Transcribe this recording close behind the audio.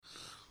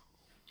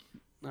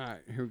All right,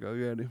 here we go.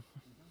 You ready?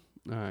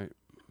 All right.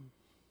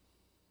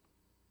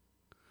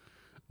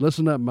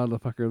 Listen up,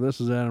 motherfucker.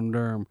 This is Adam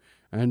Durham,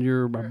 and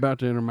you're about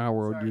to enter my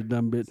world, you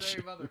dumb bitch. Say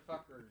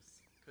motherfuckers,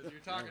 because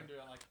you're talking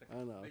to like the,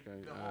 I know,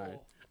 okay. the All right.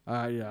 whole All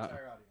right, yeah.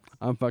 entire audience.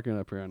 I'm fucking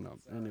up here, I know.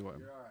 So, Anyway.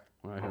 you're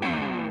all right. All right,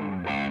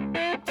 here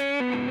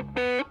we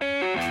go.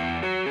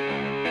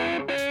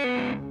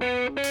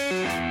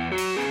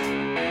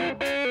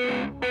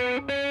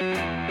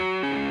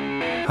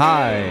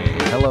 Hi,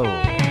 hello.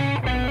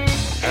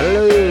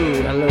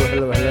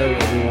 Hello,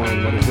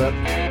 everyone. What is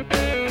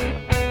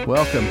up?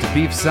 Welcome to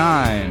Beef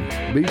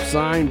Sign. Beef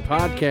Sign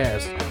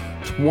Podcast,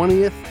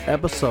 20th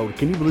episode.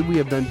 Can you believe we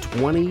have done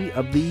 20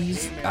 of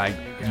these? I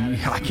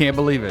can't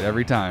believe it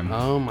every time.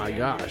 Oh my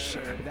gosh.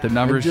 The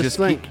numbers And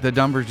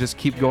just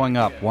keep going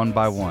up one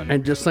by one.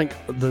 And just think,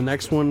 the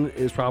next one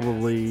is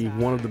probably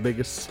one of the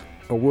biggest,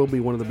 or will be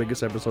one of the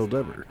biggest episodes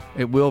ever.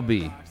 It will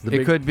be. The It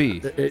big- could be.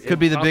 it- It could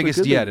be the possibly biggest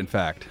could be. yet, in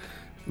fact.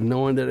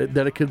 Knowing that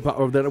it could,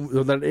 or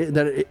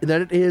that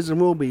it is and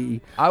will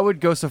be I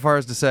would go so far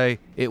as to say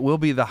it will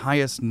be the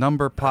highest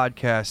number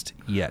podcast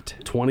yet.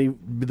 20,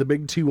 the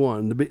big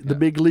 2-1, the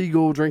big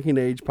legal drinking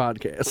age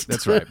podcast.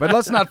 That's right. But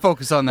let's not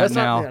focus on that That's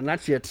now.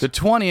 not yet. The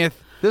 20th,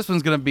 this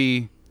one's going to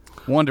be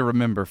one to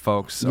remember,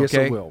 folks. Yes,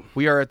 Okay? it will.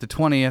 We are at the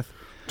 20th.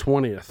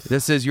 20th.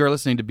 This is, you're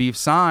listening to Beef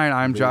Sign.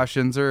 I'm Josh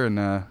Inzer, and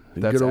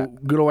that's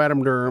good old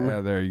Adam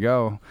Durham. there you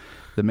go.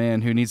 The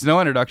man who needs no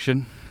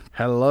introduction.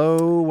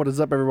 Hello, what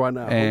is up, everyone?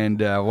 And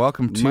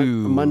welcome to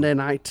Monday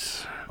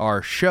night.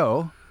 our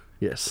show,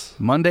 Yes.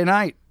 Monday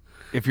night.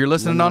 If you're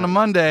listening on a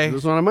Monday,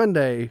 This is on a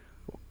Monday.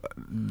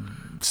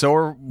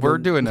 so we're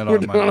doing it We're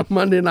on a doing on Monday. a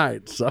Monday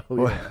night. So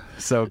yeah.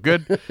 So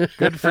good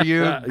for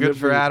you, good Good for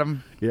for you.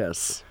 Adam.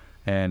 Yes.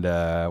 And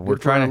we're Good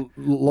for trying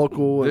to. our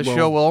local. This well,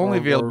 show will only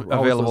be or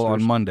available on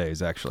listeners.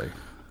 Mondays, actually.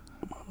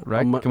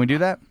 Right? On Can we do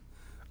that?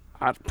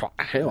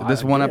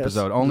 This one guess.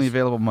 episode only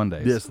available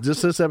Mondays. Yes,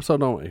 just this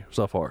episode only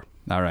so far.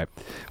 All right.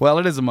 Well,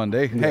 it is a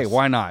Monday. Hey, Yes.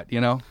 why not?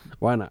 You know.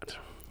 Why not?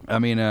 I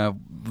mean,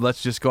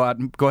 let's just go ahead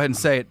and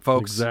say it,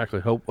 folks.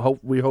 Exactly.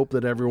 We hope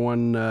that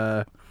everyone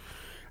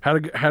had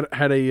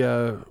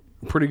a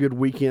pretty good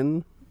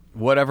weekend.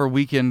 Whatever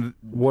weekend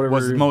Whatever-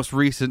 was most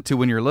recent to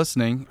when you're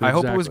listening, I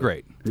hope it was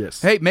great.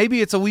 Yes. Hey,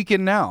 maybe it's a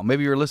weekend now.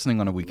 Maybe you're listening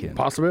on a weekend.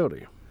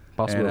 Possibility.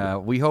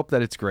 And we hope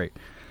that it's great.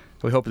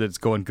 We hope that it's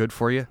going good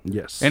for you.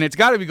 Yes. And it's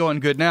got to be going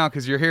good now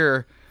because you're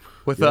here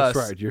with That's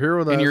us. right. You're here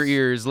with in us. your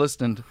ears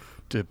listening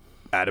to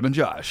Adam and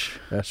Josh.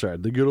 That's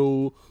right. The good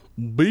old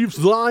Beef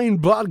Sign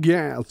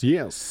Podcast.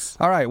 Yes.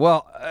 All right.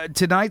 Well,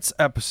 tonight's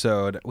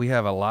episode, we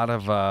have a lot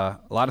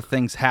of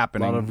things A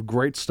happening. lot of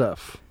great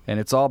stuff. And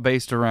it's all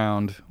based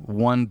around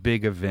one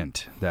big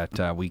event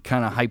that we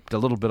kind of hyped a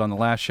little bit on the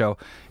last show.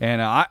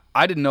 And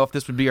I didn't know if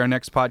this would be our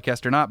next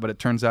podcast or not, but it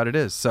turns out it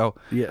is. So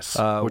Yes,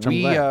 which I'm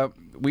glad.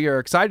 we are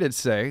excited to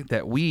say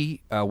that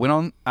we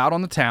went out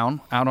on the town,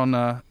 out on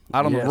the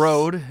Yes.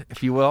 road,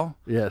 if you will.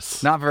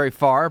 Yes. Not very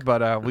far,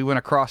 but we went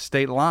across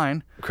state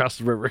line. Across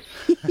the river.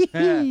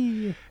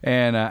 And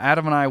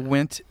Adam and I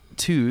went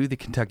to the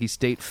Kentucky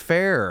State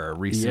Fair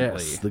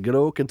recently. Yes. The good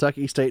old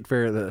Kentucky State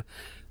Fair.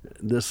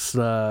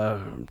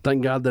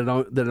 Thank God that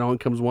it only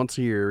comes once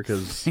a year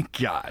because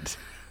God.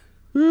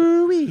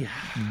 ooh-wee,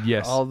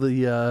 Yes. all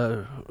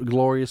the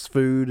glorious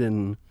food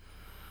and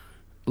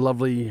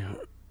lovely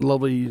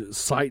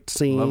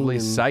sightseeing. Lovely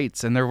and,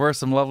 sights, and there were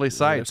some lovely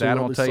sights. some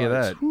Adam will lovely tell you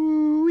sights. that.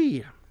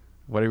 Ooh-wee.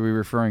 What are we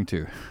referring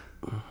to?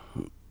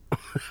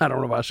 I don't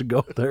know if I should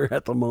go there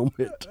at the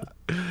moment.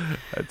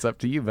 It's up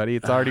to you, buddy.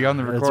 It's already on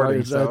the It's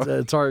recording.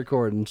 it's already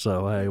recording,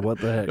 so hey, what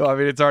the heck? Well, I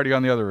mean, it's already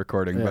on the other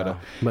recording. Yeah,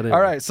 but anyway.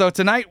 All right. So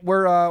tonight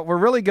we're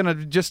really gonna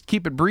just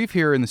keep it brief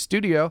here in the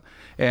studio,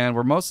 and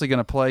we're mostly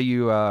gonna play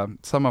you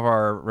some of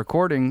our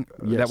recording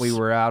that Yes. we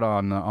were out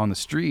on the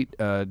street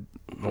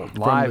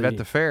live at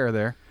the fair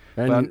there.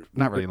 And Well, you-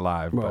 not really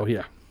live. Well, but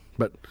yeah,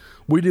 but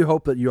we do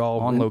hope that you all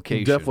On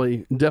location.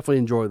 definitely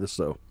enjoy this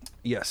though.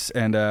 Yes,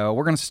 and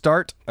we're gonna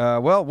start.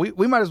 Well,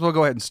 we might as well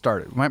go ahead and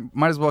start it.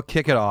 Might as well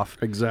kick it off.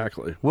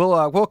 Exactly.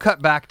 We'll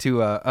cut back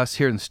to us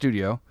here in the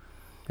studio,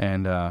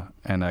 and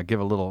give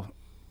a little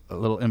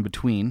in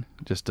between,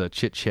 just a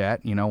chit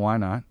chat. You know, why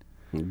not?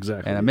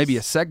 Exactly. And maybe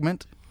a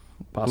segment.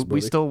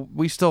 possibility.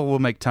 We still will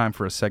make time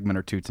for a segment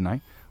or two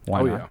tonight.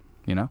 Why Oh, not? yeah.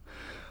 You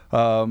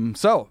know.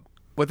 So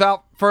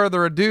without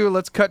further ado,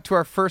 let's cut to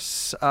our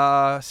first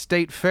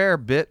state fair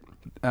bit,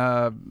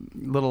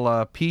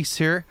 little piece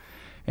here,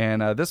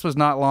 and this was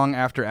not long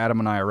after Adam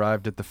and I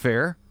arrived at the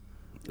fair.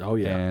 Oh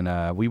yeah.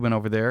 And we went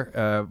over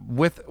there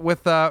with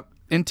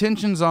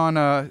intentions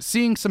on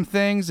seeing some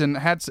things and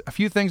had a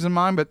few things in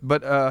mind,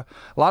 but a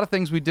lot of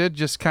things we did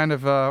just kind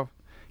of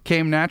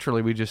came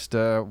naturally. We just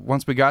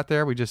once we got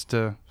there, we just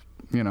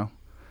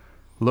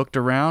looked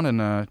around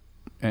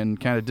and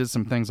kind of did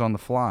some things on the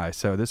fly.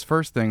 So this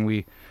first thing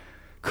we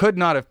could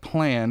not have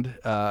planned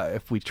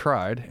if we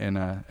tried,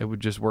 and it would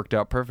just worked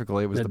out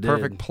perfectly. It was the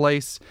perfect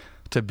place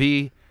to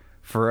be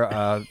for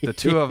the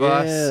two of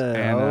us. Yeah.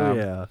 And Oh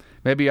yeah.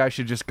 maybe I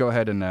should just go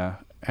ahead and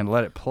and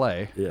let it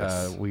play.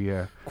 Yes.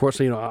 Of course,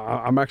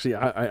 I'm actually.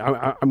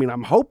 I mean,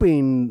 I'm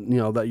hoping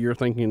that you're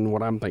thinking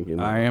what I'm thinking.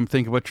 I am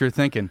thinking what you're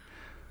thinking,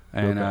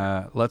 and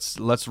Okay.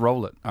 let's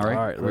roll it. All right.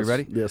 All right, Are we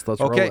ready? Yes,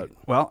 let's Okay. roll it.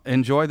 Well,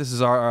 enjoy. This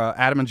is our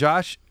Adam and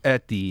Josh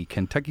at the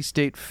Kentucky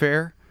State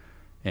Fair,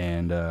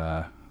 and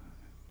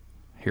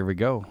here we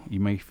go. You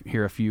may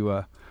hear a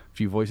few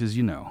voices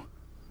you know.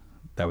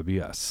 That would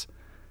be us,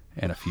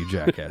 and a few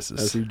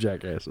jackasses. A few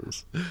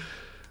jackasses.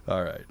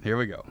 All right, here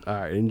we go. All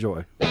right,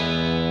 enjoy.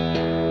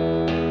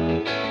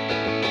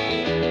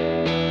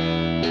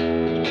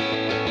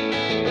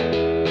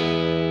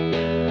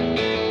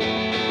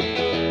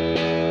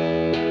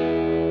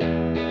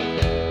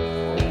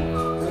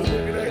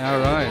 All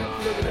right,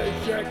 Look at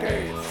that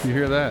jackass. you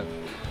hear that?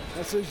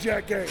 That's a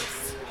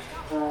jackass.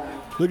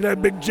 Look at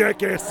that big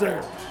jackass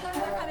there.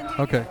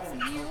 Okay.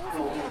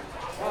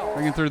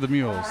 Bringing through the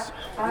mules.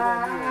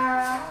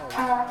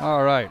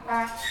 All right.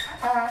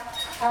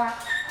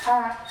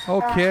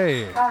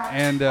 Okay,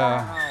 and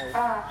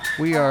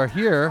we are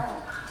here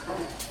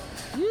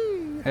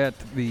at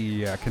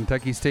the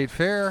Kentucky State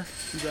Fair.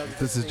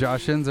 This is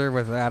Josh Inzer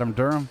with Adam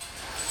Durham,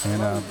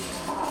 and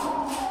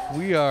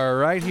we are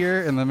right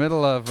here in the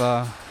middle of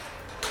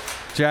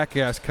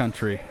jackass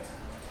country.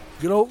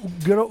 Good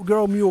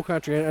old mule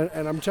country,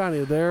 and I'm telling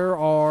you, there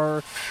are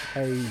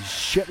a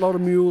shitload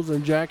of mules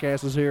and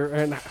jackasses here.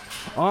 And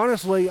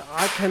honestly,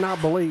 I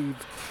cannot believe.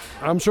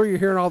 I'm sure you're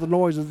hearing all the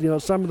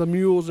noises. Some of the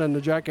mules and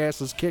the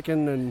jackasses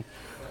kicking and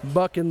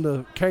bucking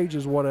the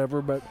cages,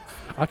 whatever. But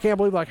I can't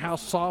believe how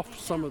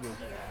soft some of them.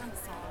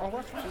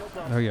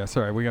 Oh yeah,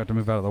 sorry, we got to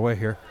move out of the way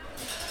here.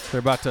 They're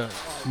about to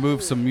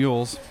move some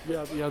mules.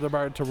 Yeah, they're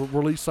about to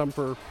release some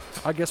for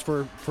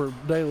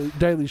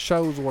daily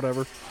shows or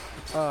whatever.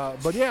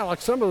 But yeah,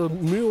 some of the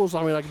mules,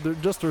 I mean,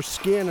 just their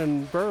skin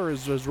and fur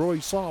is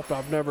really soft.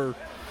 I've never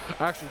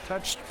actually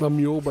touched a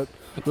mule, but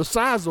the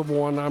size of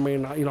one, I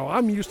mean,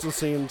 I'm used to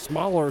seeing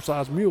smaller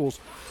size mules.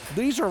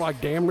 These are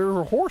damn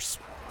near horse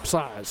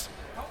size.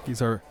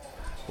 These are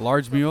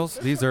large mules.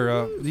 These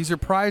are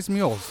prize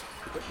mules,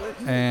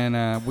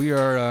 and we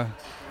are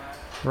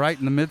right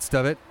in the midst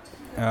of it.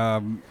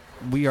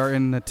 We are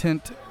in the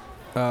tent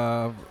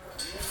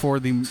for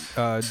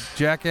the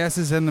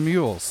jackasses and the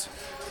mules.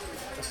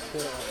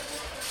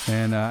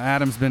 And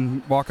Adam's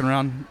been walking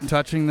around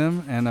touching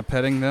them and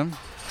petting them.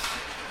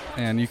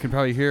 And you can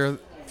probably hear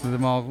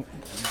them all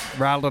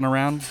rattling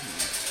around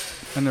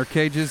in their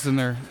cages, and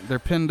they're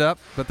pinned up,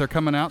 but they're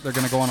coming out. They're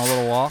going to go on a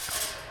little walk.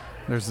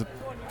 There's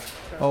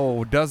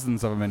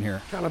dozens of them in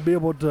here. Kind of be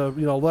able to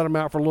let them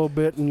out for a little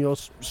bit and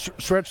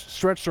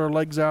stretch their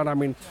legs out. I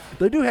mean,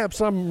 they do have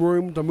some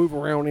room to move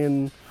around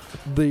in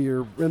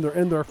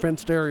their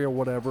fenced area or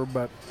whatever,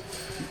 but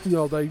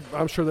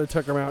I'm sure they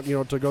took them out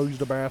to go use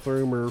the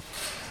bathroom or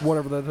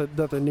whatever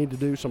that they need to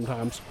do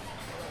sometimes.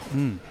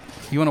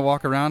 You want to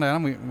walk around,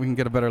 Adam? We can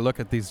get a better look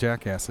at these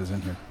jackasses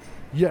in here.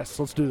 Yes,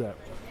 let's do that.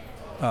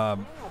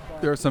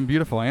 There are some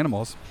beautiful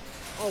animals.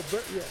 Oh,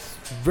 yes.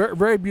 Very,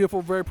 very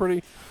beautiful, very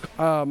pretty.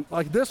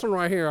 Like this one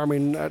right here, I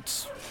mean,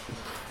 that's,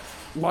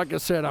 like I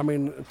said, I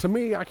mean, to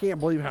me, I can't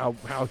believe how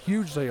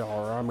huge they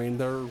are. I mean,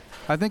 they're...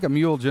 I think a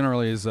mule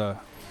generally is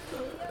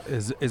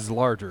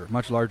larger,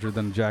 much larger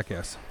than a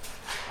jackass.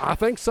 I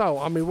think so.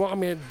 I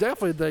mean,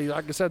 definitely,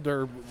 like I said,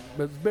 they're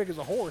as big as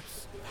a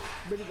horse.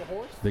 Big as a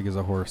horse? Big as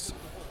a horse.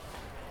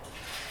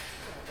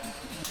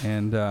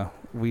 And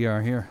we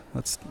are here.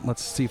 Let's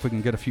see if we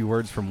can get a few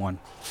words from one.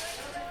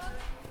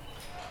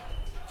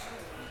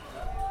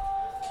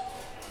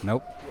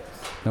 Nope.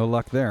 No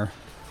luck there.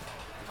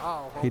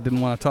 Oh, He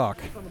didn't want to talk.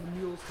 some of the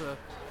mules to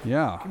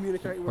Yeah.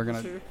 communicate with We're us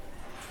gonna. here.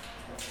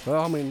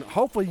 Well, I mean,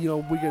 hopefully,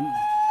 we can...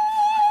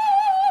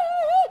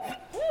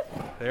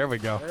 There we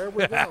go. There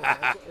we go.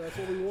 That's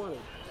what we wanted.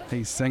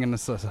 He's singing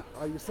us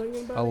Are you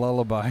singing, buddy? a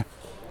lullaby.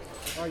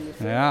 Are you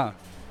singing? Yeah.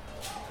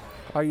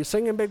 Are you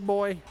singing, big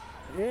boy?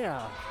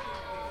 Yeah.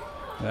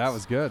 That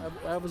was good.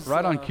 That was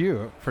Right on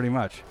cue, pretty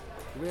much.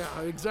 Yeah,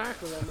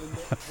 exactly. I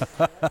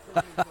mean,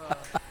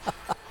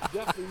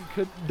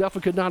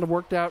 definitely could not have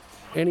worked out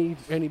any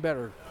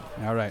better.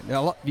 All right.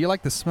 Now, do you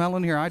like the smell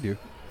in here? I do.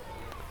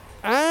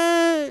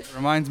 I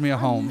Reminds me of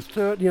home. used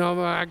to it,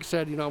 like I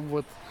said,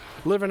 with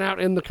living out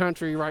in the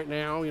country right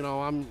now,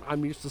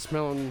 I'm used to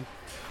smelling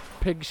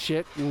pig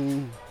shit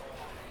and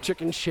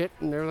chicken shit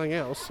and everything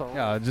else. So.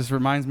 Yeah, it just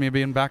reminds me of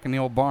being back in the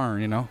old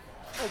barn,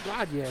 Oh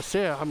God, yes,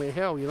 yeah. I mean,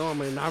 hell,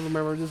 I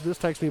remember this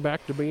takes me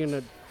back to being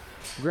at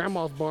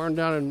Grandma's barn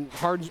down in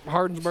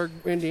Hardinsburg,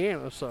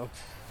 Indiana. So.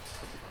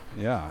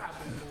 Yeah.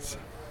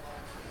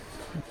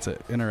 It's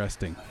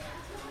interesting.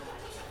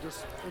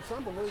 It's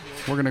unbelievable.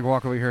 We're going to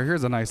walk over here.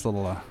 Here's a nice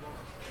little,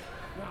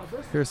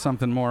 here's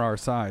something more our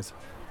size.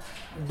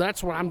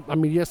 That's what I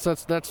mean, yes,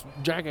 that's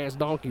jackass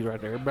donkeys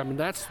right there. But I mean,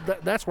 that's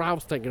what I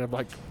was thinking of.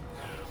 Like,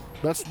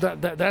 that's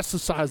the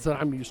size that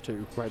I'm used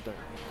to right there.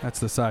 That's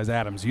the size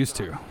Adam's used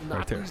to, Not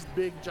right there. these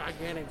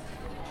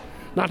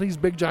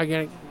big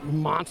gigantic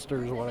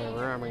monsters or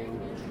whatever. I mean,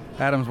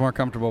 Adam's more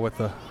comfortable with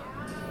a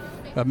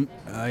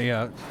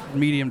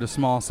medium to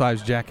small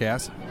size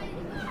jackass.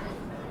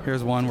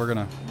 Here's one we're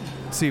gonna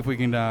see if we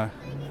can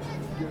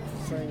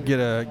get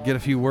a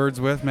few words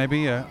with.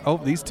 Maybe. Oh,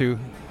 these two.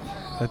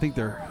 I think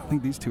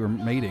these two are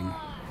mating.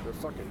 They're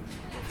fucking.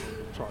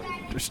 Sorry.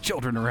 There's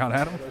children around,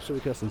 Adam. I should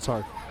have kissed them.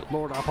 Sorry.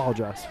 Lord, I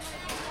apologize.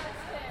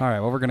 All right.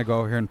 Well, we're gonna go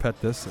over here and pet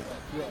this.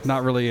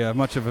 Not really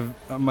much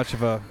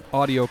of a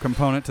audio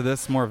component to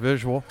this. More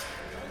visual.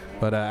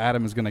 But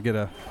Adam's gonna get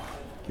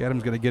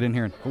in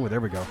here and oh,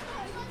 there we go.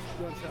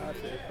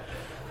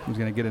 He's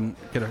gonna get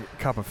a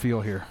cup of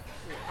feel here.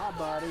 Hi,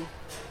 buddy.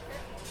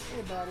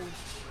 Hey, buddy.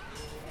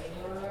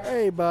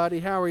 Hey, buddy.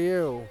 How are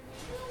you?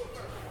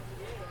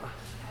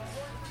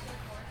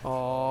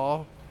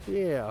 Aw,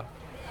 yeah.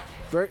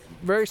 Very,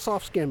 very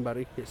soft skin,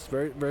 buddy. It's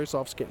very, very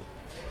soft skin.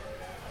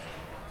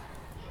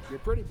 You're a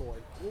pretty boy.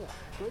 Yeah,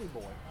 pretty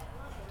boy.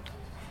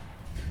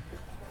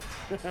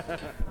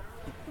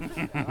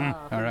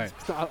 All right.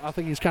 I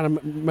think he's kind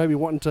of maybe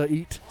wanting to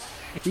eat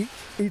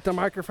the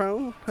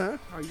microphone, huh?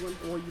 Are you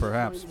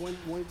Perhaps.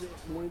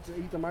 wanting to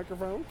eat the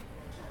microphone?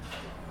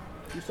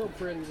 You're so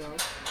pretty, though.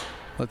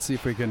 Let's see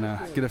if we can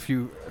get a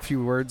few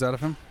words out of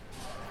him.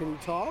 Can you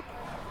talk?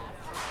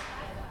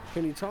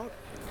 Can you talk?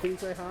 Can you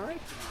say hi?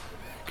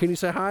 Can you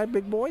say hi,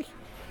 big boy?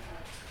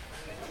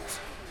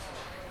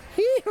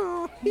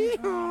 Hee-haw,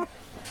 hee-haw,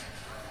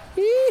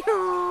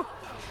 hee-haw,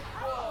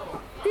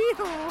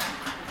 hee-haw.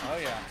 Oh,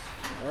 yeah.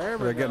 There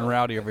we We're go. getting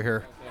rowdy over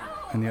here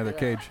in the other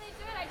cage.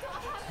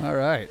 All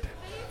right.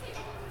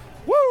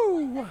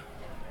 Woo!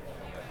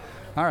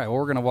 All right. Well,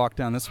 we're going to walk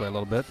down this way a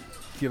little bit.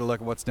 Get a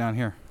look at what's down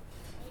here.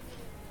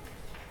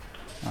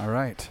 All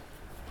right.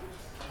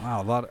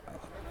 Wow.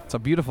 It's a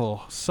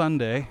beautiful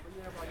Sunday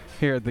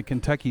here at the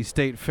Kentucky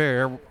State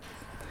Fair.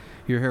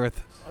 You're here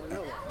with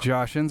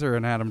Josh Inzer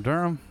and Adam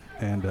Durham.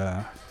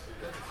 And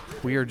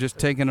we are just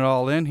taking it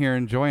all in here,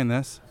 enjoying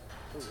this.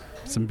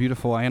 Some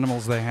beautiful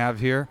animals they have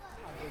here.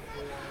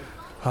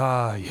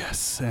 Ah,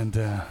 yes. And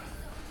The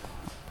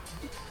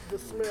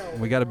smell.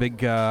 we got a big...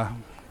 The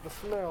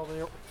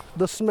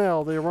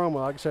smell, the aroma.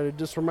 Like I said, it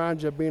just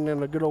reminds you of being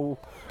in a good old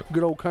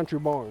country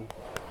barn.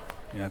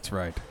 yeah, that's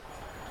right.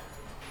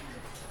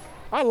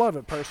 I love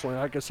it personally.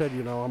 Like I said,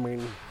 I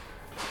mean,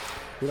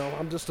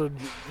 I'm just a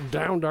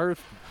down to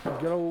earth,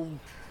 good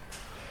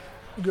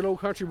old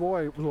country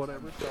boy,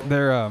 whatever.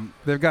 So.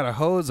 They've got a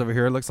hose over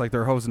here. It looks like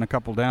they're hosing a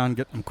couple down,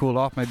 getting them cooled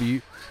off.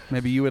 Maybe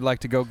you would like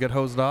to go get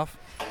hosed off.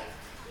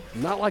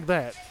 Not like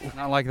that.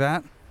 Not like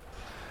that.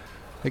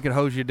 They could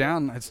hose you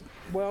down.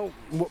 Well,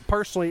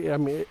 personally, I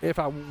mean, if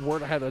I were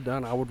to have that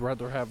done, I would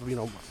rather have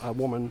a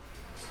woman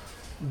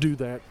do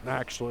that.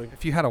 Actually,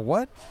 If you had a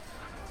what?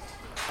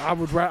 I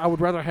would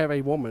rather have a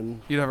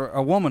woman You'd have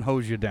a woman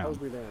hose you down. hose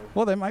me down.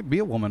 Well, there might be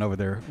a woman over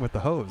there with the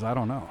hose. I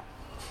don't know.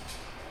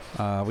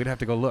 We'd have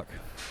to go look.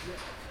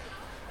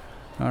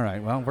 All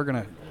right. Well, we're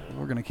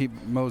gonna keep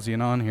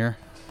moseying on here,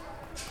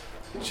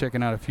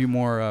 checking out a few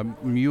more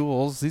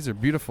mules. These are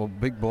beautiful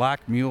big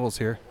black mules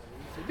here,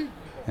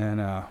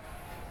 and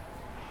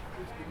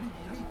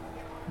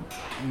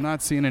I'm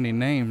not seeing any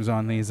names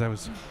on these. I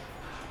was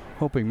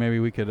hoping maybe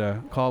we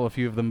could call a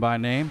few of them by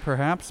name,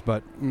 perhaps,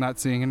 but I'm not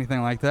seeing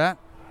anything like that.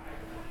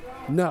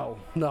 No,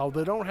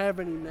 they don't have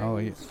any names. Oh,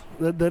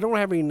 yeah. They don't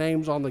have any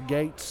names on the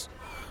gates,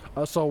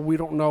 so we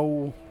don't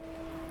know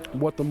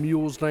what the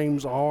mules'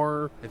 names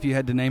are. If you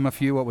had to name a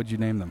few, what would you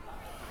name them?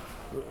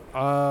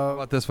 How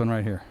about this one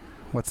right here?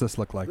 What's this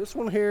look like? This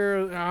one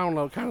here, I don't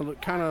know,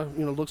 kind of,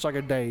 looks like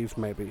a Dave,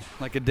 maybe.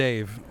 Like a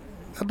Dave.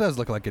 That does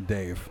look like a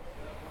Dave.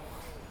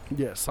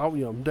 Yes,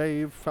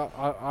 Dave.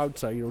 I would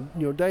say,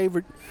 Dave,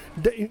 or,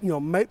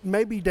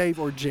 maybe Dave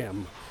or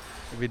Jim.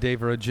 Maybe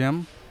Dave or a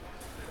Jim.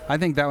 I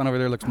think that one over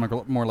there looks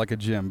more like a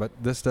Jim, but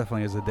this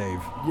definitely is a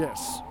Dave.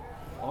 Yes.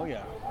 Oh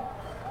yeah.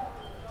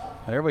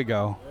 There we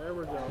go. There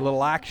we go. A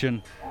little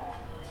action.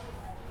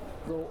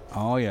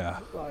 Oh yeah.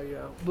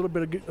 A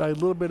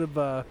little bit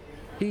of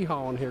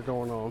hee-hawing here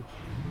going on.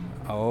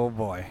 Oh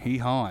boy,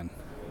 hee-hawing.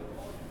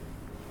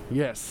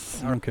 Yes.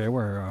 Okay,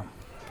 we're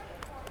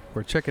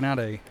checking out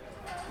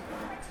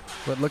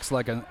what looks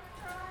like a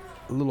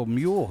little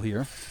mule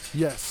here.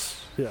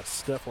 Yes,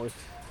 definitely.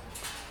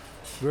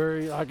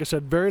 Very, like I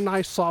said, very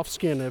nice soft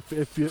skin.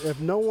 If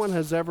no one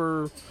has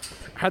ever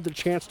had the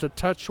chance to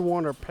touch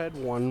one or pet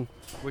one,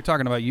 Are we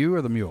talking about you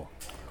or the mule?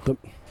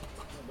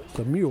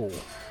 the mule.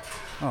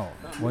 Oh,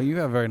 well, you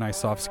have very nice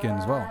soft skin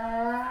as well.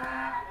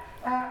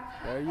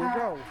 There you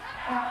go.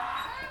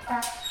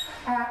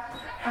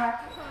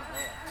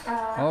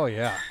 Oh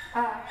yeah.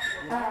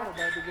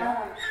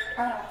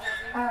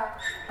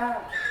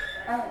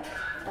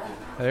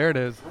 There it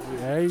is.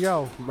 There you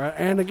go.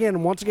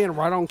 And once again,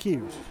 right on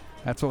cue.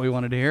 That's what we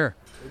wanted to hear.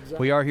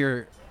 Exactly. We are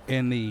here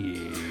in the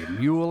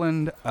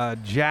Muleland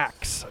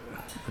Jacks,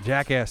 the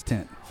Jackass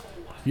tent.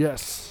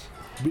 Yes,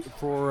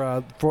 for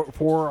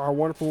our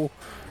wonderful,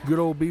 good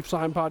old Beef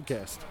Sign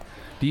podcast.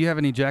 Do you have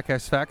any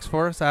Jackass facts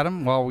for us,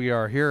 Adam, while we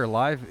are here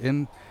live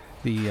in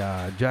the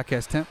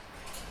Jackass tent?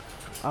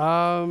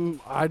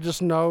 I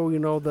just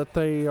know, that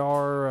they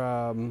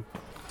are,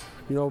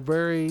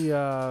 very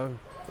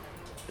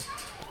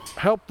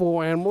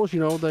helpful animals. They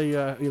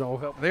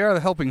help. They are the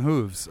helping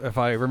hooves, if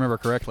I remember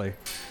correctly.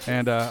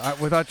 And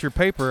without your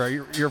paper,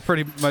 you're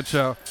pretty much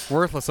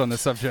worthless on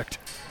this subject.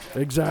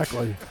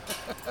 Exactly.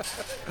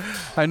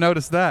 I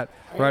noticed that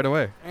right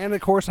away. And of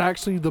course,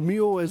 actually, the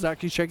mule is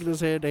actually shaking his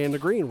head and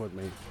agreeing with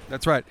me.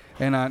 That's right.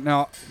 And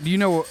now, do you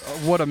know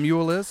what a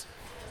mule is?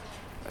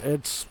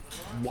 It's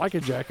like a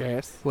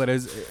jackass. Well, it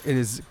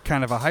is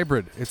kind of a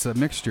hybrid. It's a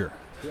mixture.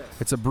 Yes.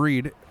 It's a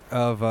breed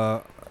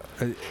of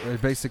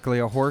basically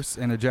a horse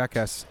and a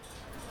jackass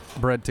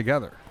bred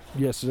together.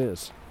 Yes, it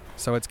is.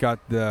 So it's got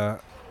the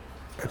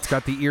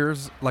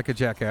ears like a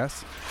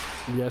jackass,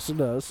 Yes, it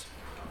does.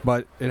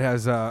 but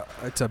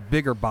it's a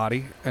bigger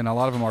body, and a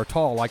lot of them are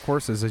tall like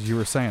horses, as you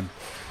were saying.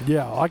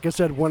 Yeah, like I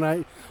said, when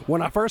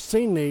I first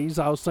seen these,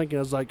 I was thinking,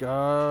 I was like,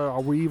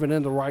 are we even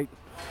in the right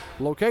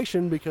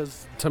location?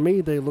 Because to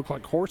me, they look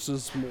like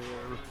horses more.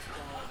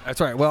 That's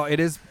right. Well, it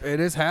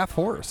is half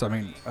horse. I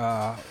mean,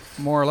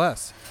 more or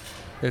less.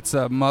 It's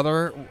a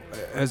mother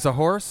as a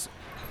horse,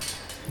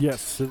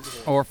 Yes,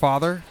 or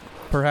father,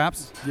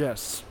 perhaps.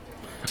 yes.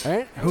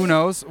 And Who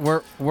knows?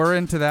 We're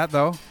into that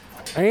though.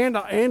 and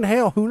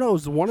hell, who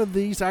knows? One of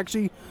these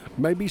actually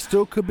maybe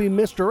still could be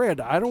Mr. Ed.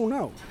 I don't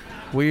know.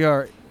 We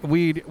are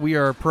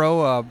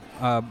pro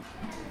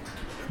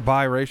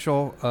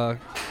biracial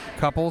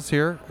couples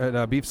here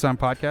at Beef Sign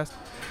Podcast.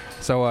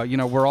 So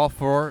we're all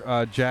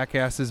for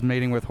jackasses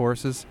mating with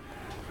horses,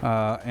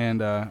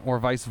 and or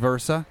vice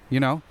versa.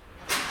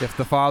 If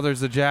the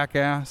father's a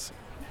jackass,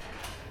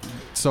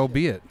 so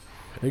be it.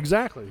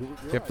 Exactly.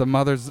 If the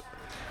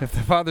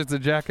father's a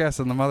jackass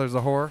and the mother's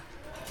a horse,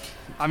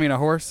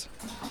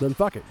 Then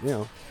fuck it.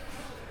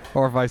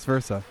 or vice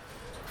versa.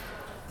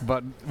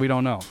 But we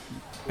don't know.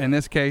 In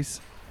this case,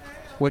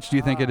 which do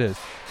you think it is?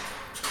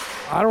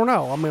 I don't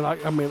know.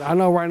 I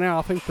know right now.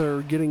 I think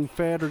they're getting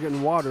fed or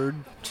getting watered.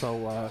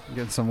 So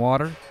Getting some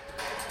water,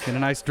 getting a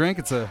nice drink.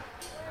 It's a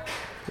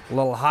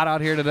little hot out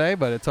here today,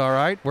 but it's all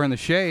right. We're in the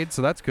shade,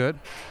 so that's good.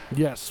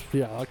 yes,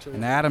 yeah. Actually,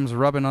 And Adam's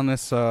rubbing on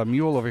this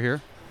mule over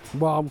here,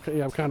 well, I'm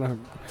kind of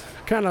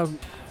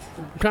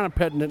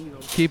petting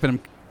it. keeping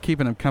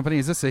him company.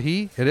 Is this a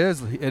he? It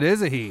is. It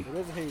is a he.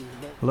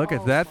 Look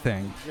at that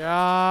thing.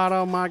 God,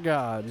 oh my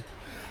God.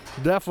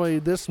 Definitely,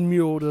 this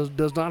mule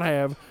does not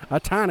have a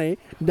tiny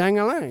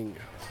dang-a-lang.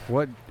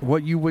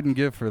 What you wouldn't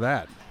give for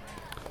that?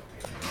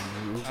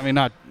 I mean,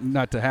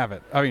 not to have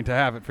it. I mean, to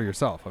have it for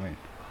yourself. I mean,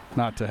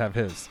 not to have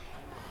his.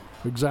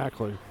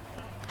 Exactly.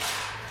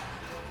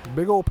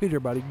 Big old Peter,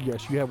 buddy.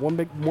 Yes, you have one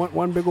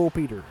big old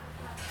Peter.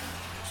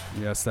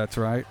 Yes, that's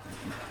right.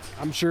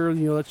 I'm sure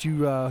that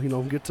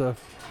you get to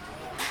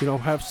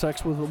have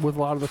sex with a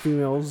lot of the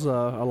females a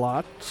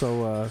lot.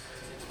 So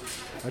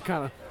I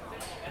kind of.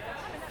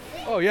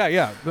 Oh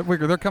yeah.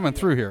 They're coming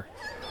through here.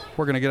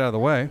 We're gonna get out of the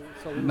way.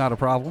 Not a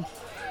problem.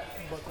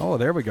 Oh,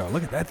 there we go.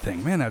 Look at that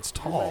thing, man. That's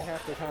We may tall.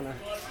 have to kind of.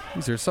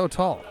 These are so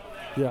tall.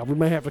 Yeah, we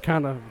may have to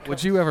kind of.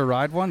 Would you ever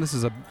ride one? This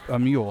is a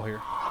mule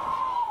here.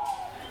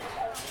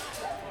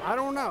 I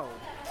don't know.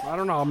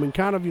 I mean,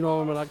 kind of.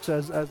 Like I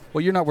said, as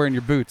Well, you're not wearing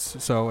your boots,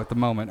 so at the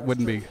moment it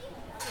wouldn't be.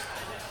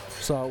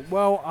 so.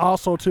 Well,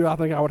 also too, I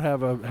think I would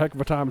have a heck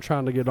of a time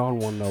trying to get on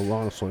one though.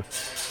 Honestly.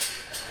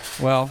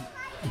 Well,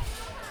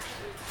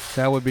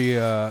 that would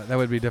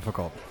be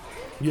difficult.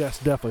 Yes,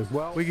 definitely.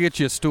 Well, We could get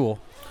you a stool.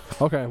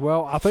 okay.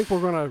 Well, I think we're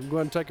gonna go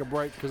ahead and take a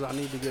break because I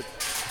need to get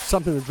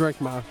something to drink.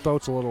 My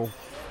throat's a little.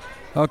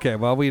 Okay.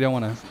 Well, we don't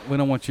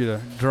want you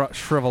to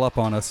shrivel up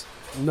on us.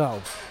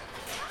 No.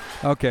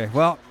 Okay.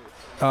 Well,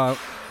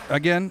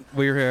 again,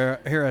 we're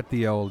here at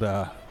the old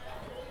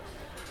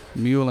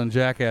Mule and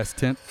Jackass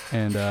tent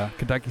and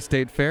Kentucky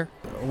State Fair.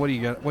 What do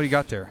you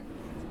got there?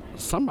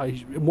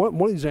 Somebody, one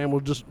of these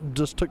animals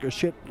just took a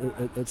shit.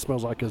 It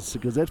smells like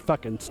because it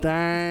fucking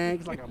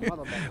stinks like a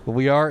motherfucker. Well,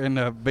 we are in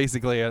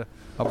basically a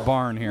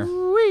barn here.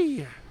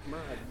 Wee.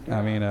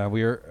 I mean,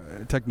 we are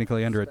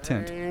technically under a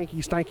tent.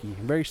 Stanky,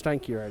 very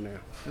stanky right now.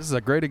 This is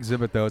a great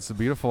exhibit, though. It's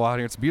beautiful out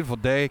here. It's a beautiful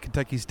day,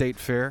 Kentucky State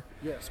Fair.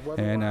 Yes.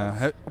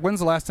 And when's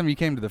the last time you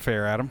came to the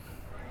fair, Adam?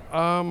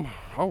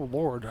 Oh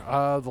Lord,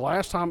 the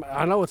last time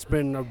I know it's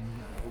been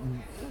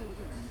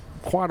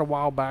quite a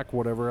while back.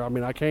 Whatever. I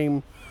mean, I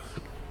came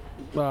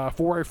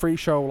for a free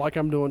show like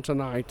I'm doing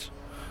tonight.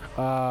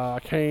 I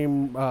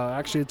came.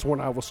 Actually, it's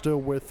when I was still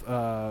with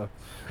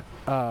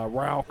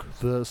RAUC,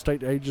 the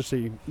state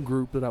agency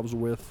group that I was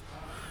with.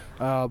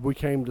 We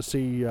came to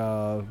see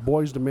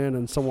Boys to Men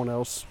and someone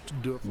else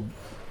to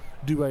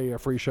do a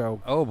free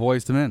show. Oh,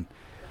 Boys to Men.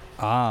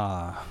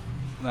 Ah.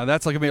 Now,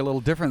 that's going to be a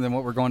little different than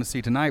what we're going to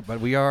see tonight,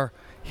 but we are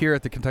here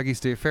at the Kentucky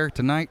State Fair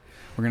tonight.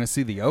 We're going to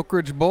see the Oak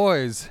Ridge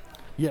Boys,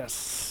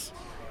 Yes.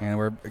 and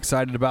we're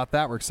excited about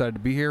that. We're excited to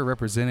be here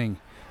representing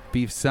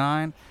Beef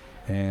Sign,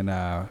 and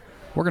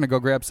we're going to go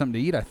grab something to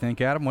eat, I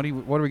think. Adam, what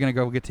are we going to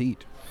go get to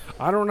eat?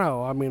 I don't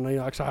know. I mean,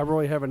 like I said, I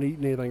really haven't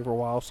eaten anything for a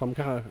while, so I'm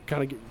kind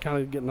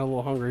of getting a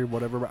little hungry,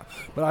 whatever.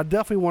 But I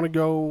definitely want to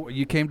go.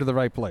 You came to the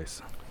right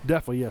place.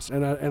 Definitely, yes.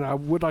 And I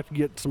would like to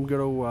get some good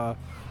old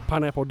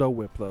pineapple dough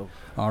whip, though.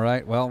 All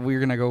right. Well, we're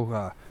going to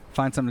go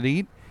find something to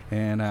eat,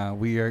 And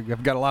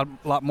have got a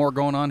lot more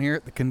going on here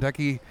at the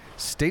Kentucky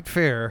State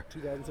Fair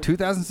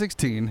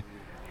 2016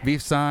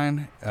 beef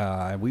sign.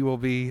 We will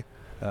be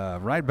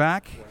right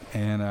back,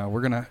 and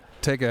we're going to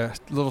take a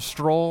little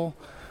stroll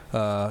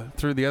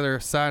through the other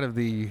side of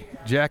the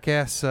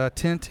Jackass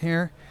tent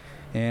here.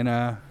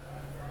 And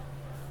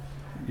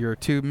your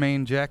two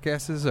main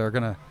jackasses are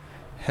going to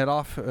head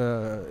off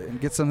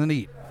and get something to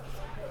eat.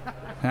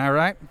 All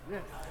right?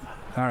 Yes.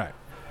 All right.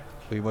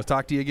 We will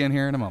talk to you again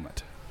here in a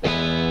moment.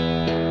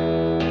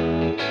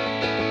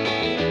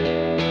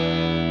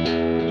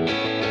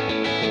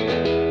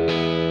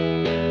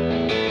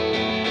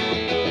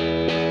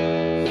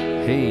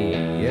 Hey,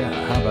 yeah,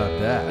 how about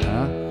that,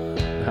 huh?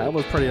 That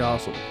was pretty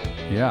awesome.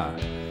 Yeah.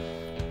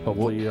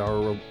 Hopefully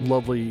our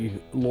lovely,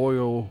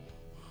 loyal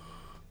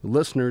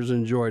listeners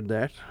enjoyed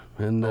that.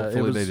 And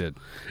hopefully they did.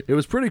 It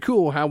was pretty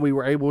cool how we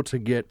were able to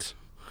get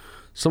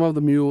some of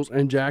the mules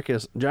and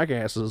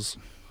jackasses.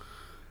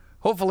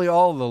 Hopefully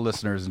all the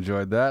listeners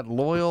enjoyed that,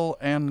 loyal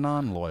and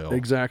non-loyal.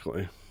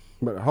 Exactly.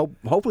 But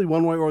hopefully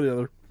one way or the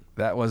other.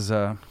 That was...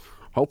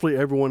 hopefully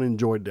everyone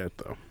enjoyed that,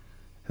 though.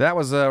 That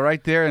was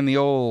right there in the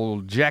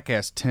old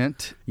Jackass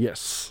tent.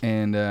 Yes.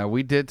 And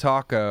we did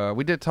talk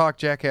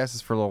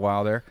jackasses for a little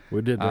while there.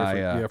 We did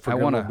there for a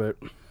little bit.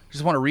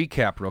 Just want to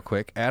recap real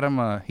quick.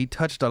 Adam, he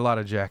touched a lot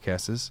of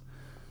jackasses.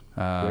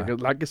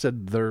 Like I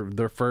said,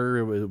 their fur,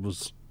 it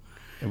was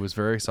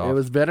very soft. It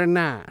was very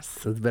nice.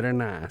 It was very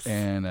nice.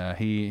 And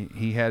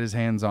he had his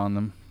hands on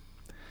them.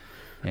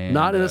 And,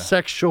 not in a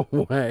sexual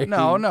way.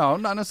 No,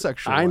 not in a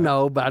sexual way. I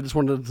know, but I just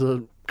wanted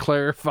to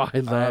clarify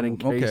that in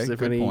case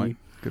if any...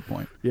 Good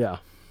point. Yeah.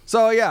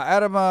 So, yeah,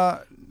 Adam,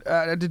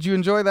 did you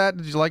enjoy that?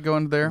 Did you like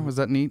going there? Was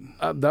that neat?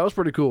 That was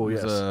pretty cool,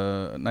 yes. It was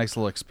a nice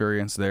little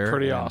experience there.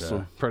 Pretty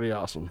awesome. Pretty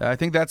awesome. I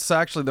think that's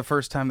actually the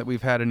first time that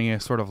we've had any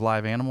sort of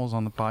live animals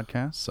on the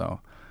podcast, so...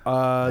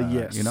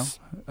 yes. You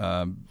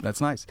know,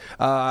 that's nice.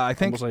 I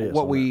think yes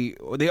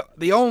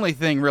the only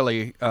thing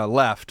really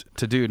left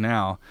to do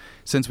now,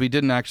 since we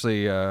didn't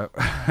actually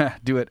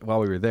do it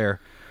while we were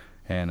there,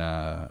 and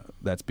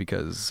that's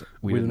because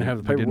we didn't have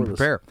the paper. We didn't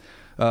prepare.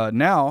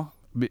 Now,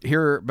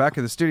 here back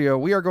at the studio,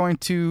 we are going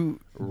to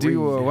do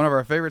one of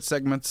our favorite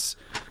segments,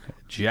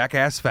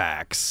 Jackass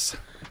Facts.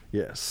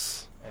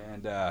 Yes.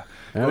 And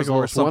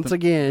once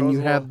again, you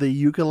have the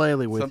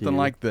ukulele with you. Something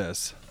like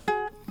this.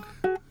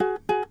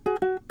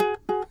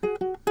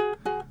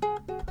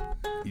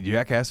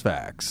 Jackass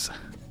Facts.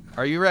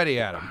 Are you ready,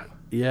 Adam?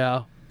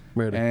 Yeah,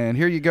 ready. And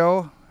here you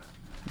go.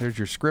 There's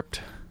your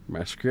script.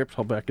 My script.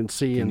 Hope I can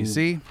see. Can you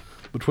see?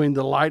 Between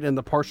the light and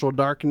the partial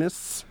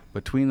darkness.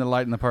 Between the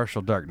light and the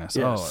partial darkness.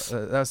 Yes.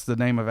 Oh, that's the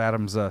name of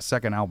Adam's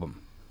second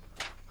album.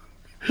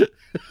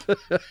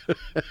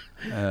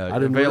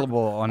 Available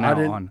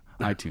on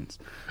iTunes.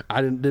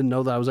 I didn't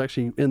know that I was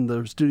actually in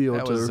the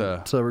studio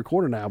to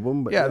record an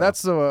album. But yeah,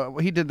 that's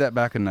he did that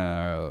back in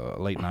the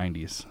late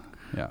 '90s.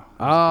 Yeah.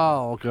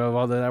 Oh, okay.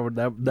 Well,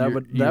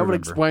 that would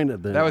explain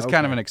it then. That was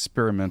kind of an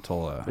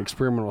experimental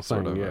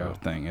sort of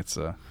thing. It's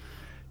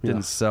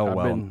didn't sell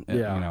well. You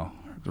know,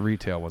 the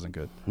retail wasn't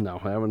good. No,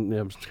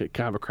 it was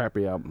kind of a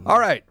crappy album. All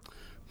right.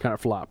 Kind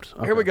of flopped.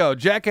 Okay. Here we go.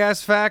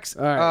 Jackass Facts.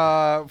 All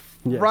right.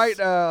 Yes.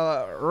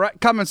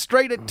 Right, coming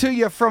straight to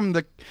you from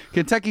the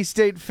Kentucky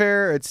State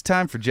Fair. It's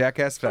time for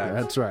Jackass Facts.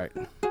 That's right.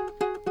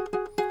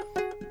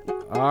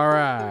 All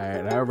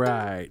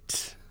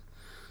right.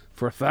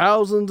 For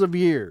thousands of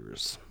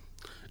years,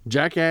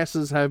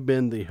 jackasses have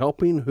been the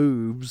helping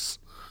hooves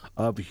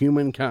of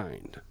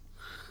humankind.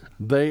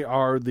 They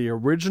are the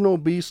original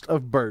beast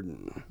of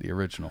burden. The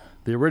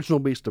original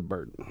beast of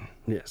burden.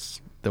 Yes.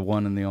 The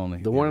one and the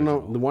only. The one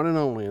and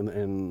only,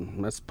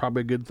 and that's probably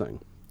a good thing.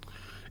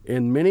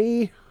 In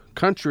many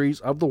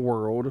countries of the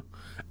world,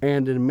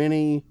 and in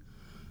many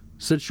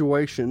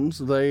situations,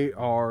 they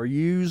are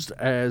used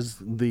as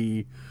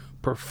the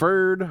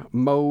preferred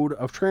mode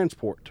of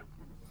transport.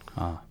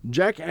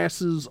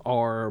 Jackasses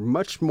are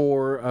much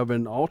more of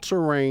an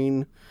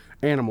all-terrain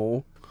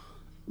animal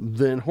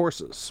than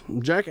horses.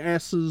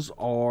 Jackasses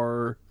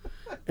are,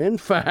 in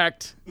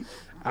fact,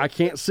 I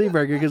can't see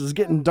very good because it's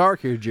getting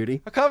dark here,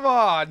 Judy. Come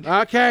on.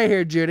 Okay,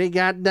 here, Judy.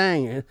 God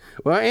dang it.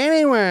 Well,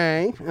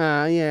 anyway,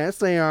 yes,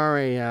 they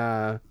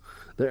are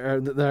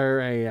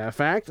they're a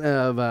fact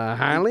of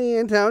highly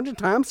intelligent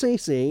Tom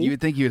CC. You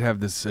would think you'd have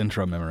this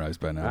intro memorized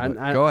by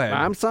now. Go ahead.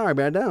 I'm sorry,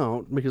 but I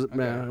don't because.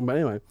 Okay. But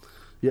anyway.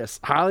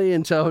 Yes, highly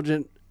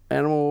intelligent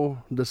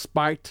animal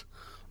despite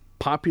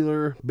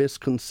popular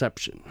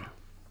misconception.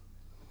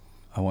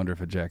 I wonder if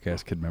a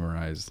jackass could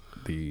memorize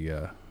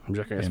the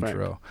jackass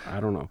intro. Fact. I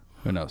don't know.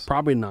 Who knows?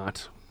 Probably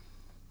not.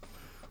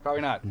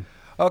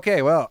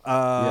 Okay, well,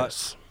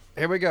 yes.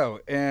 Here we go.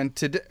 And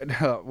today,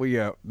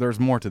 there's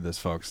more to this,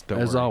 folks.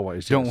 As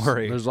always. Don't yes.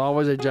 worry. There's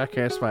always a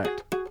jackass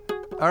fact.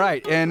 All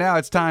right, and now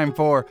it's time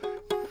for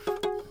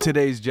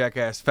today's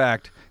jackass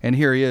fact. And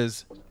here he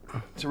is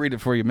to read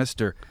it for you,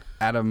 Mr.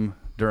 Adam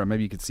Durham.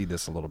 Maybe you could see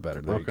this a little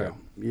better. There you go.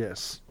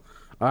 Yes.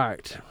 All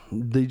right.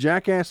 The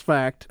jackass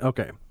fact.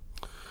 Okay.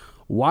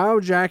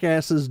 While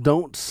jackasses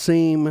don't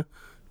seem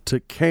to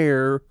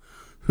care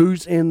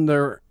who's in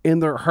their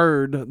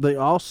herd. They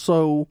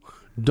also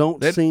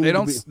don't They seem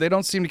don't to they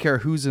don't seem to care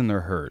who's in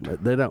their herd.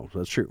 they don't.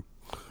 That's true.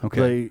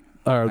 Okay.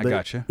 I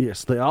gotcha.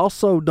 Yes, they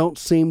also don't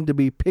seem to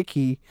be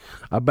picky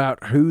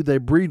about who they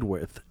breed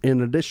with.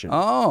 In addition,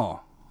 Oh.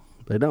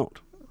 they don't.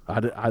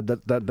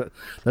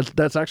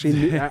 That's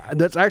actually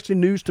that's actually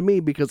news to me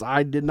because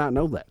I did not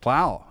know that.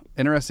 Wow.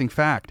 Interesting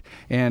fact.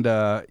 And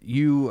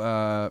you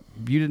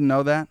didn't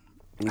know that?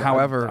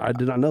 However, I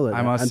did not know that.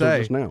 I must until say,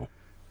 just now.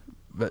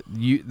 but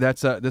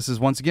this is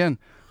once again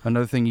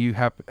another thing you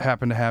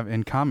happen to have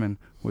in common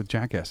with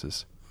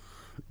jackasses.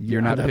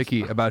 You're not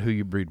picky about who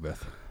you breed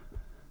with.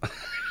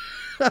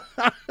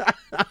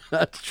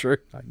 That's true,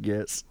 I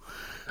guess.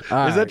 Is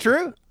that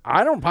true?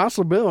 I don't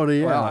possibility.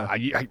 Yeah. Well,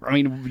 I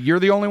mean, you're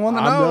the only one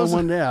that I'm knows. the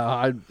one.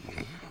 Yeah.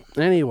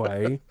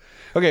 Anyway,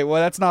 Okay,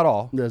 well, that's not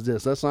all.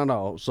 that's not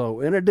all.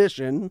 So, in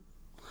addition,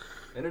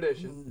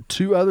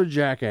 two other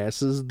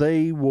jackasses,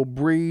 they will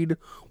breed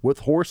with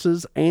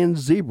horses and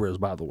zebras.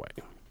 By the way,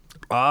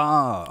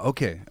 Ah,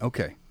 okay.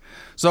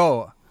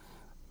 So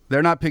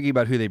they're not picky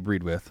about who they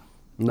breed with,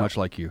 much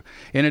like you.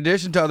 In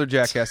addition to other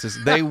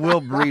jackasses, they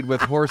will breed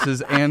with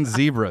horses and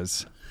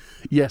zebras.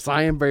 yes,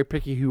 I am very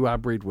picky who I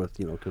breed with.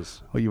 You know,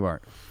 because Well, you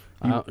are.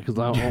 I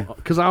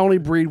only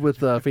breed with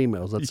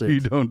females. That's You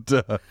it. don't.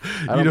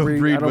 I You don't breed-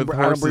 breed I don't with bre-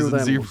 I don't breed horses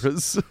with and animals.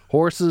 zebras.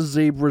 Horses,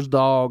 zebras,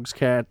 dogs,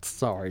 cats.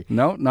 Sorry.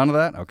 No, none of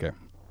that. Okay.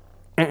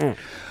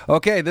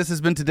 Okay, this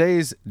has been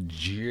today's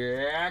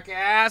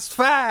Jackass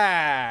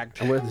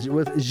Fact. With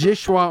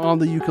Zishwa on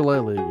the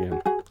ukulele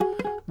again.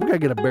 We gotta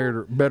get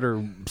a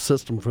better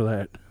system for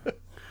that.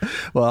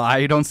 Well,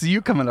 I don't see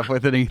you coming up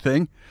with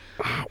anything.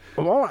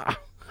 Well,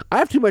 I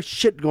have too much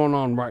shit going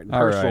on right now.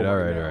 All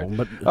right.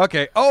 But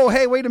Okay. Oh,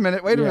 hey, wait a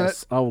minute.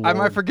 Yes. Oh, Am I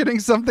Lord. forgetting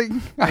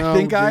something? I oh,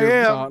 think I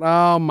dear am. God.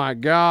 Oh my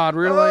God!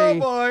 Really? Oh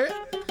boy.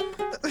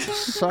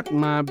 Suck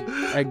my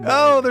egg.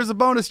 Oh, there's a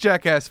bonus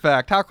Jackass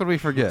Fact. How could we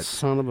forget?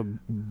 Son of a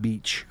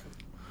beach.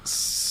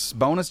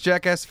 Bonus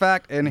Jackass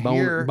Fact, and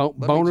here. Let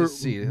me boner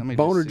just see. Let me just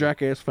boner see.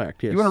 jackass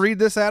fact. Yes. You want to read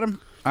this, Adam?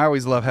 I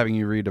always love having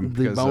you read them.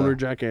 The because, boner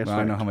jackass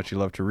I know fact. how much you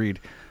love to read.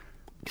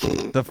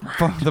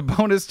 The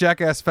bonus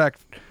Jackass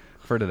Fact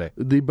for today.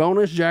 The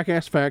bonus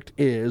jackass fact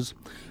is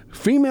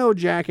female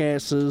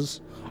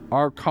jackasses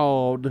are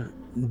called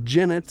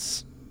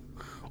jennets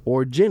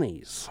or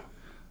jennies.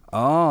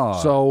 Oh.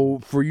 So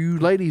for you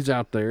ladies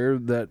out there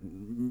that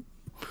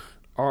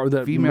are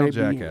that Female maybe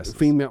jackasses.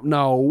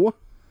 No.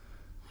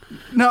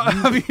 No,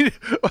 I mean,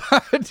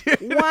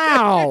 dude,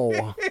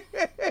 Wow.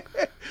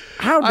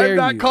 How dare I'm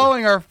not you?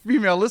 calling our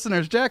female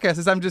listeners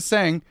jackasses. I'm just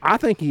saying. I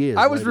think he is.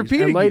 I was ladies.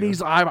 repeating And you.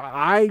 ladies,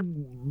 I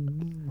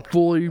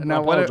fully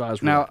Now, apologize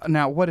for that.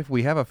 now, what if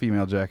we have a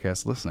female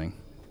jackass listening?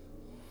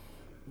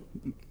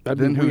 That'd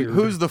Then be weird.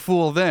 who's the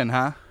fool then,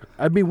 huh?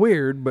 That'd be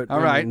weird, but All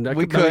right, that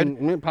we I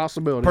could. mean,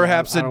 possibility.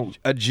 Perhaps I don't-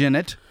 a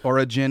Jennet or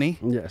a Jenny.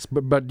 Yes,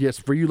 but yes,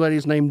 for you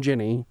ladies named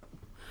Jenny,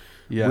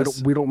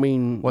 Yes. we don't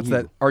mean What's you.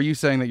 that? Are you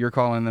saying that you're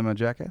calling them a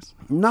jackass?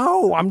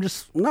 No, I'm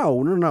just no.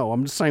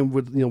 I'm just saying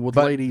with with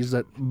But- ladies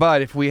that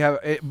But if we have,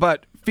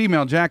 but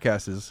female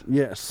jackasses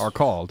yes are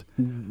called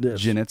yes,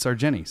 Jennets or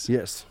Jennies.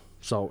 yes.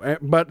 So,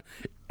 but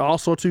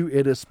also too,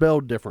 it is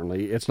spelled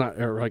differently. It's not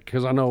like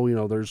because I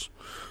know there's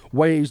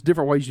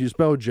different ways you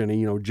spell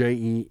Jenny.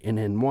 Jenny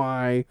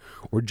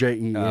or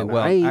Jeni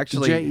well,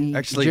 actually- Jeni.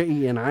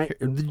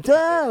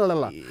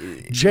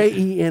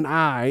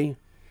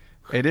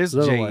 It is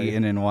The other way.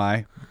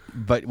 Jenny,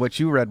 but what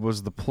you read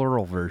was the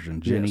plural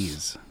version,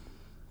 Jennies.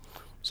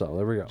 So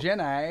there we go.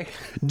 Jenny.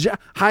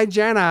 Hi,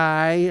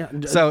 Jenny.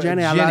 So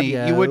Jenny, I Jenny,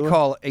 love you would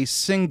call a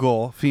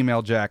single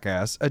female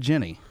jackass a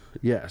Jenny.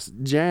 yes,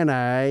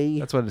 Jenny.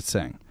 That's what it's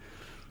saying.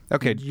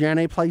 Okay.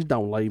 Jenny, please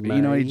don't leave me.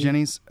 You know any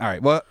Jennies? All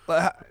right. Well,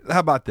 how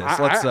about this?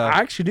 Let's. I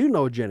actually do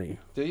know Jenny.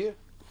 Do you?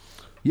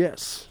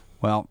 Yes,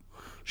 Well,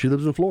 she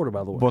lives in Florida,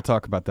 by the way. we'll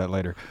talk about that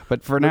later.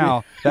 But for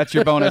now, that's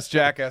your bonus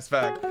jackass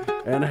fact.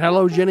 And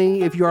hello,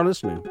 Jenny, if you are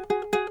listening.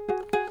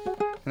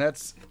 And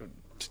that's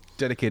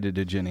dedicated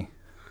to Jenny.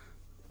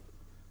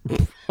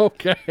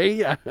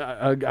 Okay,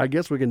 I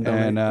guess we can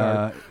donate.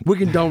 And, we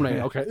can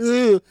donate.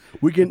 Okay,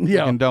 we can. Yeah,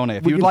 You can donate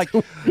if we you'd can like,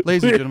 do-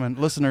 ladies and gentlemen,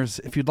 listeners.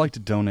 If you'd like to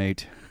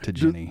donate to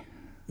Jenny,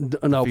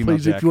 No, female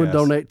please, if you want to jackass.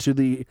 donate to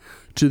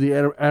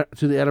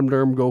the Adam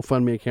Durham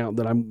GoFundMe account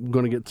that I'm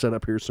going to get set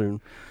up here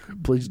soon,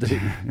 please do.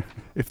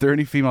 if there are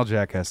any female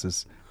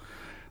jackasses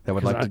that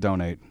would like to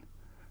donate,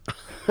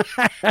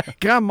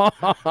 Come on.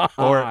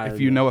 or if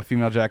you know a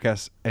female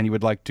jackass and you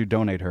would like to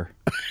donate her.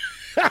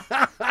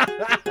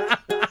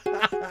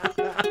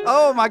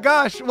 Oh my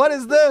gosh, what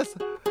is this?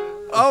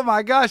 Oh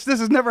my gosh, this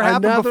has never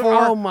happened before.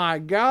 Oh my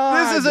God!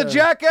 This is a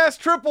jackass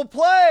triple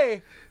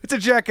play. It's a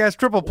jackass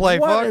triple play,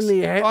 What folks. in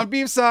the heck? On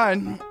Beef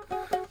Sign.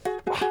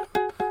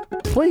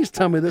 Please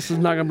tell me this is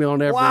not going to be on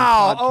every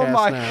Wow! podcast Oh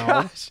my now.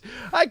 gosh!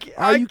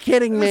 Are you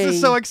kidding me? This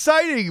is so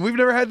exciting. We've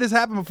never had this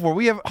happen before.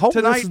 We have Hope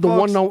tonight, this is the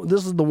folks,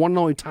 this is the one and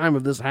only time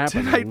of this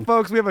happening. Tonight,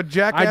 folks, we have a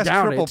Jackass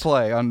doubt triple it.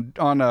 play on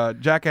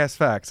Jackass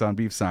Facts on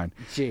Beef Sign.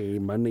 Gee,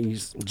 my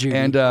knees. Gee.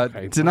 And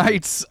Okay,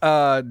 tonight's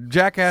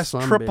Jackass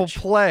Son triple bitch.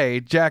 play,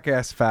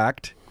 Jackass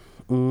Fact.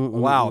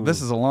 Wow,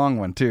 this is a long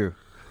one too.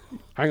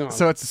 hang on.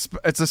 So it's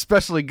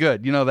especially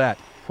good. You know that.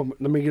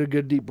 Let me get a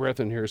good deep breath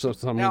in here. So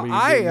something. Now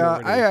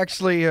I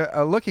actually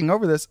looking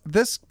over this.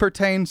 This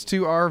pertains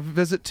to our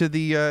visit to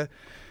the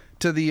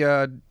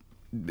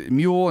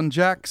Mule and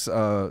Jack's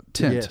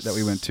tent Yes. that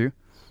we went to.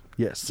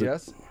 Yes.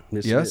 Yes.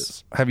 Yes.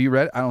 Yes. Have you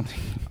read it? I don't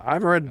think.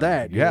 I've read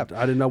that. Yeah.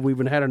 I didn't know we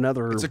even had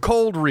another. It's a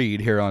cold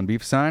read here on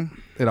Beef Sign.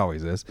 It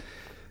always is.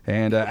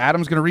 And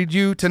Adam's going to read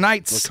you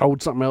tonight's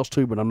code something else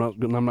too, but I'm not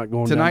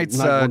going tonight's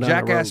down, not going down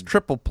that Jackass road.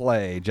 triple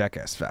play,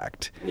 Jackass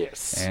Fact.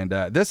 Yes. And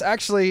this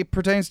actually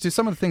pertains to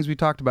some of the things we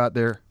talked about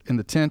there in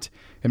the tent,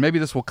 and maybe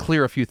this will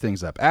clear a few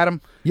things up.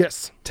 Adam,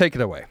 Yes. take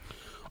it away.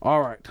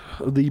 All right.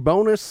 The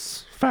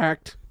bonus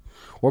fact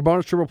or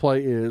bonus triple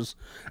play is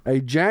a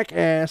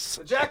Jackass.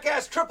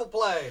 Jackass triple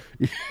play.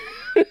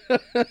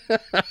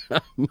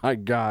 My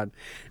God.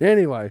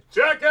 Anyway.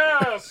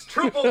 Jackass!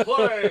 Triple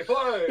play!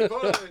 Play!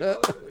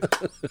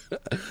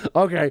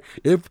 Okay.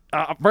 If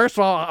first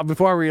of all,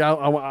 before I read,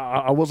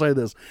 I will say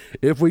this: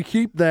 if we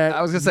keep that,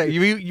 I was going to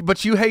say,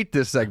 but you hate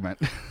this segment.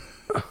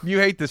 You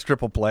hate this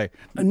triple play.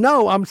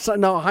 no,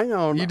 no. Hang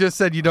on. You just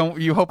said you don't.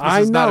 You hope this I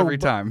is not know, every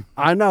but- time.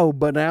 I know,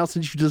 but now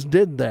since you just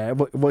did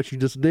that, what you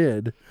just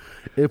did,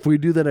 if we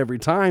do that every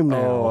time now,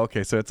 Oh,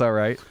 okay. So it's all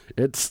right.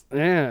 it's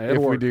it'll If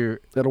we work. do-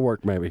 It'll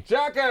work maybe.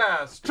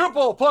 Jackass!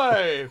 Triple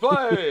play!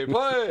 Play!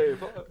 Play!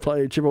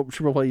 Play triple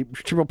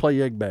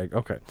play egg bag.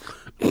 Okay.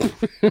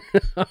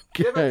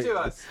 Give it to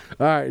us.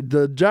 All right,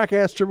 the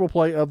Jackass triple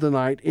play of the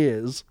night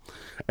is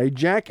a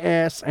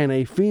jackass and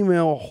a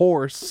female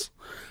horse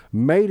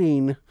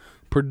mating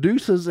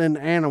produces an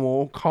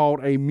animal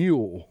called a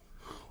mule.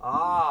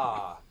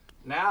 Now.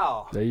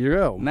 There you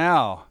go.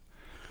 Now.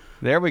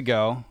 There we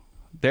go.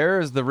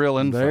 There's the real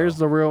info. There's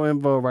the real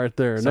info right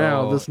there. So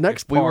now, this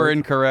next if we were part,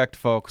 incorrect,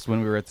 folks,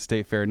 when we were at the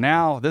state fair.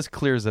 Now this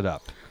clears it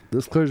up.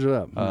 this clears it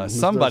up. This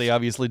Somebody does-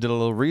 obviously did a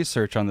little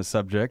research on the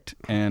subject,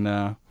 and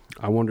I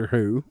wonder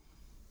who.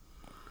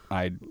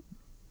 I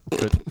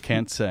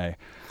can't say.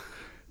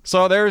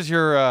 So there's the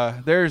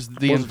Was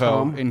it info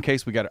Tom? in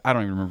case we got. I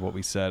don't even remember what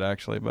we said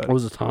actually, but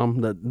Was it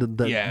Tom that did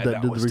that? yeah, that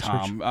that did was the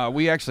research? Tom.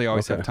 We actually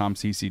always Okay. have Tom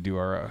Cece do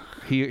our.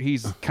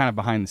 He's kind of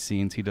behind the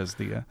scenes. He does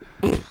the.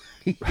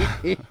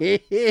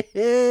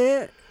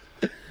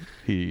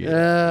 He.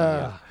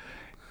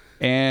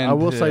 And I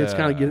will say it's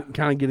kind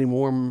of getting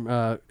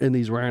warm in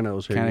these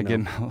rhinos here. kind of you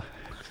know. getting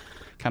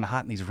kind of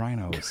hot in these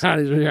rhinos. Kind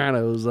of these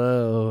rhinos.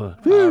 All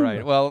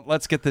right. Well,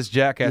 let's get this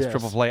Jackass Yes.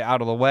 triple play out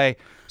of the way.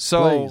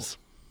 So, Please.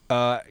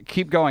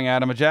 keep going,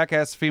 Adam. A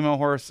Jackass female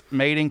horse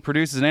mating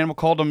produces an animal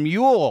called a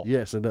mule.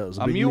 Yes, it does.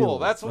 A big mule.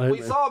 That's what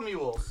we saw.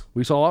 Mules.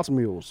 We saw lots of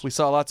mules. We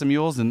saw lots of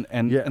mules, and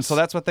Yes. so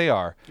that's what they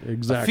are.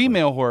 Exactly. A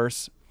female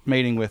horse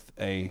mating with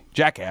a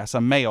jackass,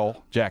 a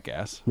male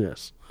jackass.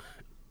 Yes.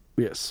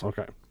 Yes.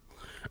 Okay.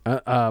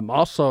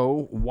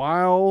 Also,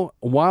 while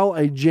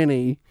a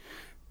Jenny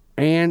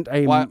and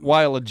a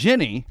While a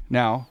Jenny.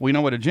 Now we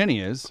know what a Jenny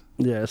is.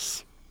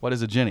 yes, What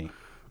is a Jenny?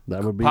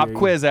 that would be Pop a,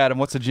 quiz, Adam.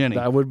 What's a Jenny?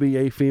 That would be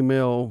a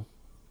female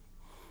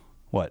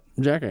What?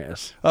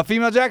 jackass. A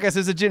female jackass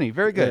is a Jenny.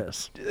 Very good.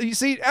 Yes. You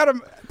see,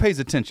 Adam pays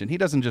attention. He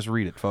doesn't just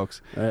read it,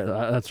 folks.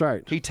 That's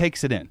right. He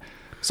takes it in.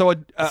 So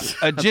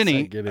a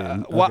Jenny. Take it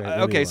in. Okay,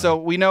 anyway. so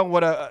we know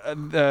what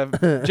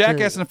a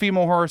jackass and a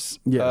female horse.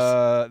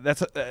 Yes.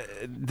 That's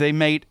they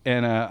mate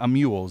and a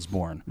mule is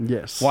born.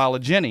 Yes. While a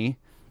Jenny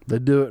They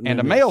do it, and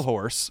a yes. male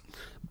horse.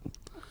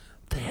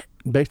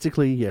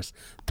 Basically, yes,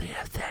 they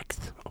have sex.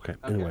 Okay.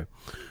 Anyway.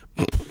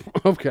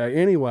 Okay.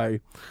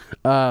 Anyway,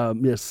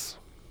 yes.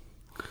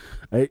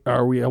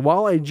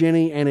 While a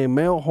Jenny and a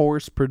male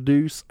horse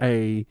produce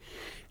a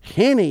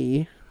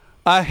henny.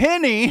 A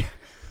henny.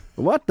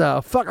 What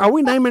the fuck? Are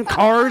we naming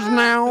cars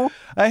now?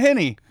 A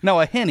henny. No,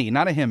 a henny,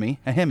 not a hemi.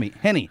 A hemi.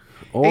 Henny.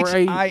 Or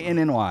a-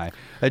 Hinny.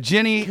 A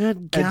Jenny.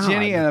 Good A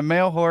Jenny God. and a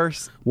male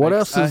horse. What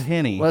makes else is a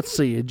henny? Let's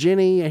see, a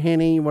Jenny, a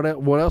henny. What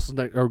else is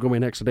going to be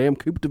next? A damn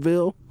Coupe de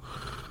Ville.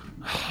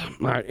 All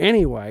right.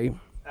 Anyway.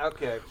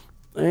 Okay.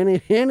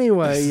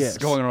 Anyway. This Yes. is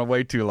going on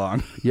way too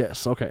long.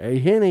 Yes. Okay. A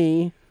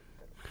henny.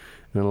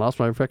 And I lost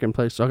my fucking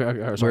place. Okay.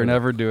 We're Sorry.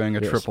 never doing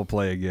a Yes. triple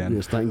play again.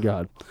 Yes. Thank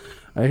God.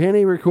 A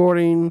henny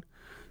recording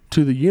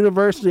to the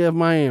University of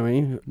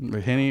Miami.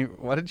 The henny.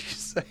 What did you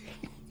say?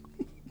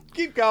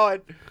 Keep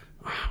going.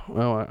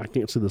 Well, I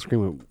can't see the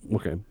screen.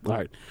 Okay. All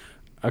right.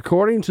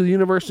 According to the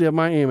University of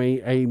Miami,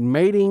 a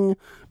mating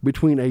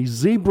between a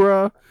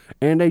zebra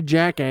and a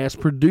jackass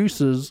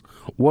produces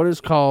what is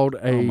called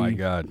a Oh my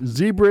God.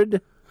 zebrid,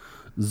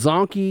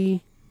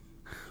 zonkey,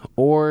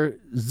 or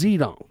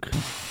z-donk.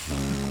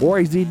 Or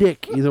a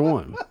z-dick, either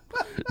one.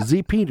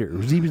 Z-Peter.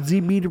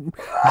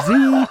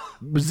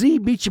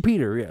 Z-Beach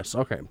Peter, yes,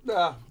 okay.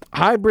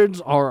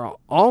 Hybrids are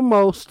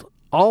almost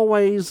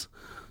always,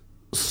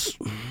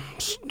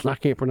 I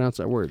can't pronounce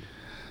that word.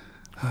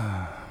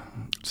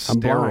 I'm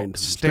blind.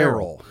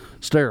 Sterile.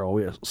 Sterile,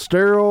 yes.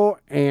 Sterile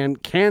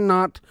and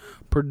cannot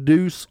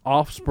produce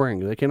offspring.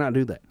 They cannot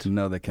do that.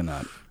 No, they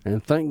cannot.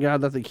 And thank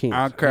God that they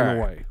can't. Okay. In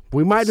a way.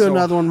 We might do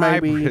another one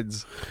maybe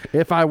hybrids.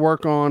 if I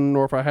work on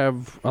or if I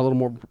have a little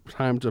more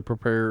time to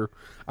prepare.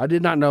 I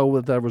did not know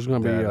that there was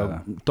going to be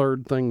a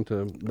third thing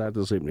to that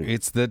this evening.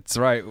 That's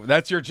right.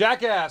 That's your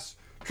jackass.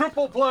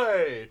 Triple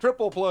play.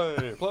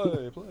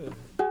 Play.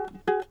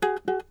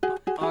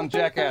 On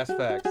Jackass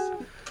Facts.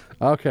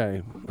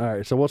 Okay. All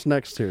right. So what's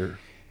next here?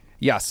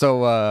 Yeah,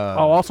 so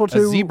also a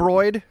too-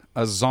 zebroid,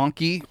 a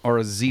zonkey, or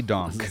a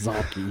z-donk.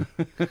 Zonky.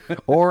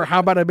 Or how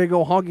about a big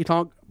old honky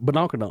tonk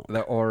badonkadonk?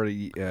 That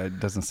already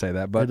doesn't say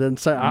that, I but didn't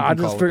say. I can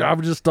just call it figured that. I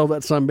would just throw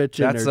that son bitch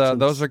in that's there.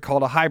 those are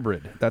called a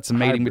hybrid. That's a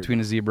mating Hybrid. between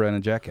a zebra and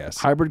a jackass.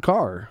 Hybrid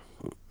car.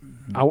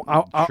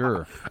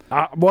 Sure.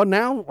 Well,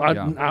 now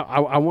Yeah.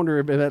 I wonder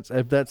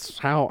if that's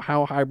how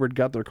hybrid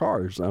got their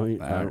cars. I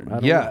mean, I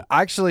don't know.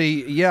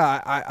 Actually,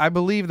 I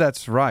believe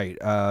that's right.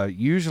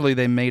 Usually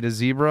they made a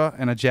zebra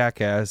and a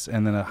jackass,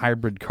 and then a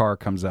hybrid car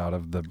comes out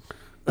of the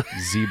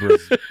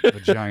zebra's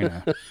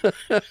vagina.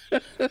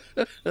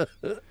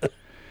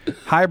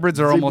 Hybrids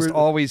are almost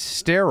always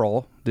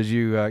sterile. Did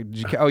you?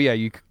 Oh yeah,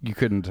 you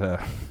couldn't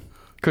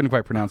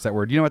quite pronounce that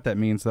word. You know what that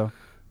means though?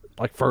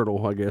 Like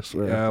fertile, I guess.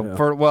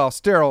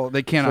 Sterile.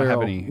 They cannot have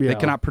Sterile, any. yeah. They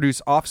cannot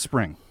produce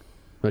offspring.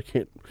 They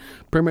can't.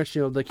 Pretty much,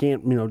 they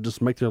can't.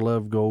 Just make their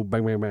love go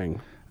bang bang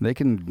bang. They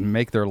can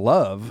make their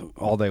love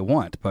all they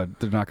want, but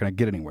they're not going to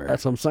get anywhere.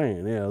 That's what I'm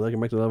saying. Yeah, they can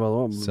make their love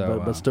all they want,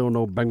 So, but still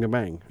no bang bang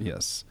bang.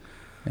 Yes,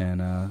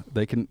 and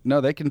they can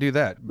do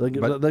that. They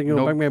can- but they can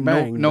go bang, bang,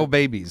 bang, No but-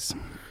 babies.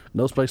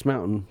 No Space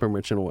Mountain, pretty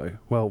much in a way.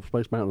 Well,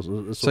 Space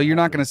Mountain is So you're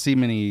not going to see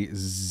many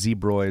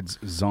zebroids,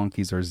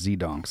 zonkies, or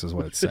z-donks, is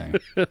what it's saying.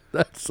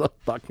 That's so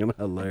fucking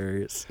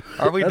hilarious.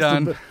 Are we That's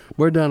done?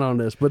 We're done on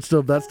this, but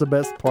still, that's the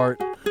best part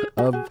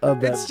of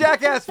that. It's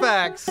Jackass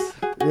Facts.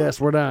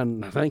 Yes, we're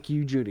done. Thank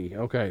you, Judy.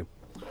 Okay.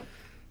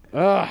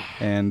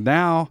 And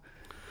now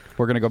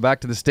we're going to go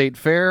back to the state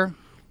fair.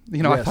 I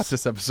Yes. thought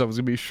this episode was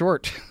going to be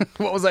short.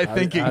 What was I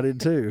thinking? I did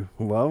too.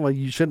 Well,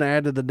 you shouldn't have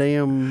added the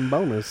damn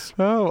bonus.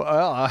 Oh,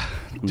 well,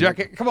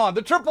 Jack, come on,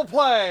 the triple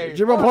play.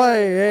 Triple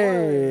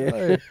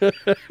play,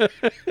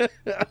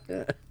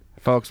 hey.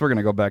 Folks, we're going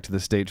to go back to the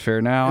state fair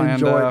now.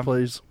 Enjoy and, it,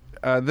 please.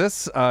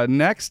 This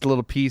next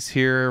little piece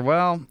here,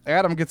 well,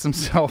 Adam gets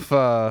himself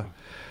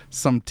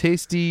some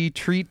tasty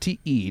treat to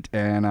eat,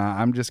 and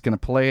I'm just going to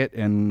play it,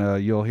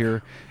 and you'll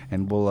hear,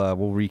 and we'll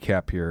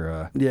recap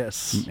here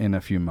Yes. in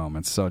a few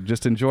moments. So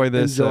just enjoy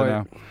this. Enjoy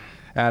and,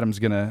 Adam's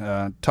going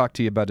to talk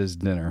to you about his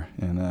dinner,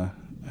 and I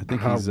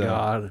think Oh, he's...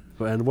 God.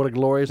 And what a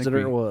glorious I think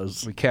dinner it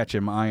was. We catch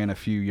him eyeing a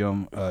few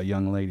young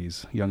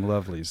ladies, young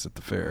lovelies at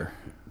the fair.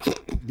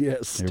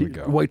 Yes. Here we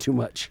go. Way too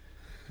much.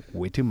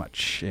 Way too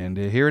much. And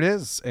here it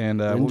is.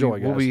 And Enjoy,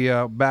 we'll be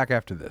back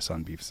after this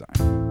on Beef Sign.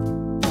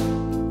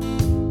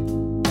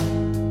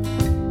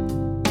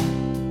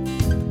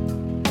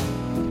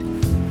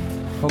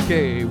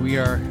 Okay,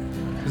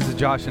 this is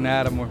Josh and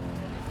Adam.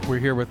 We're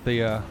here with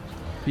the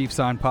Beef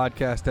Sign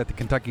podcast at the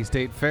Kentucky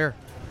State Fair.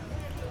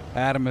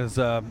 Adam has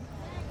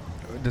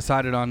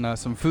decided on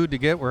some food to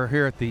get. We're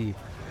here at the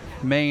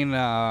main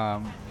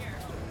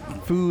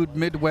food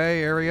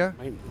midway area.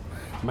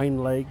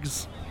 Main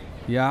legs.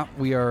 Yeah,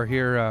 we are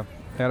here.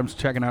 Adam's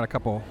checking out a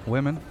couple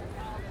women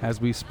as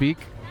we speak,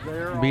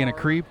 being a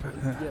creep.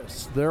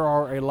 Yes, there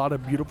are a lot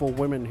of beautiful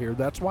women here.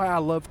 That's why I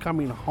love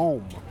coming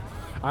home.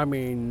 I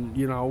mean,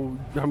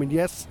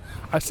 yes,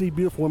 I see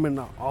beautiful women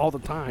all the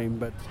time,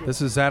 but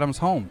This is Adam's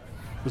home.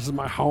 this is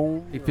my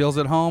home. He feels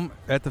at home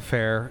at the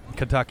fair,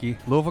 Kentucky,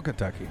 Louisville,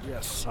 Kentucky.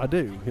 Yes, I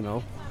do,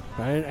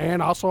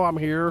 And also I'm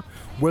here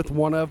with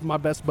one of my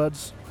best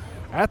buds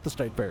at the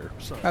state fair.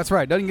 So That's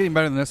right. Doesn't get any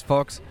better than this,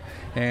 folks.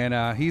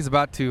 And he's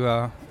about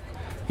to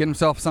get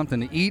himself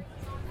something to eat.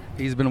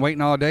 He's been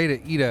waiting all day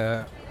to eat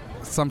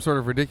some sort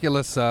of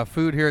ridiculous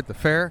food here at the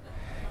fair,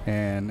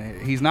 and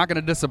he's not going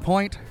to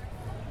disappoint.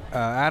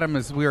 Adam,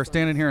 we are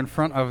standing here in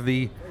front of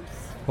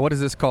what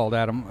is this called,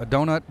 Adam? A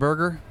donut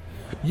burger?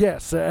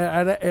 yes,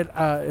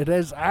 it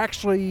is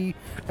actually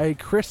a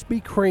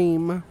Krispy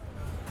Kreme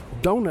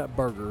donut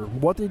burger.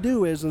 What they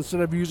do is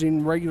instead of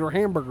using regular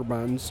hamburger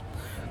buns,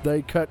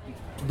 they cut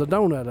the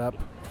donut up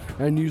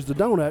and use the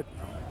donut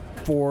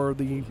for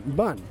the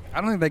bun. I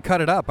don't think they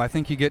cut it up. I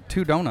think you get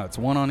 2 donuts,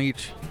 one on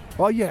each.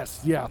 Well,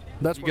 yes, yeah,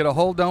 that's You get a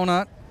whole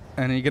donut,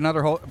 and then you get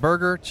another whole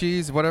burger,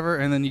 cheese, whatever,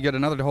 and then you get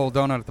another whole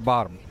donut at the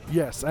bottom.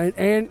 yes,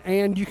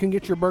 and you can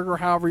get your burger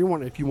however you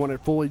want. If you want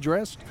it fully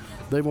dressed,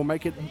 they will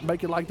make it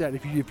like that.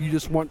 If you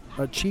just want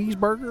a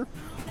cheeseburger,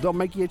 they'll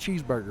make you a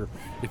cheeseburger.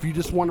 If you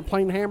just want a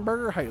plain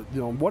hamburger, hey,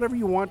 whatever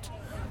you want,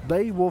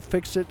 they will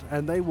fix it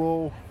and they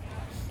will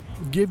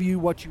give you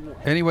what you want.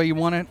 Any way you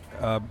want it,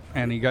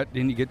 and you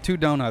get 2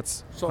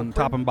 donuts So on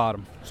top and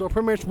bottom. So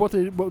pretty much what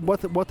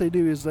they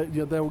do is that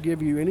they will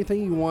give you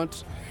anything you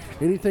want,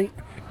 anything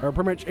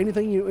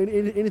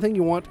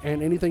you want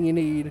and anything you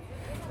need,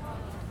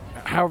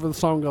 however the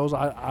song goes,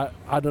 I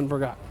done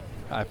forgot.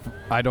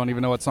 I don't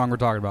even know what song we're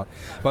talking about.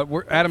 But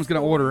Adam's going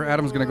to order.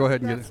 Adam's going to go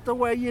ahead and get That's it. the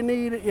way you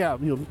need it. Yeah,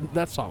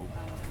 that song.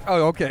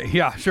 Oh, okay.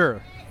 Yeah,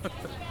 sure.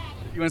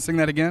 You want to sing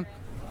that again?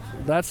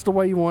 That's the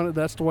way you want it.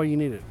 That's the way you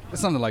need it.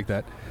 Something like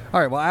that. All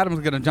right, well, Adam's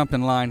going to jump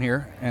in line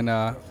here and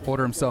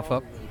order himself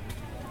up.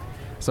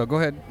 So go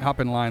ahead, hop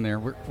in line there.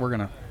 We're going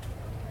to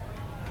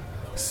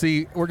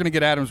see. We're going to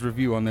get Adam's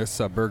review on this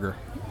burger.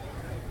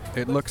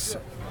 It looks...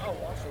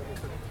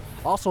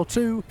 Also,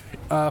 too,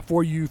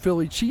 for you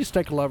Philly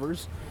cheesesteak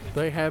lovers,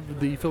 they have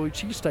the Philly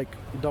cheesesteak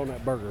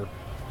donut burger.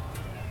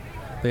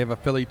 They have a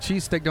Philly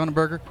cheesesteak donut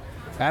burger.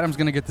 Adam's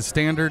going to get the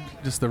standard,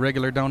 just the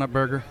regular donut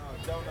burger.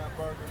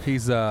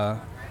 He's going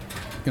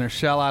to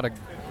shell out a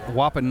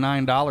whopping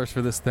 $9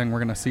 for this thing. We're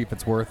going to see if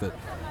it's worth it.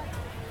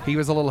 He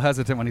was a little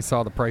hesitant when he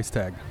saw the price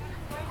tag.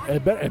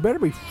 It better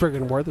be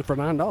friggin' worth it for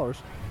 $9.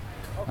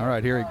 All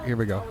right, here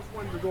we go. I just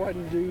wanted to go ahead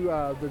and do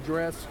the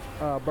dressed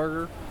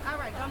burger. All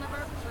right, donut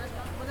burger.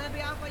 Will that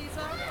be out for you,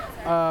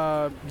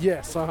 sir?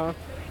 Yes, uh-huh.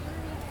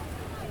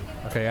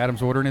 Okay,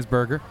 Adam's ordering his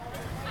burger,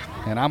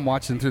 and I'm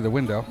watching through the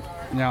window.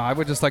 Now, I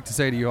would just like to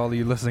say to you, all of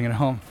you listening at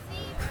home,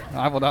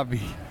 I will not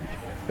be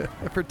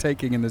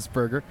partaking in this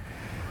burger.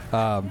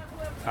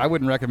 I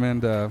wouldn't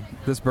recommend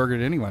this burger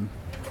to anyone.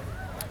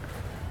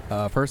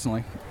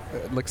 Personally,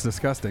 it looks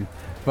disgusting,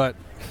 but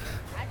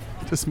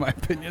just my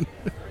opinion.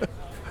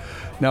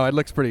 No, it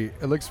looks pretty.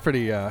 It looks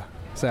pretty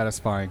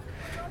satisfying,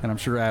 and I'm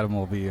sure Adam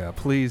will be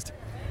pleased.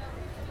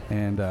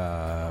 And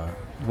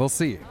we'll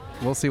see.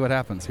 We'll see what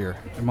happens here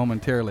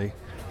momentarily.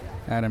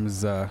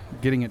 Adam's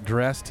getting it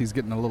dressed. He's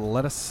getting a little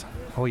lettuce.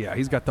 Oh yeah,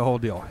 he's got the whole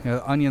deal.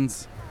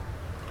 Onions.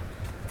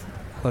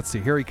 Let's see.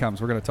 Here he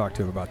comes. We're going to talk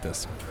to him about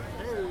this.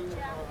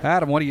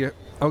 Adam, what do you?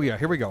 Oh yeah,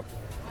 here we go.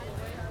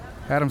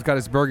 Adam's got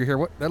his burger here.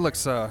 What? That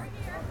looks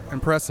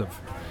impressive.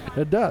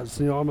 It does.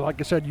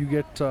 Like I said, you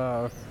get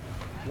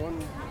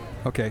one.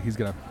 Okay, he's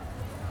gonna.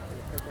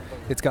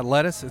 It's got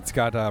lettuce. It's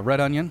got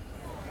red onion,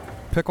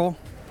 pickle,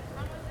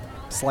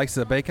 slices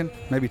of bacon,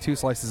 maybe 2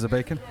 slices of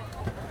bacon.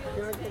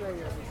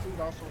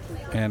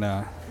 And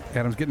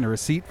Adam's getting a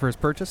receipt for his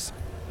purchase.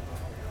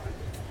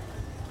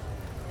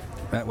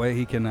 That way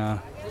he can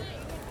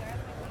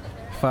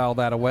file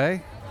that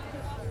away.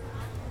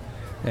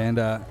 And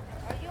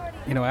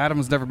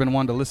Adam's never been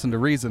one to listen to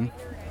reason.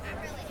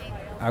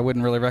 I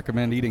wouldn't really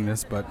recommend eating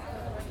this, but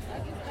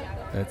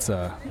it's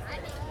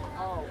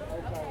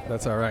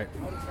that's all right.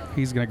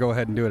 He's going to go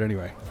ahead and do it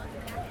anyway.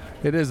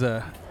 It is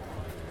a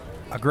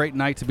great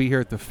night to be here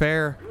at the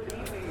fair.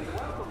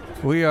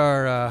 We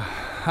are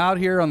out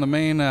here on the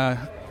main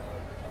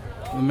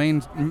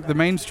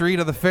street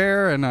of the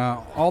fair, and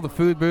all the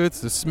food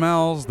booths, the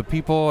smells, the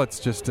people. It's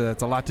just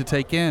it's a lot to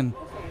take in.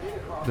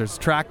 There's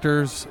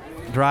tractors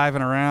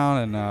driving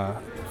around, and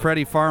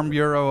Freddie Farm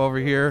Bureau over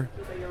here.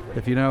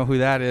 If you know who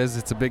that is,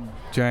 it's a big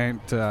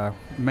giant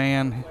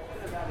man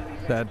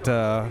that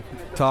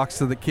talks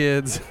to the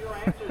kids.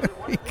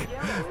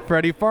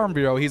 Freddie Farm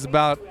Bureau. He's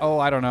about,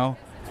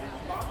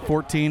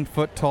 14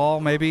 foot tall,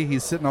 maybe.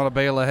 He's sitting on a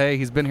bale of hay.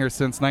 He's been here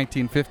since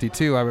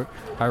 1952,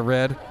 I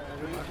read.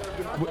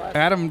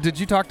 Adam, did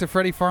you talk to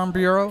Freddie Farm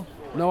Bureau?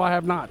 No, I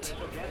have not.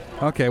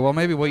 Okay, well,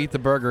 maybe we'll eat the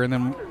burger and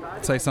then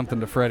say something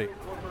to Freddie.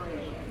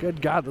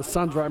 Good God, the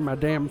sun's right in my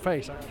damn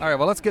face. All right,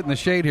 well, let's get in the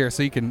shade here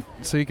so you can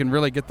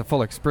really get the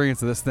full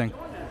experience of this thing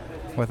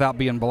without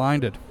being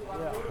blinded.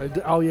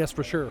 Oh, yes,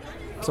 for sure.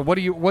 So what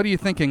are you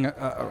thinking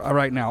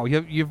right now?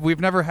 We've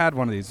never had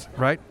one of these,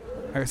 right?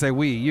 I say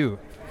you.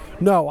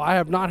 No, I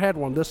have not had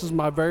one. This is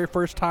my very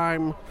first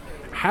time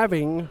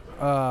having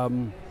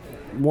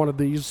one of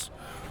these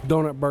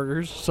donut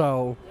burgers,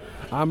 so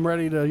I'm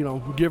ready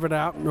to give it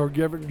out or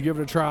give it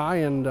a try,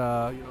 and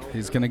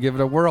he's gonna give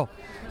it a whirl.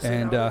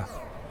 And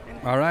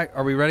all right,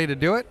 are we ready to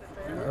do it?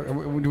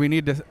 Do we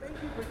need to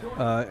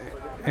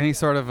any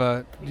sort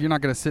of you're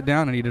not gonna sit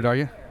down and eat it, are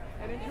you?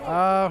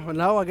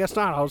 No, I guess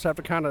not. I'll just have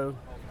to kind of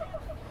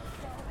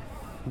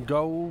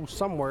go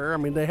somewhere. I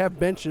mean, they have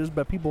benches,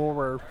 but people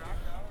are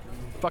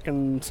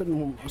fucking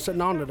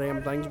sitting on the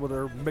damn things with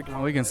their big.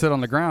 Well, we can sit on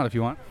the ground if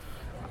you want.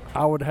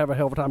 I would have a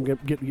hell of a time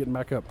getting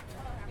back up.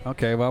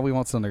 Okay, well, we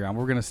won't sit on the ground.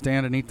 We're going to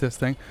stand and eat this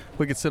thing.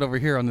 We could sit over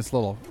here on this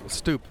little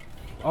stoop.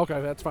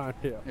 Okay, that's fine.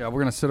 Yeah. Yeah, we're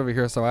going to sit over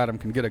here so Adam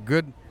can get a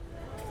good,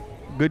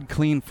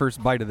 clean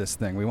first bite of this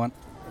thing. We want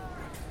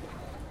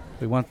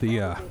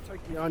the.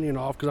 Take the onion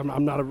off because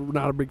I'm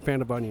not a big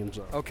fan of onions.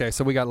 So. Okay,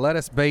 so we got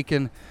lettuce,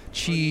 bacon,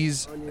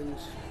 cheese.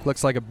 Onions.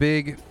 Looks like a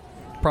big,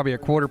 probably a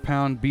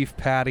 1/4-pound beef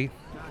patty.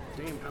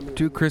 Damn,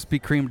 2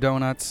 Krispy Kreme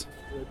donuts.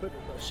 They put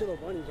a shitload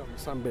of onions on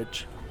this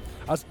sumbitch.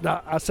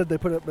 I said they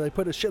put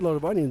a shitload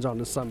of onions on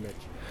this sumbitch.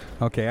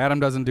 Okay, Adam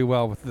doesn't do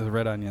well with the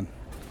red onion.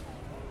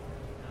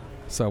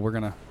 So we're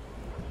gonna.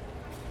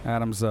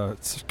 Adam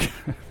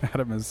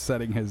is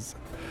setting his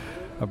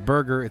a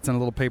burger. It's in a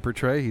little paper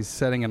tray. He's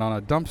setting it on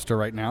a dumpster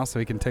right now so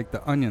he can take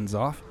the onions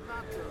off.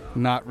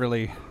 Not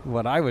really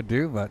what I would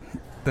do, but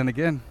then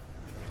again,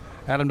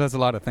 Adam does a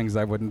lot of things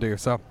I wouldn't do.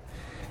 So,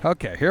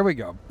 okay, here we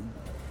go.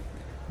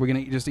 We're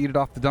gonna just eat it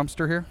off the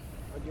dumpster here.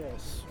 I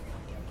guess.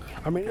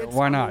 I mean, it's,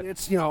 Why I not? mean,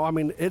 it's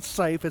it's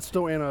safe. It's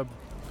still in a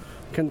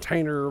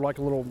container, like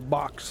a little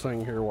box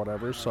thing here, or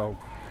whatever. So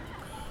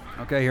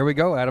Okay, here we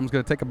go. Adam's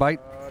going to take a bite.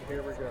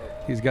 here we go.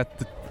 He's got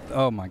the.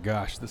 Oh my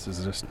gosh, this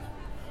is just.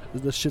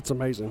 This shit's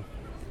amazing.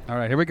 All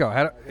right, here we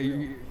go.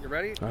 You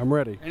ready? I'm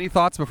ready. Any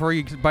thoughts before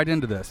you bite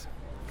into this?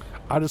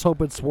 I just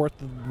hope it's worth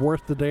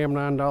the damn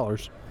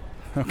 $9.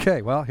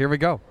 Okay, well, here we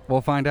go.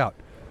 We'll find out.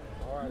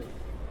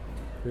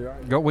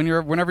 Go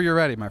whenever you're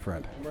ready, my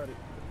friend. I'm ready.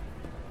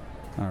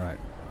 All right.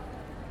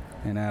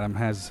 And Adam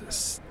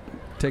has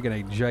taken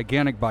a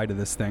gigantic bite of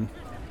this thing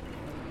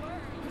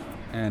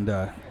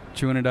and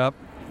chewing it up.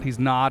 He's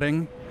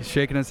nodding. He's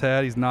shaking his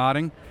head. He's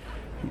nodding.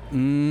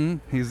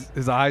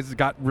 His eyes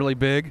got really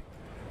big.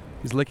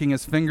 He's licking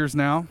his fingers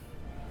now.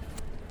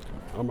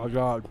 Oh my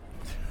God,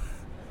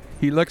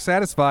 He looks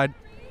satisfied.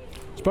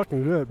 it's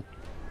fucking good.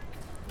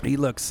 He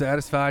looks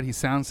satisfied. He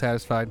sounds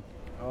satisfied.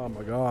 Oh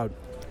my God,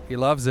 He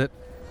loves it.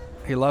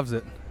 He loves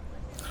it.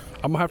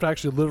 I'm gonna have to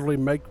actually literally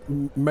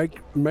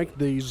make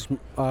these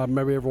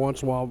maybe every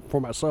once in a while for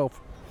myself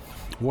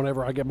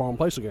whenever I get my own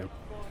place again.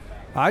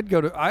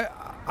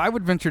 I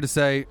would venture to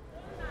say,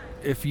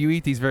 if you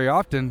eat these very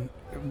often,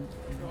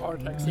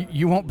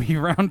 you won't be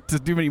around to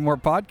do many more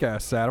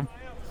podcasts, Adam.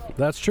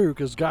 That's true,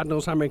 because God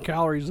knows how many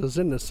calories is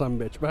in this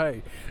sumbitch. But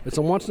hey, it's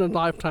a once in a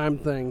lifetime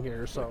thing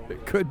here, so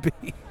It could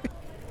be.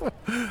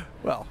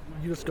 Well,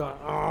 you just got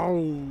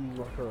oh.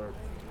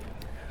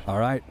 all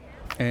right.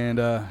 And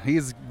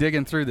he's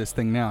digging through this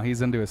thing now.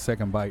 He's into his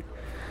second bite.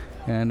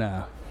 And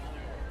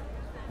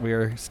we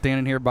are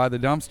standing here by the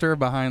dumpster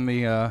behind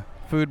the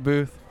food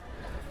booth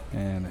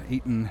and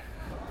eating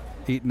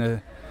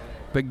a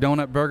big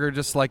donut burger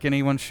just like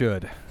anyone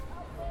should.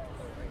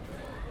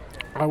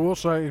 I will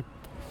say,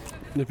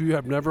 if you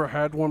have never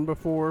had one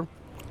before,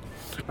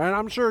 and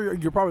I'm sure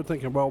you're probably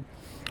thinking, well,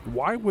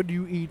 why would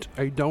you eat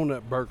a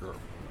donut burger?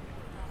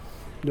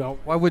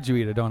 Why would you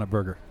eat a donut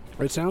burger?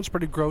 It sounds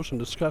pretty gross and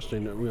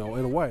disgusting,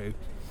 in a way,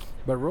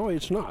 but really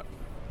it's not.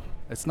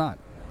 It's not.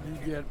 You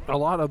get a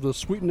lot of the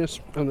sweetness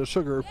and the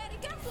sugar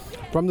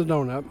from the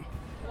donut,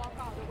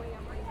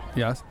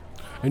 Yes.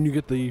 and you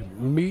get the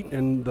meat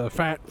and the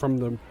fat from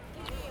the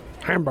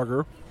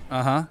hamburger.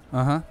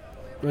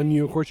 And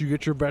of course, you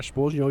get your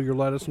vegetables. Your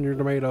lettuce and your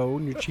tomato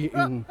and your cheese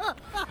and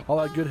all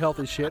that good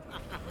healthy shit.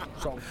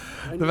 So,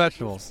 The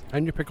vegetables.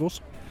 and your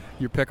pickles.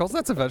 Your pickles,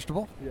 that's a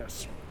vegetable.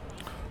 Yes,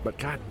 but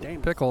god damn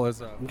it, Pickle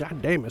is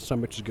god damn it, so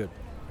much is good.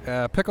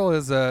 pickle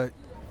is a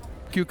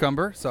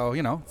cucumber, so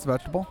it's a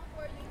vegetable.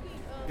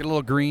 Get a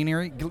little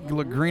greenery,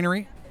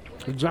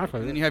 Exactly.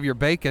 And then you have your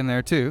bacon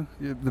there too.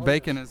 The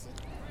bacon is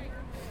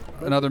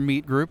another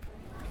meat group.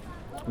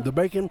 The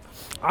bacon,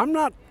 I'm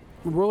not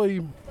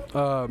really.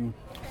 I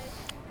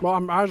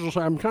was gonna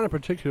say I'm kind of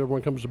particular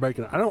when it comes to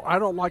bacon. I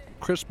don't like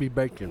crispy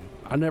bacon.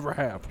 I never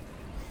have.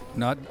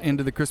 Not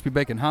into the crispy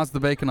bacon. How's the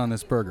bacon on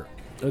this burger?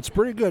 It's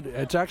pretty good.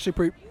 It's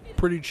actually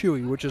pretty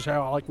chewy, which is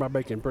how I like my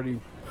bacon. Pretty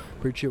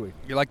chewy.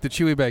 You like the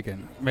chewy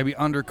bacon, maybe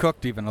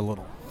undercooked even a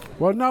little.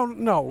 Well, no.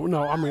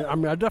 I mean,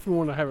 I definitely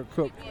want to have it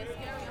cooked.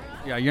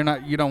 Yeah,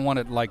 you don't want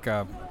it like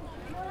too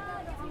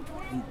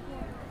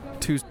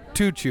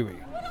chewy.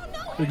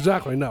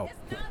 Exactly. No.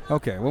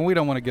 Okay, well we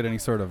don't want to get any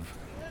sort of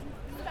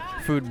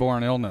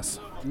foodborne illness.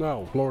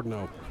 No. Lord,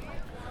 no.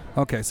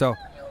 Okay, so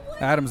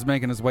Adam's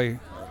making his way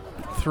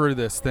through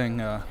this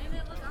thing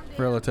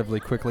relatively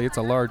quickly. It's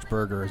a large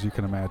burger, as you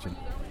can imagine.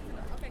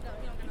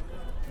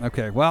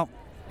 Okay, well,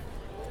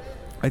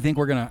 I think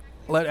we're going to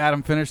let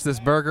Adam finish this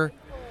burger,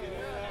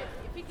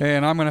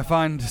 and I'm going to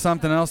find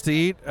something else to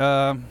eat.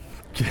 'Cause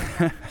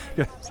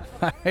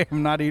I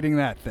am not eating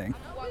that thing.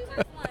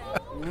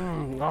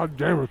 God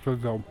damn it,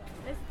 though.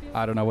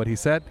 I don't know what he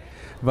said.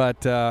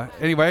 But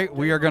anyway,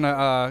 we are going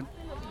to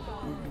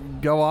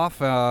go off,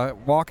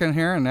 walk in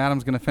here, and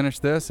Adam's going to finish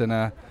this,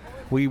 and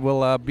we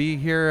will be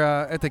here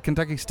at the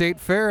Kentucky State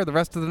Fair the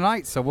rest of the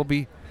night, so we'll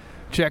be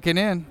checking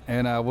in,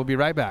 and we'll be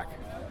right back.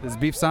 This is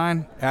Beef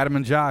Sign, Adam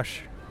and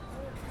Josh.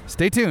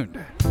 Stay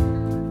tuned.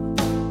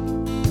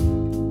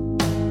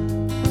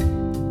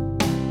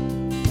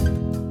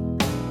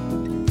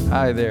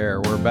 Hi there,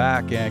 we're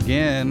back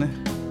again,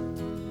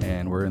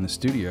 and we're in the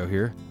studio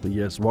here.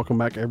 Yes. Welcome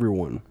back,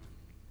 everyone.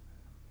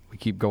 We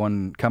keep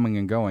coming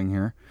and going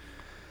here.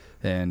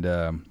 And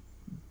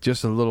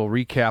just a little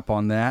recap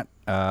on that.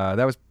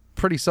 That was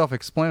pretty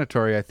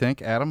self-explanatory, I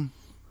think, Adam.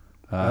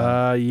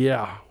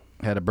 Yeah.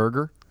 Had a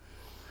burger.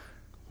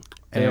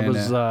 It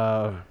was.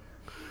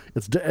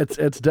 It's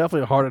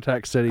definitely a heart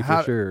attack city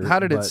for sure. How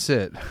did it but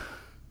sit?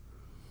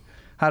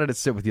 How did it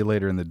sit with you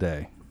later in the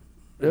day?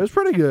 It was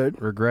pretty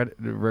good.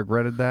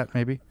 Regretted that,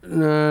 maybe?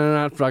 No,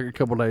 not for like a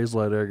couple days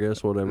later, I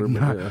guess. Whatever.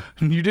 But yeah.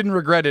 You didn't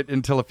regret it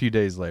until a few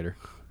days later.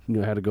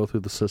 Had to go through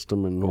the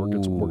system and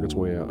work its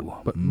way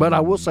out. But I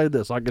will say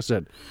this, like I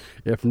said,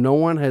 if no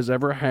one has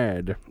ever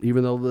had,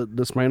 even though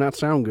this may not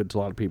sound good to a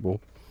lot of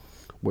people,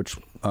 which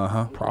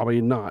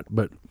probably not,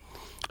 but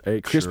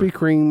a Krispy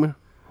Kreme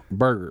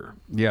burger.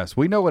 Yes,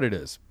 we know what it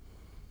is.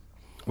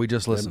 We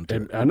just listened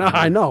to it.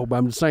 I know, but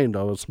I'm just saying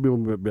though, some people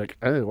would be like,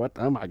 "Oh, what?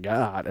 Oh my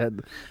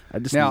God!" I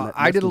just Now,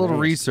 I did a little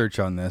nasty. research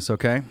on this,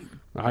 okay?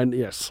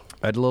 Yes.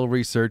 I did a little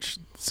research,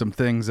 some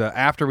things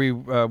after we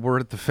were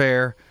at the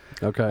fair.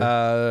 Okay.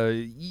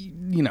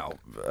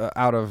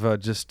 Out of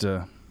just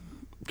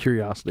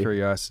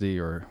Curiosity,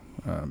 or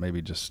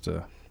maybe just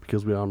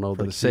because we all know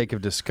for the sake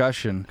of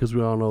discussion. because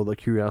we all know that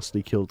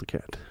curiosity killed the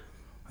cat.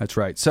 That's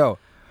right. So,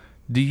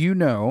 do you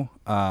know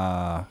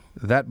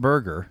that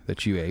burger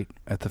that you ate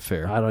at the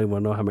fair? I don't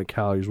even know how many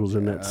calories was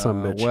in that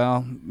sumbitch. Well,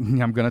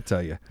 I'm going to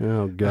tell you.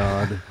 Oh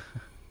God.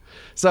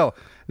 So,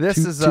 this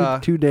is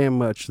too damn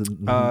much. this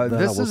I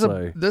is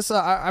will say.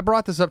 I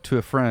brought this up to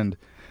a friend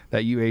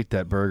that you ate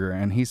that burger,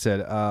 and he said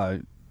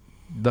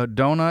the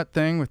donut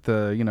thing with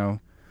the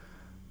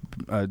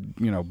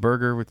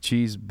burger with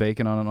cheese,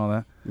 bacon on it, and all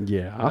that.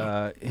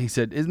 Yeah. He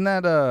said, "Isn't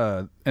that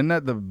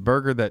the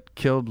burger that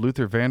killed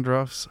Luther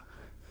Vandross?"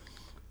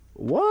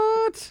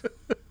 What?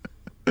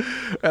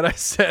 And I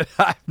said,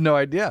 "I have no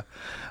idea."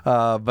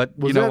 But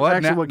Was you know that what?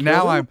 actually what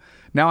killed him?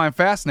 Now I'm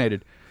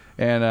fascinated.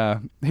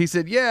 And he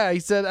said, "Yeah." He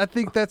said, "I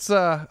think that's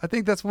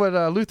what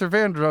Luther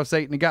Vandross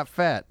ate, and he got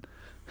fat."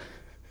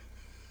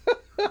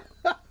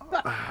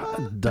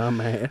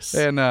 Dumbass.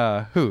 And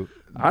who?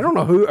 I don't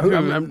know who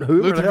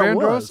Luther the hell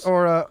Vandross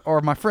was.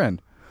 or my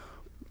friend?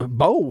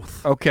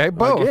 Both. Okay,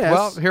 both. guess.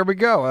 Well, here we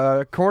go.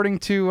 According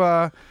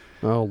to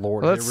Oh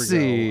Lord. let's here we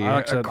see. Go.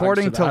 Like I said,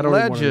 According to I don't even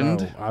wanna legend,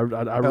 know. I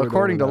really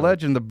according to don't wanna know.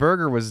 legend, the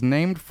burger was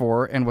named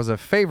for and was a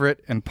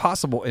favorite and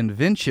possible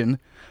invention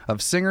of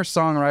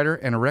singer-songwriter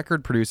and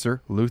record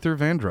producer Luther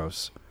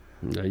Vandross.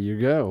 There you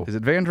go. Is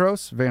it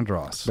Vandross?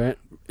 Vandross.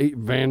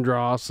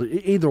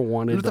 Vandross. Either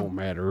one. It don't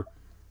matter.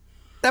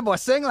 That boy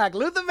sing like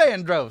Luther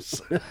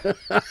Vandross.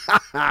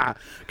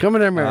 Coming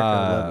to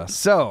America.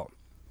 So,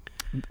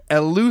 a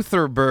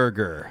Luther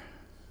burger.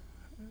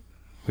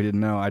 I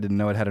didn't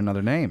know it had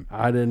another name.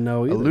 I didn't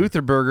know either. A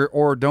Luther burger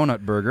or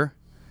donut burger,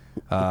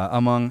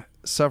 among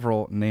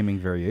several naming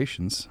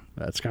variations.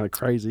 That's kind of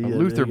crazy. A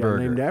Luther It got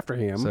burger. named after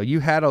him. So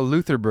you had a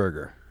Luther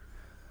burger.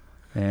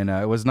 And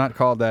it was not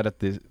called that at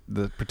the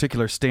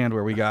particular stand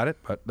where we got it,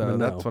 but No.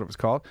 that's what it was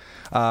called.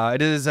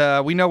 It is,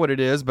 we know what it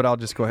is, but I'll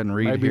just go ahead and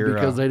read Maybe here.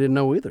 because they didn't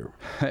know either.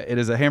 It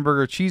is a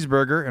hamburger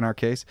cheeseburger, in our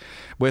case,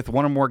 with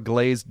one or more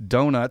glazed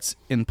donuts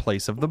in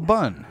place of the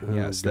bun.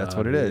 Yes, that's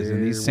what it is.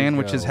 And these Here we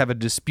sandwiches go. have a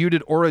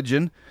disputed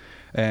origin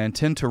and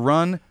tend to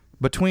run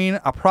between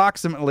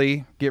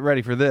approximately, get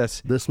ready for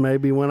this, This may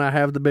be when I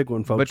have the big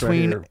one, folks.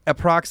 between right here.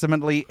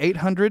 approximately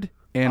 800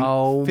 and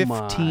Oh, my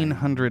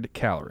 1,500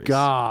 calories.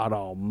 God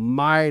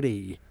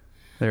Almighty.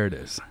 There it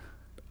is.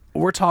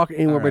 We're talking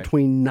anywhere All right.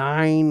 between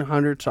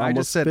 900 to I almost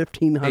just said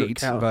 1,500 8,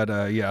 calories.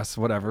 but yes,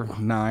 whatever.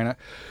 9.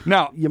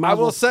 Now, You might I as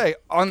will well- say,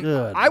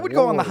 Good I would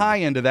go on the Lord. high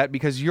end of that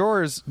because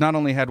yours not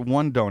only had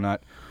one donut,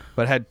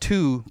 but had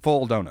 2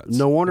 full donuts.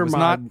 No wonder it was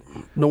my-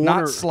 no not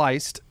wonder-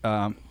 sliced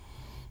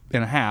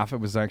in half. It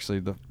was actually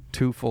the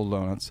 2 full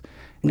donuts.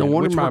 No And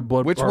wonder which my were,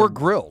 blood- which or- were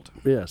grilled.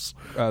 Yes,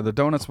 The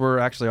donuts were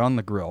actually on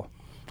the grill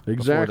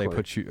exactly.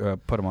 before they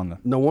put them on the.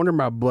 No wonder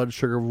my blood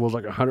sugar was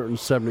like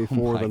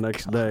 174 Oh my the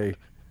next day.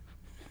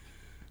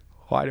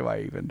 Why do I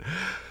even?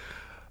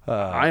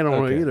 I don't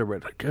know okay. either,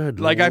 but good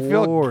Like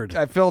Lord.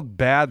 I felt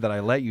bad that I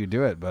let you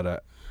do it,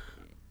 but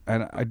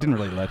and I didn't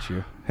really let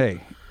you.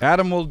 Hey,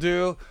 Adam will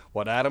do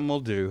what Adam will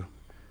do,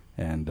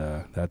 and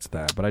that's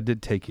that. But I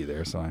did take you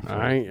there, so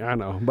I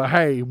know, but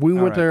hey, we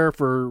went right. there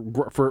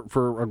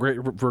for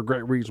a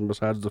great reason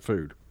besides the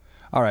food.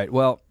 All right.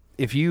 Well,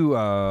 if you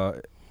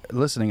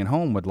listening at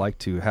home would like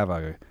to have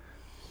a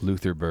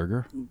Luther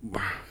burger,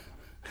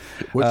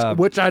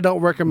 Which I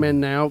don't recommend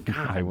now. God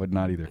I would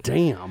not either.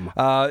 damn.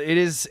 It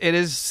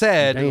is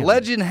said. Damn.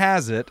 Legend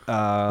has it.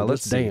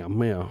 Let's see.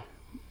 Damn, yeah.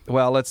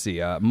 Well, let's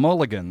see.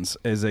 Mulligan's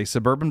is a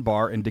suburban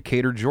bar in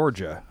Decatur,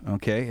 Georgia.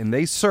 Okay, and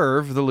they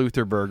serve the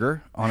Luther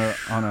burger on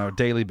a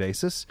daily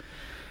basis,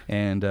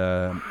 and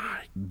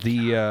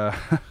the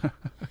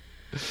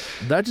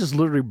That just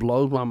literally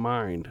blows my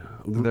mind.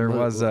 there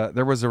was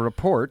a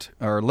report,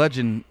 or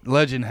legend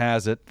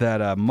has it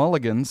that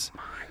Mulligan's,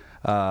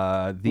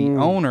 the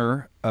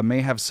owner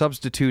may have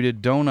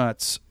substituted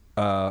donuts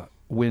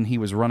when he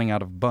was running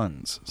out of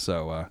buns.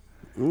 So.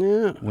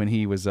 Yeah. When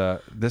he was,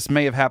 this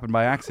may have happened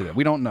by accident.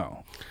 We don't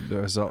know.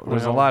 There's a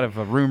lot of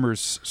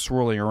rumors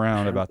swirling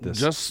around about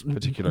this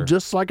particular.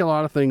 Just like a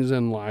lot of things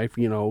in life,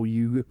 you know,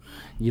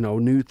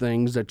 new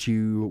things that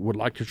you would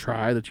like to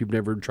try that you've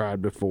never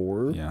tried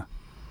before. Yeah.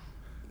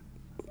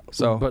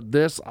 So, But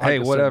this, like hey, I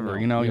said, whatever. no.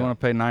 You know, you Yeah. want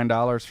to pay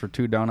 $9 for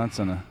 2 donuts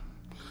and a.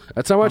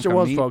 That's how much it hunk of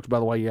was, meat? folks. By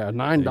the way, yeah,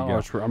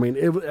 $9 for. I mean,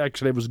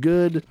 it was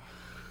good,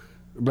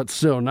 but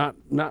still not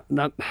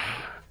no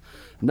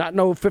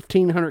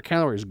 1,500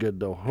 calories good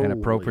though. And Holy.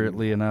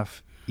 appropriately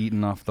enough,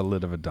 eaten off the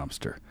lid of a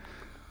dumpster.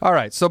 All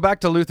right, so back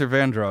to Luther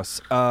Vandross.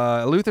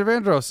 Luther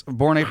Vandross,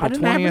 born I April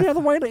didn't have any 20th. other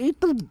way to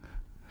eat the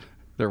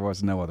There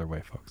was no other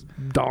way, folks.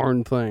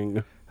 darn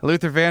thing.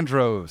 Luther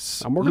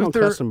Vandross. I'm working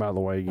Luther on cussing, by the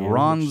way. Again, which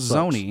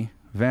Ronzoni.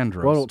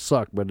 Vandross. Well, it don't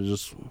suck, but it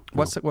just.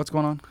 What's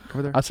going on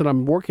over there? I said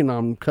I'm working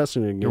on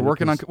cussing again. You're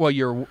working on. Well,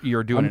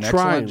 you're doing an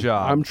excellent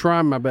job. I'm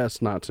trying my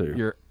best not to.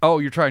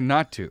 You're trying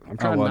not to. I'm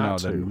trying not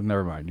to. Then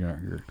never mind.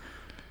 You're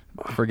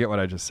forget what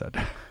I just said.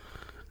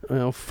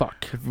 Well,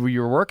 fuck. If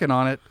you're working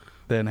on it,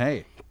 then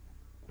hey,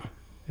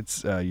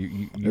 it's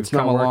you've It's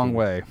come not a long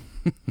working.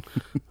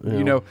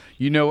 way.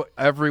 You know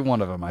every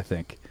one of them. I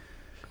think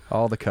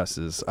all the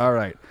cusses. All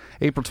right,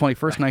 April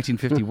 21st,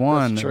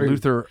 1951. That's true.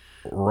 Luther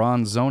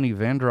Ronzoni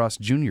Vandross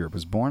Jr.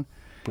 was born.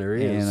 There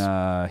he is.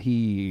 And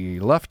he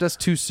left us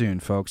too soon,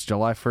 folks.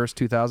 July 1st,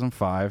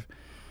 2005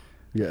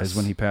 Yes. is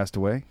when he passed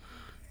away.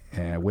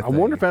 With I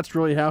wonder if that's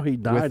really how he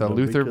died. with a though,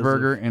 Luther because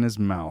burger in his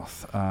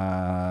mouth.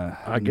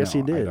 I guess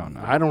he did.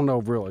 I don't know.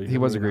 really. He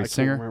was a great I can't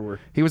singer. remember.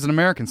 He was an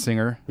American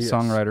singer, Yes.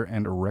 songwriter,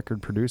 and a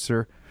record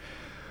producer.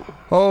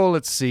 Oh,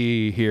 let's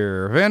see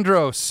here.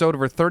 Vandross sold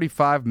over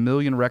 35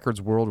 million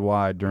records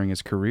worldwide during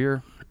his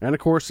career. And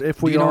of course, if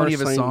Do we you know are any of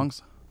his saying,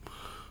 songs?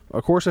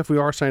 Of course, if we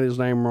are saying his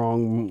name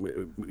wrong,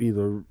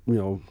 either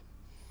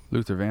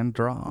Luther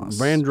Vandross.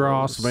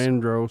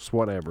 Vandross,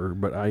 whatever.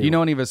 But I, Do you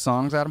know any of his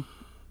songs, Adam?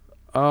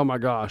 Oh my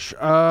gosh.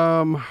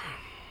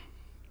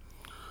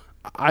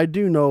 I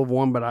do know of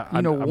one, but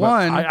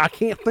I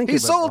can't think He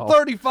of it. sold all.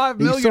 35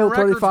 He million sold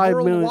records 35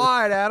 million.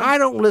 worldwide, Adam. I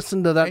don't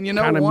listen to that And you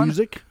know kind of one?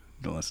 music.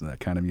 Don't listen to that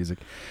kind of music.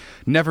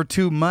 Never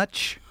Too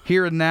Much.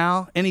 Here and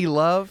Now. Any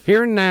Love.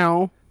 Here and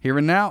Now. Here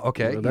and Now.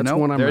 Okay. Yeah, that's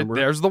one I remember.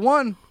 There's the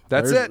one.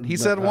 That's There's- it. He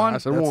said one. I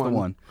said That's one. the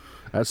one.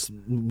 That's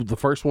the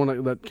first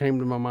one that came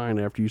to my mind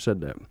after you said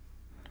that.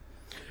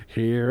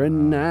 Here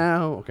and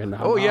Now. Okay, now.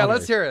 Oh, yeah. okay.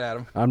 Let's hear it,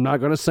 Adam. I'm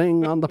not going to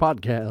sing on the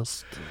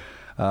podcast.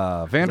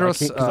 Vandross,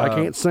 'cause I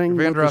can't sing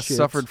with the Vandross shits.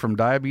 suffered from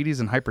diabetes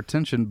and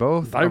hypertension,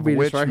 both Diabetes of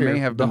which right may here.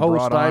 have The been whole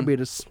brought on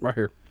diabetes right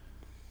here.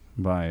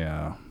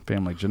 by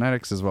family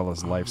genetics as well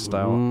as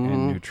lifestyle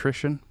and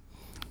nutrition.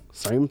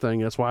 Same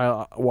thing. That's why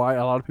a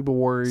lot of people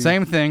worry.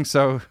 Same thing.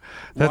 So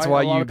that's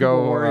why a lot you of people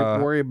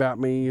go worry about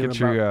me. and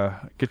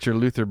get your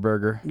Luther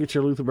burger. get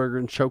your Luther burger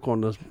and choke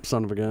on the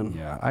son of a gun.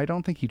 Yeah, I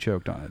don't think he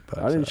choked on it, but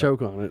I didn't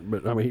choke on it,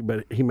 but I mean,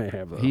 but he may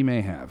have though. he may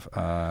have.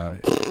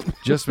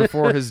 Just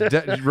before his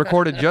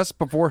recorded just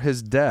before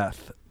his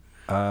death.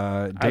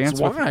 Dance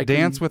why,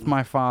 Dance with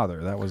My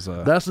Father. That was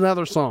That's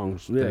another song.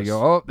 Yes. there you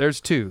go. Oh, there's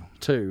two,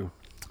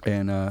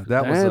 and that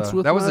Dance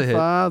with was my a hit.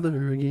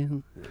 father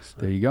again.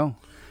 There you go.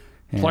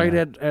 And, Played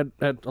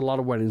at a lot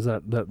of weddings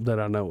that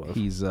I know of.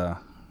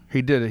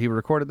 He did it. He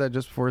recorded that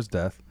just before his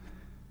death,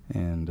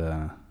 and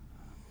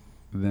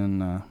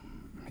then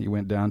he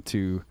went down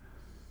to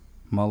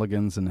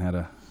Mulligan's and had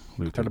a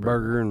Luther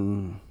burger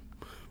and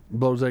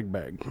blows egg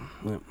bag.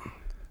 Yep.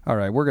 All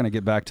right, we're gonna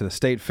get back to the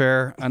state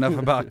fair. Enough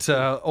about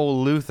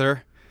old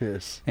Luther.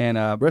 Yes. And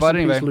Rest but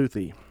in anyway,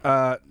 peace,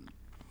 Luthi.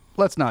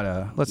 let's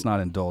not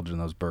indulge in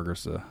those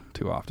burgers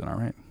too often. All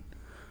right.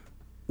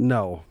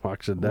 No,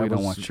 actually, that We was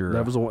don't want your,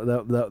 that was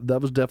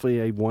that was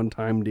definitely a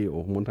one-time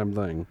deal, one-time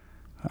thing.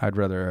 I'd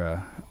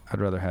rather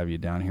have you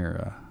down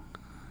here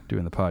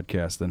doing the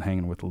podcast than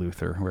hanging with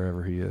Luther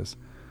wherever he is.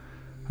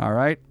 All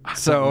right. I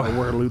So don't know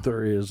where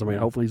Luther is. I mean,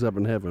 hopefully he's up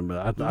in heaven, but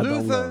I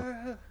don't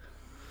know.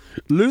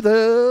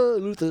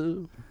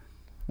 Luther.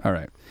 all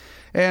right.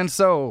 And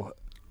so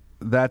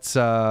that's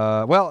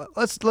well,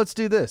 let's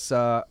do this.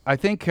 I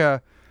think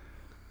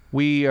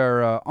we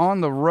are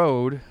on the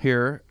road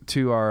here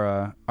to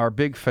our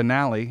big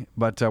finale,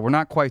 but we're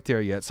not quite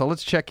there yet. So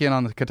let's check in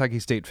on the Kentucky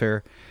State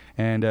Fair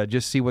and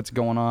just see what's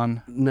going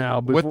on Now,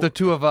 with the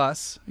two of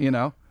us. You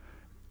know,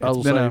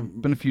 it's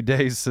been a few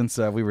days since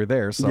we were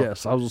there. So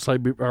yes, I was going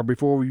to say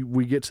before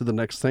we get to the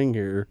next thing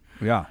here,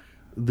 yeah,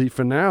 the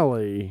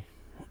finale.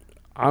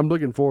 I'm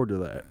looking forward to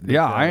that.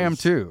 yeah, I am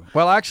because- too.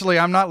 Well, actually,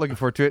 I'm not looking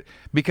forward to it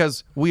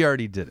because we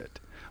already did it,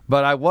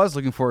 but I was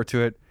looking forward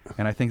to it,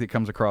 and I think it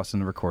comes across in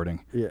the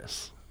recording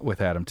Yes.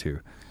 with Adam too.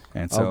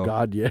 And so, Oh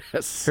God,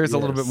 yes. here's a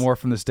little bit Yes. more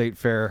from the State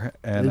Fair,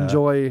 and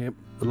Enjoy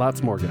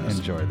lots more, guys.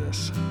 enjoy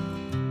this.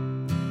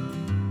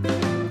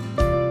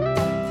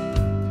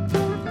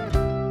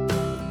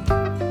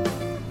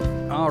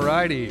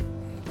 Alrighty,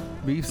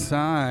 beef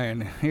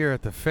sign here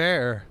at the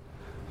fair,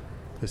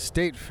 the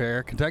State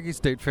Fair, Kentucky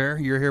State Fair.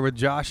 You're here with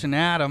Josh and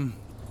Adam.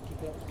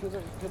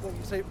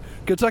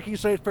 Kentucky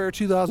State Fair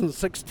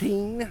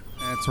 2016.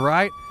 That's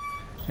right.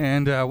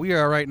 And we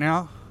are right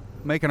now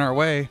making our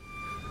way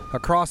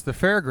across the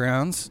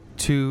fairgrounds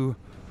to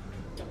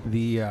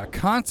the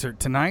concert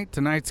tonight.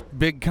 Tonight's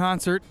big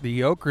concert,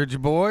 the Oak Ridge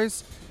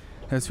Boys.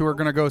 That's who we're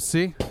going to go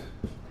see.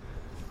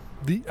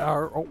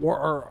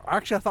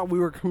 Actually, I thought we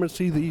were coming to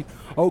see the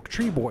Oak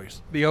Tree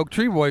Boys. The Oak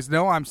Tree Boys.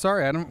 No, I'm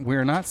sorry, Adam.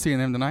 We're not seeing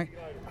them tonight.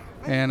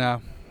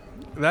 And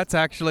that's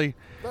actually...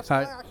 That's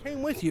why I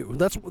came with you.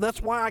 That's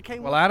why I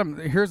came. well, Adam,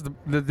 here's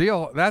the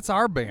deal. That's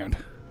our band.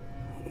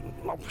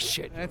 Oh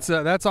shit!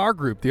 That's our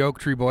group, the Oak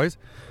Tree Boys.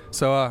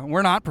 So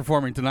we're not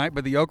performing tonight,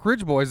 but the Oak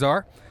Ridge Boys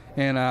are.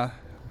 And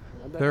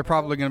they're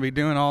probably going to be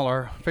doing all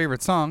our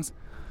favorite songs.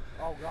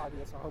 Oh God,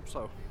 yes, I hope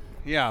so.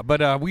 Yeah,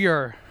 but we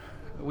are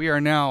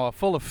now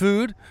full of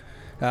food.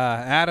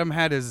 Adam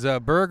had his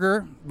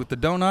burger with the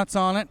donuts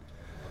on it.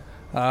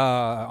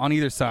 on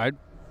either side,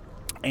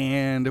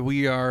 and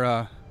we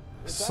are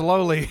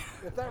slowly.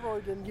 If that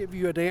road didn't give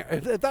you a damn,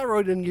 if that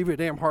road didn't give you a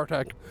damn heart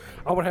attack,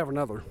 I would have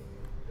another.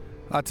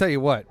 I'll tell you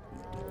what,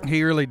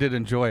 he really did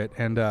enjoy it,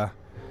 and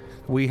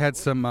we had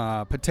some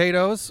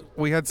potatoes.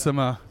 We had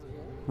some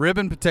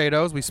ribbon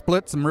potatoes. We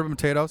split some ribbon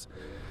potatoes.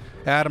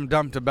 Adam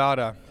dumped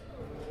about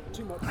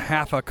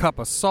half a cup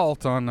of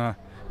salt on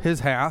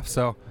his half,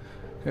 so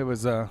it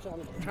was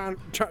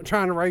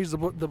trying to raise the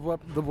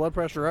blood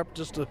pressure up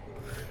just to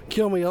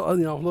kill me, a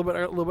little bit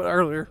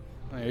earlier.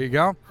 There you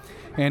go.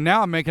 And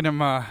now I'm making him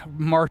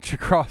march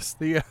across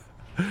the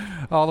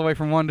all the way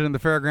from one end of the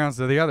fairgrounds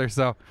to the other.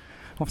 So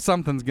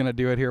something's gonna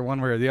do it here, one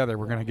way or the other.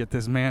 We're gonna get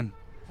this man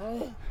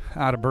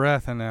out of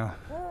breath and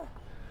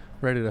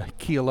ready to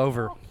keel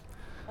over.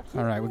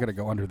 All right, we gotta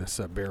go under this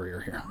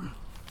barrier here.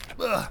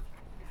 Ugh.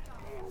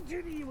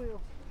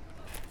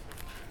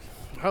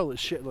 Holy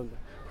shit, Linda.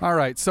 All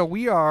right, so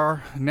we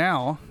are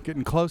now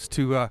getting close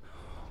to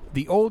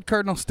the old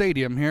Cardinal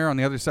Stadium here on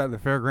the other side of the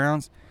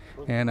fairgrounds,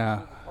 and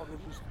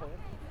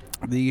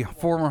the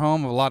former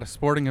home of a lot of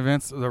sporting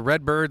events. The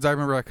Redbirds, I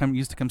remember I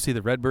used to come see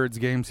the Redbirds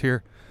games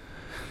here,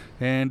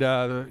 and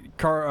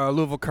the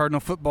Louisville Cardinal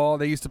football,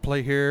 they used to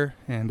play here,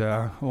 and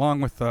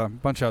along with a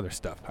bunch of other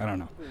stuff. I don't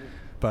know,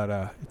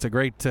 but it's a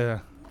great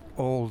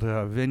old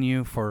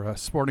venue for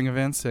sporting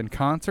events and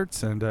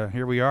concerts, and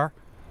here we are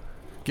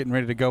getting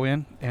ready to go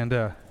in, and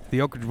the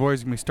Oak Ridge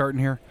Boys are going to be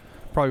starting here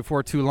probably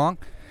before too long.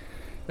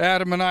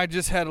 Adam and I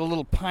just had a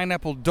little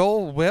pineapple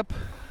Dole Whip.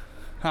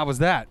 How was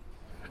that?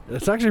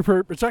 It's actually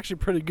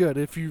pretty good.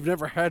 If you've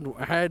never had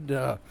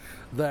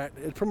that,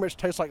 it pretty much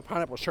tastes like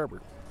pineapple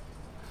sherbet.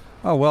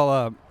 Oh,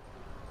 well,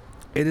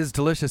 it is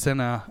delicious,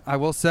 and I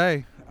will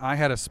say I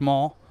had a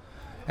small.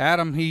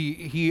 Adam,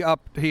 he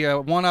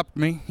one-upped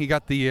me. He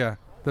got the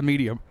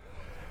medium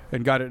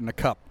and got it in a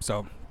cup.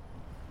 So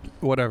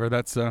whatever,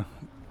 that's the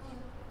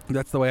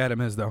way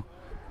Adam is, though.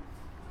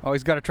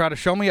 Always got to try to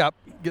show me up,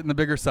 getting the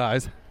bigger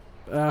size.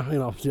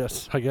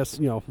 Yes, I guess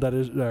that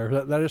is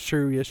there. That is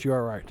true. Yes, you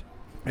are right.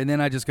 And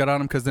then I just got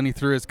on him because then he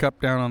threw his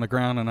cup down on the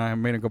ground, and I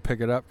made him go pick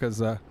it up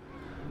because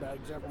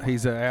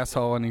he's an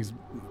asshole and he's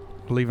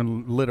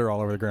leaving litter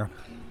all over the ground.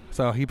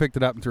 So he picked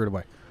it up and threw it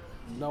away.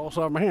 No,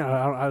 so man,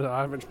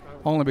 I haven't.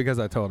 Only because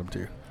I told him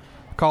to.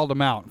 Called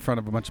him out in front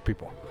of a bunch of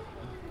people,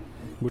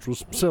 which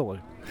was silly.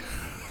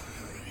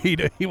 He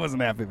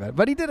wasn't happy with that,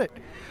 but he did it.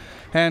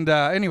 And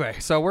anyway,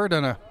 so we're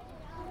gonna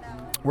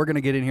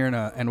get in here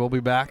and we'll be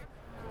back.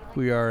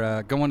 We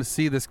are going to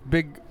see this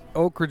big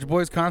Oak Ridge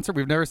Boys concert.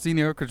 We've never seen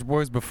the Oak Ridge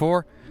Boys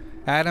before.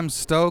 Adam's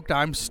stoked.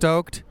 I'm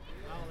stoked.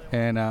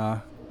 And,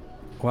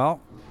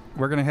 well,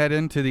 we're going to head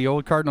into the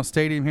old Cardinal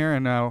Stadium here,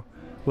 and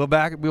we'll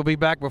be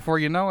back before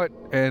you know it.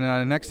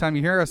 And next time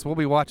you hear us, we'll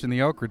be watching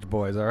the Oak Ridge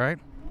Boys, all right?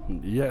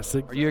 Yes.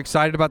 Are you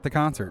excited about the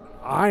concert?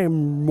 I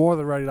am more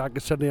than ready. Like I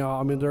said, there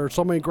are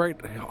so many great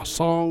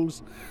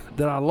songs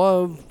that I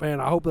love,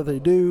 and I hope that they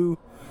do.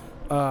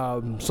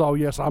 So,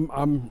 yes,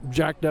 I'm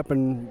jacked up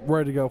and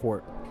ready to go for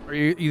it.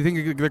 You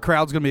think the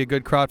crowd's going to be a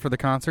good crowd for the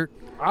concert?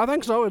 I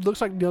think so. It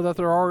looks like that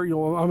there are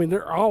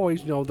there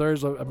always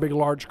there's a big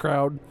large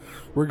crowd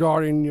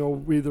regarding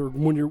either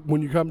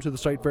when you come to the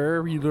state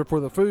fair, either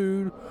for the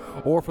food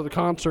or for the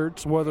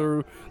concerts,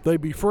 whether they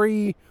be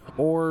free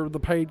or the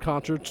paid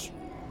concerts.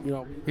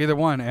 Either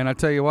one. And I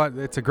tell you what,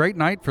 it's a great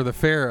night for the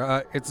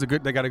fair.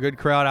 They got a good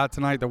crowd out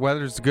tonight. The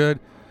weather's good.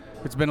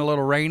 It's been a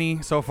little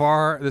rainy so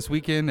far this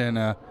weekend,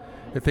 and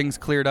things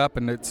cleared up,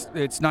 and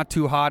it's not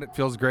too hot. It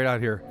feels great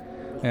out here.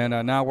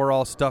 And now we're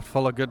all stuffed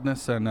full of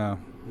goodness, and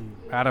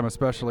Adam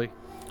especially.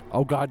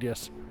 Oh, God,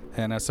 yes.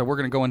 And so we're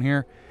going to go in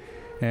here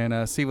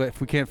and see if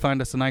we can't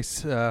find us a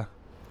nice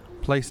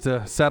place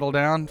to settle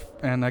down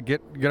and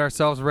get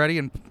ourselves ready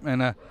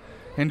and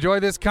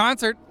enjoy this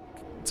concert.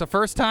 It's a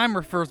first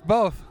timer for us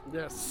both.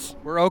 Yes.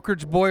 We're Oak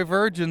Ridge Boy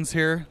virgins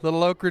here,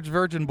 little Oak Ridge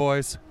Virgin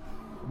boys.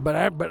 But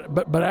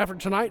after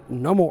tonight,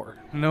 no more.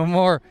 No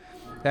more.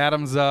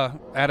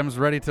 Adam's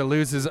ready to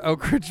lose his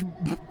Oak Ridge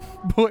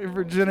Boy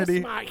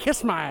virginity.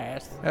 Kiss my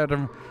ass.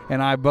 Adam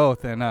and I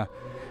both, and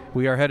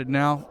we are headed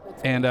now,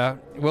 and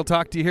we'll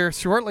talk to you here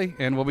shortly,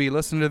 and we'll be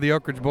listening to the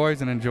Oak Ridge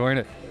Boys and enjoying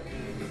it.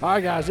 All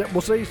right, guys.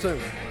 We'll see you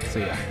soon. See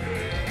ya.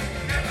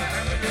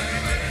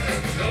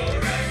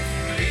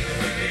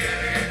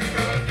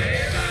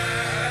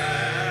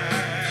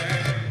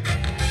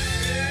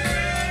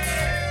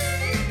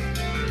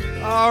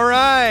 All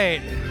right.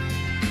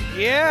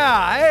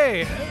 Yeah,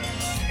 hey.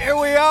 Here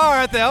we are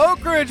at the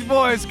Oak Ridge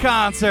Boys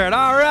concert.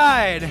 All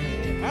right.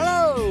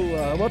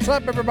 Hello. What's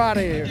up,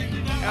 everybody?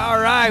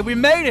 All right, we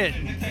made it.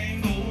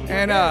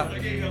 And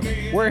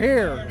we're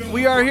here.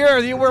 We are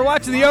here. We're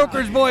watching the Oak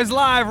Ridge Boys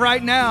live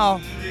right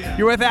now.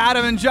 You're with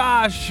Adam and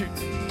Josh.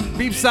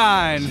 Beep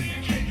sign.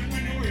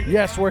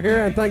 Yes, we're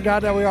here, and thank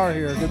God that we are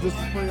here. This is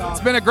pretty awesome.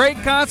 It's been a great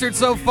concert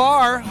so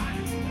far.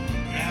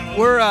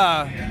 We're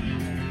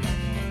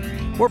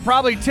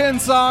probably 10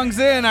 songs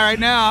in right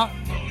now.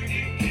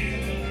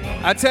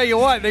 I tell you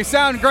what, they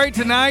sound great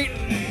tonight.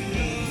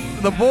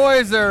 The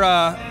boys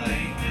are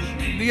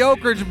the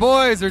Oak Ridge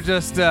Boys are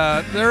just,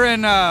 they're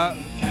in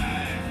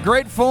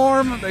great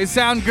form. They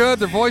sound good.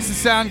 Their voices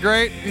sound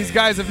great. These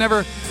guys have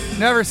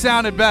never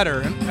sounded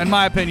better, in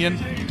my opinion.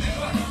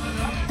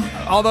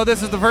 Although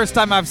this is the first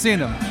time I've seen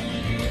them.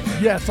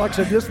 Yes, like I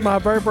said, this is my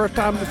very first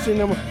time to see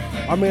them.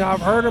 I mean,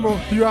 I've heard them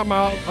throughout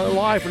my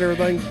life and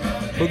everything,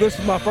 but this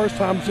is my first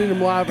time seeing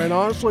them live. And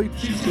honestly,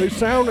 they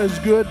sound as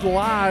good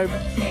live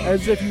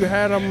as if you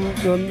had them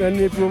and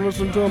if you were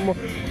listening to them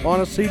on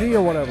a CD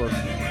or whatever.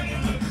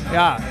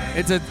 Yeah,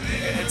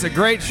 it's a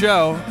great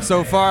show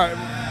so far.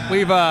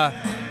 We've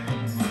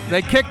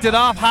they kicked it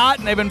off hot,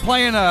 and they've been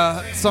playing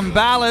some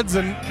ballads,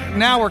 and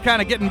now we're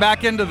kind of getting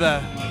back into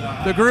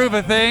the groove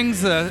of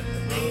things,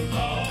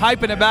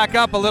 hyping it back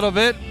up a little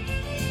bit.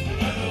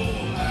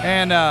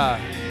 And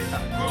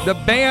the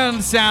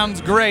band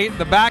sounds great.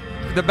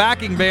 The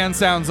backing band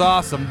sounds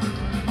awesome.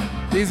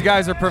 These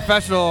guys are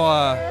professional,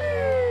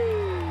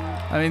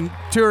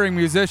 touring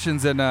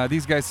musicians, and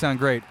these guys sound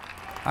great.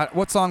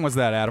 What song was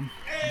that, Adam?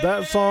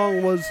 That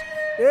song was,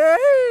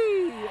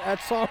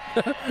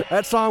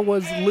 that song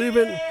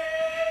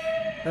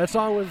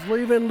was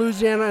Leaving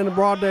Louisiana in the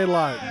Broad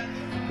Daylight.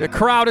 The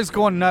crowd is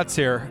going nuts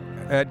here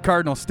at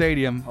Cardinal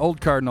Stadium,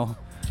 Old Cardinal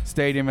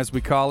Stadium as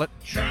we call it.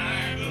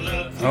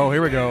 Oh,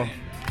 here we go.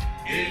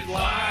 It's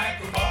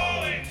like a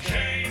ball and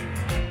chain,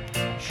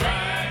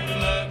 trying to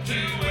love to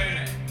win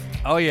it.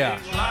 Oh, yeah.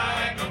 It's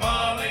like a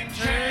ball and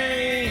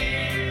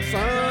chain.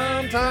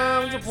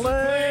 Sometimes a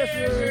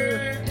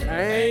pleasure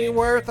ain't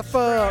worth a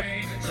fuck.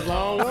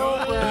 Long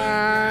old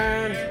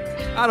grind.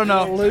 I don't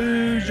know.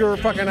 Lose your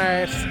fucking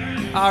ass.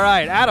 All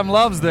right, Adam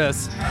loves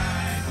this.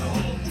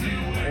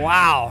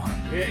 Wow.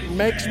 It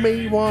makes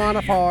me want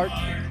to fart.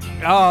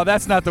 Oh,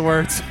 that's not the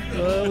words.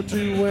 Love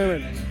two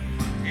women.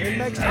 It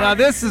makes me Now,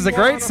 this is a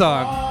great wanna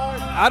song.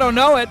 fart. I don't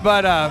know it,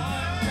 but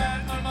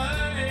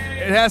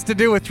it has to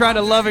do with trying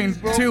to loving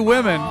two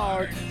women.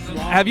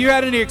 Have you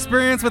had any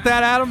experience with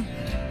that, Adam?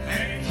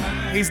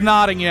 He's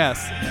nodding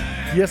yes.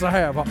 Yes, I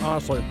have,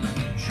 honestly.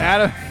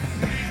 Adam,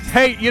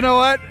 hey, you know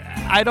what?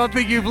 I don't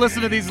think you've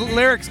listened to these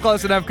lyrics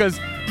close enough, because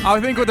I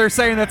think what they're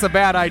saying, that's a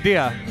bad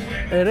idea.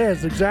 It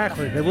is,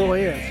 exactly. It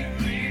really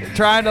is.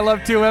 Trying to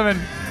love two women,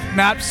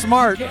 not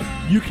smart.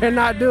 You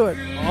cannot do it.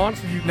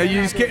 Honestly, No,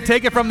 you just can't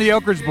take it from the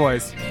Oak Ridge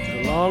Boys.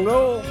 Long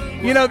old.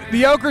 You know,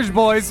 the Oak Ridge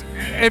Boys,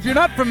 if you're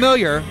not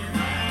familiar,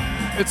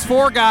 it's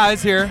four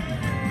guys here.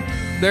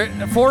 They're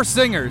four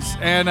singers,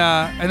 and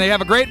they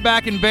have a great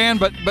backing band,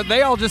 but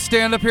they all just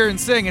stand up here and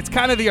sing. It's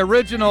kind of the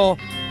original,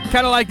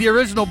 kind of like the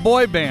original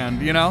boy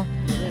band, you know?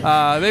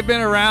 They've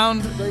been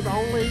around.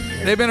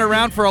 They've been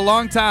around for a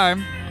long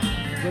time.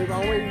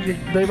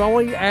 They've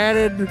only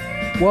added.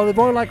 Well, they've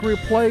only like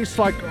replaced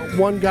like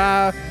one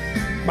guy,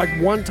 like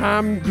one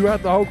time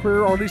throughout the whole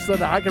career, or at least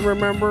that I can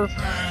remember.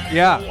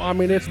 Yeah. I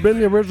mean, it's been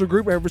the original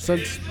group ever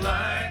since,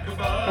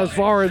 as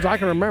far as I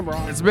can remember.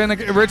 It's been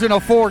the original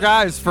four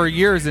guys for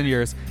years and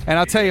years. And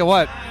I'll tell you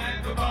what,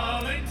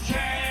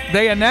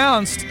 they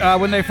announced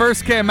when they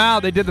first came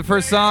out, they did the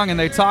first song and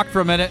they talked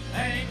for a minute.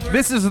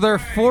 This is their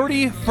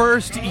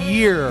 41st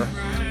year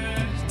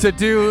to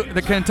do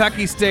the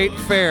Kentucky State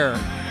Fair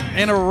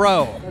in a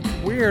row. It's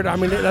weird. I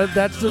mean,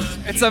 that's just,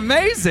 It's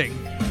amazing.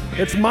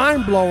 it's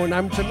mind blowing.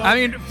 I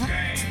mean,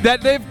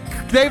 that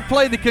they've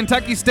played the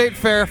Kentucky State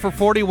Fair for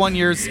 41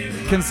 years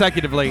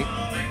consecutively,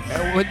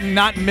 with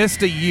not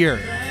missed a year.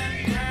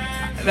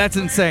 That's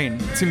insane.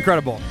 It's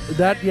incredible.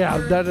 that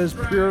is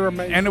pure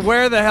amazing. And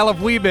where the hell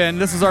have we been?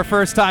 This is our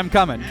first time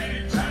coming.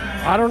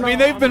 I don't know. I mean,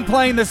 they've been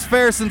playing this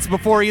fair since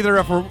before either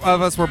of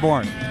us were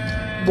born.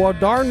 well,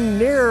 darn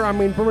near. I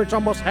mean, pretty much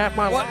almost half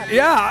my What? life.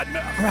 Yeah,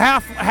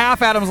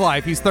 half Adam's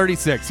life. He's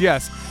 36.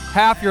 Yes,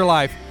 half your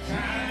life.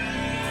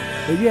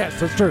 But yes,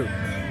 that's true.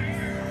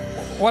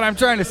 What I'm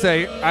trying to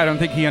say, I don't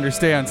think he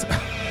understands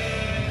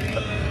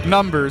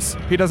numbers.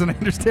 He doesn't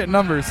understand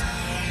numbers.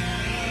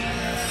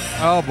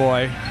 Oh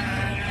boy.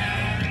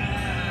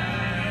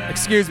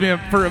 Excuse me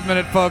for a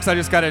minute, folks. I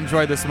just got to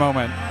enjoy this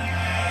moment.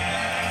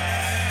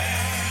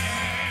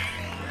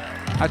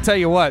 I tell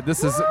you what,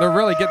 they're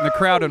really getting the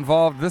crowd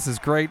involved. This is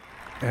great,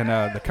 and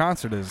the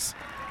concert is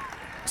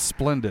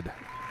splendid.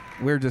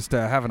 We're just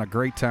having a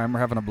great time.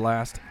 We're having a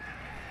blast.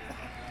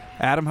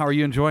 Adam, how are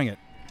you enjoying it?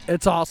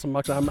 It's awesome.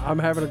 Like, I'm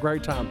having a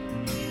great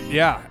time.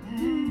 Yeah,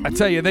 I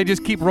tell you, they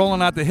just keep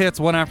rolling out the hits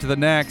one after the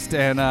next,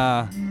 and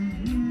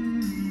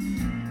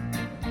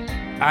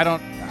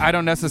I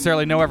don't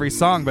necessarily know every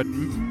song, but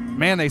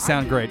man, they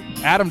sound great.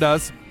 Adam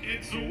does.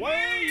 It's the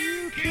way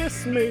you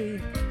Kiss me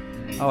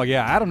Oh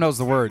yeah, Adam knows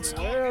the words.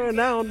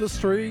 down the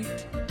street.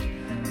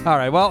 All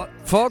right, well,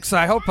 folks,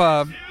 I hope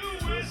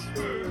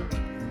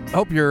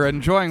you're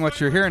enjoying what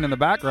you're hearing in the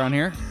background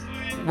here.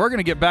 We're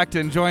gonna get back to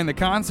enjoying the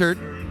concert,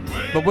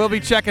 but we'll be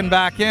checking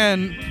back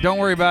in. Don't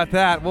worry about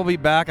that. We'll be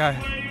back.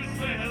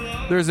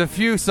 There's a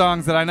few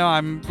songs that I know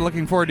I'm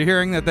looking forward to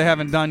hearing that they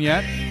haven't done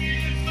yet.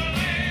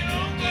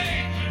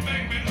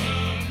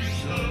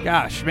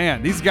 Gosh,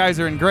 man, these guys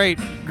are in great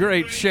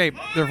shape.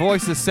 Their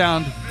voices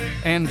sound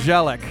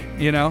angelic,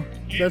 you know?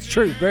 That's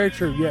true. Very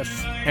true. Yes.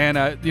 And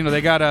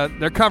they got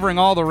they're covering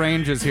all the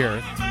ranges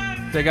here.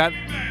 They got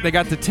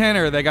the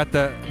tenor, they got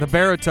the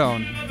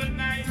baritone.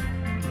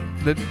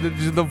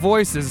 The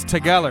voices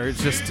together.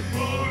 It's just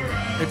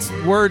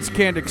words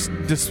can't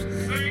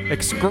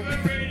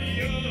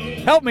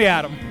help me,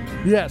 Adam.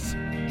 Yes.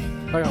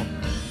 Hang on.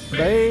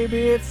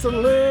 Baby, it's the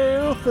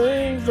little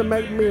things that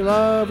make me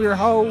love your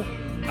hoe.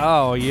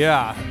 Oh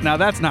yeah. Now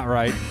that's not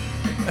right.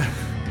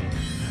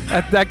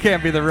 that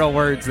can't be the real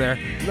words there.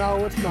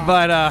 No, it's not.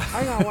 But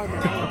hang on, wait a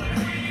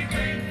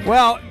minute.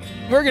 well,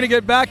 we're going to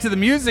get back to the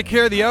music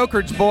here, the Oak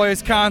Ridge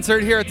Boys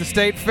concert here at the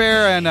State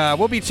Fair, and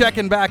we'll be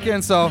checking back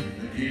in, so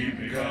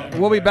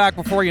we'll be back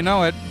before you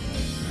know it.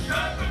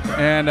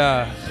 And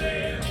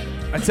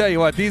I tell you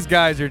what, these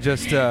guys are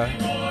just,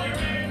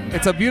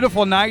 it's a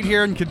beautiful night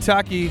here in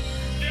Kentucky.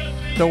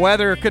 The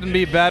weather couldn't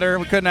be better.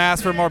 We couldn't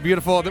ask for more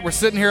beautiful. We're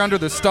sitting here under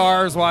the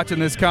stars watching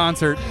this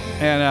concert,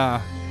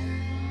 and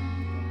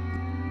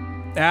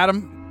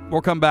Adam,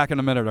 we'll come back in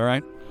a minute, all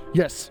right?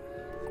 Yes.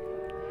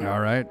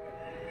 All right.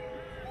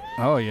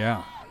 Oh,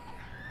 yeah.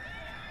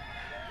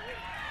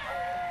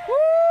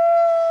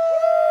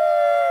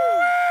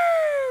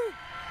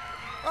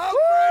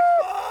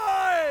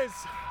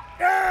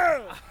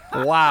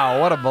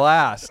 Wow, what a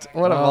blast.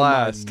 What a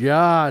blast. Oh, my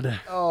God.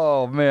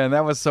 Oh, man,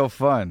 that was so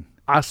fun.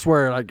 I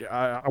swear,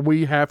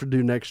 we have to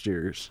do next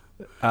year's.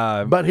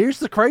 But here's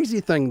the crazy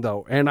thing,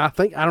 though, and I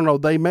don't know,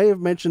 they may have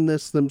mentioned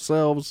this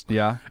themselves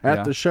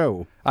at the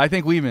show. I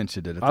think we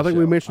mentioned it at the I think show.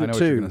 we mentioned it, I know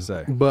too. what you're gonna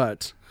say.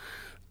 But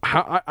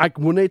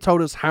when they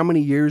told us how many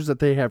years that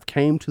they have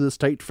came to the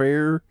State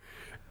Fair,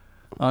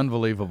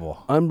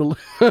 Unbelievable.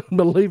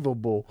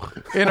 unbelievable.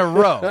 In a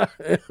row.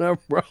 In a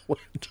row.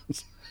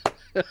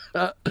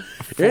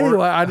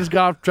 Anyway, I just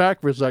got off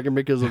track for a second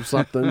because of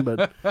something,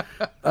 but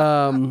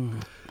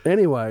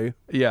anyway.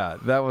 Yeah,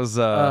 that was,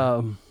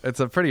 it's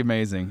a pretty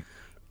amazing.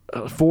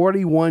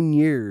 41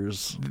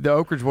 years. The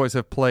Oak Ridge Boys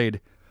have played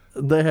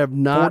They have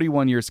not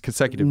 41 years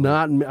consecutively.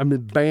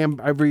 Bam,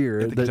 every year.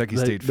 At the Kentucky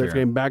State Fair. They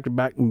came back to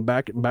back and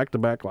back to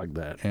back like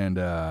that. And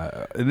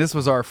this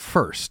was our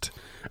first.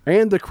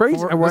 And the crazy...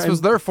 This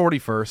was their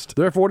 41st.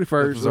 Their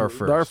 41st. This was our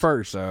first. Their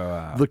first.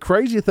 So, the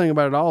crazy thing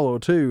about it all, though,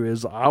 too,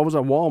 is I was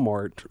at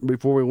Walmart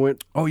before we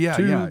went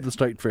to the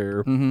State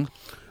Fair. Mm-hmm.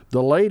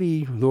 The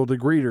lady, the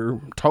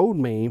greeter, told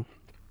me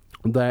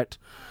that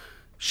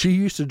she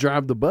used to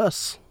drive the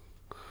bus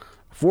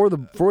for the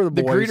boys.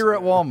 The greeter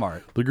at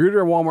Walmart. The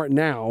greeter at Walmart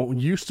now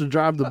used to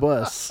drive the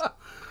bus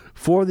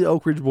for the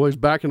Oak Ridge Boys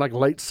back in like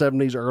late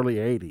 70s, early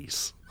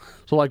 80s.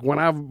 So like when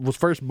I was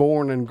first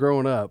born and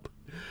growing up.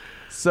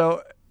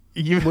 So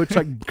which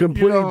like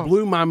completely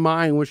blew my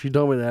mind when she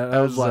told me that.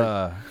 I was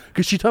like,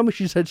 because she told me,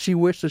 she said she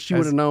wished that she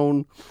would have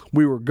known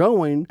we were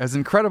going. As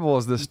incredible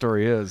as this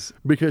story is,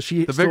 because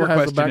she the still bigger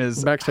has question the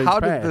is, backstage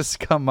how pass. did this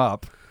come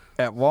up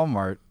at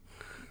Walmart?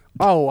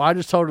 Oh, I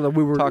just told her that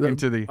we were talking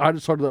to the. I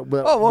just told her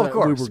that. Of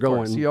course, we were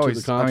going you always,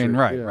 to the concert. I mean,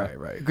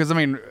 right. Because I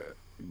mean,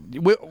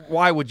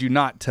 why would you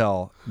not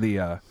tell the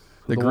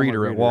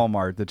greeter at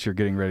Walmart that you're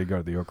getting ready to go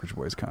to the Oak Ridge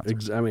Boys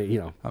concert? I mean, you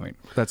know. I mean,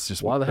 that's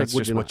just why the heck that's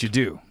would just you what not? you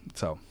do.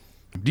 So,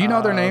 do you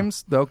know their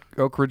names? The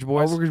Oak Ridge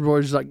Boys. Oak Ridge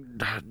Boys is like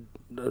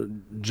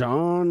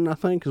John, I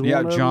think. Is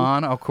one of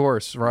John. them. Of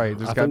course, right.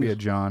 There's got to be a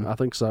John. I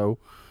think so.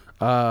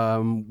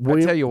 I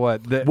tell you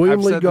what,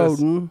 William Lee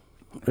Golden.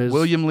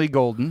 William Lee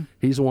Golden.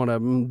 He's one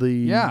of them.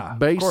 The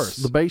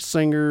bass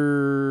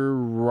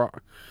singer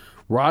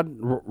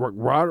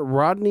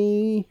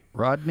Rodney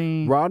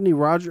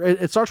Rogers.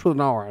 It starts with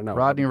an R. I know.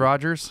 Rodney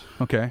Rogers.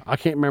 Okay. I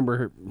can't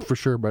remember for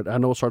sure, but I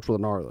know it starts with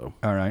an R though.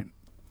 All right.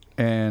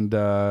 And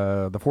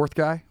the fourth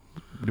guy,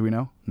 do we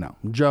know? No.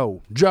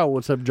 Joe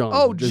instead of John.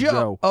 Oh, Just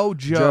Joe. Oh,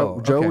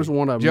 Joe. Joe okay. was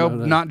one of them. Joe,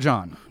 not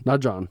John. Not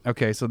John.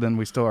 Okay, so then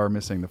we still are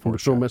missing the fourth. We're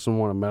still guy. missing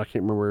one of them. I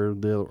can't remember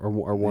the other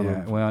or one of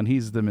them. Well, and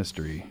he's the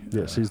mystery.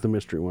 Yes, he's the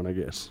mystery one, I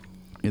guess.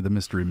 Yeah, the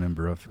mystery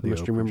member of the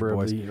mystery member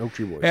of the Oak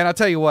Tree Boys. And I'll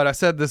tell you what, I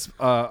said this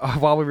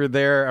while we were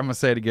there. I'm gonna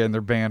say it again.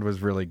 Their band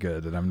was really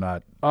good, and I'm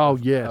not. Oh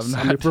yes,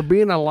 I mean, for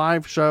being a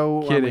live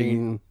show,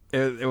 kidding.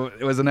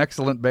 It was an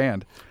excellent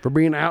band. For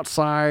being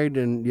outside,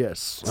 and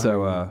yes.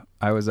 So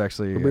I was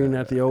actually being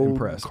at the old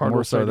impressed, Cardinal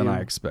more so Stadium. than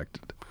I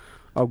expected.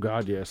 Oh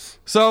God, yes.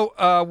 So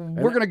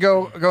we're gonna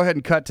go ahead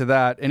and cut to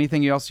that.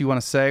 Anything else you want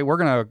to say? We're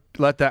gonna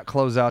let that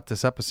close out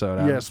this episode.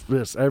 Adam.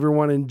 Yes.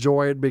 Everyone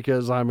enjoy it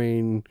because I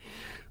mean,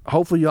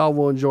 hopefully y'all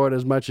will enjoy it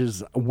as much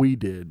as we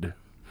did,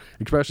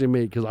 especially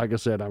me. Because like I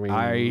said, I mean,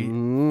 I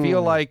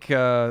feel like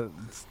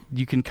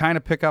you can kind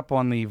of pick up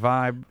on the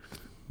vibe,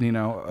 you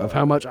know, of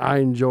how much I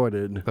enjoyed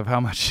it, of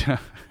how much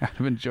I've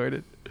enjoyed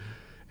it.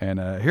 And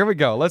here we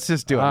go. Let's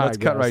just do it. Let's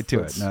cut right to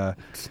it.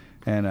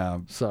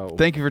 So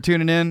thank you for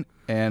tuning in.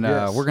 And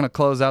we're going to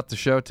close out the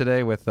show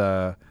today with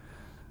the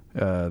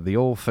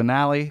old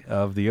finale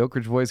of the Oak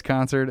Ridge Boys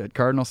concert at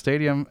Cardinal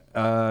Stadium.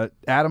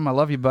 Adam, I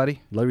love you,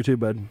 buddy. Love you too,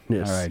 bud.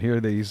 Yes. All right,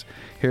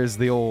 here's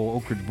the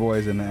old Oak Ridge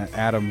Boys and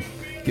Adam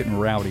getting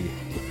rowdy.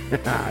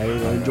 I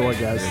enjoy,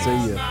 guys.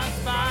 See you.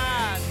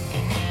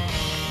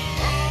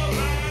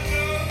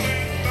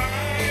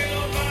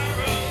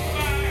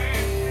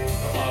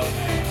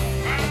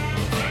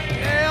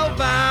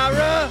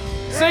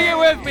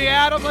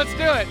 Adam, let's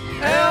do it.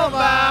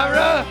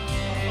 Elvira.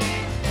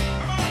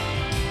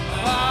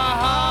 My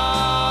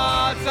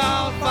heart's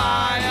on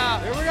fire.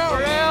 Here we go.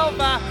 For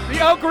Elvira. The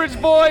Oak Ridge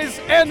Boys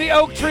and the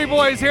Oak Tree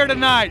Boys here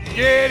tonight.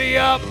 Giddy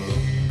up.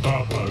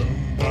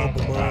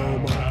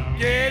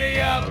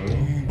 Giddy up.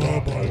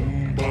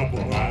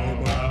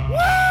 Woo!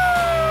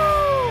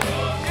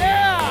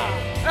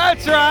 Yeah,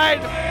 that's right.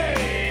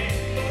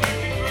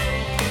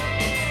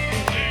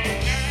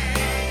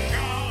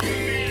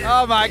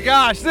 Oh my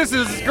gosh, this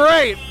is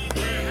great.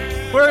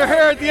 We're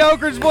here at the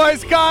Oak Ridge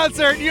Boys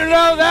concert. You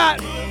know that.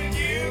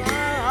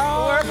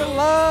 Where the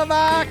love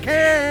I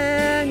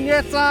can,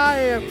 yes I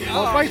am.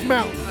 Oh, Space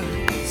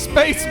Mountain.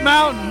 Space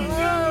Mountain.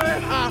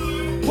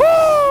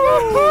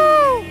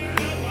 Woo!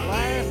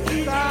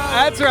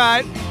 That's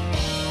right.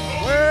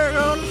 We're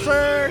gonna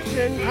search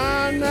and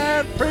find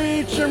that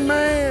preacher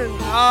man.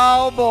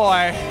 Oh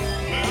boy.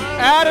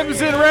 Adam's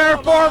in rare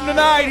form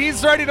tonight.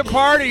 He's ready to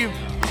party.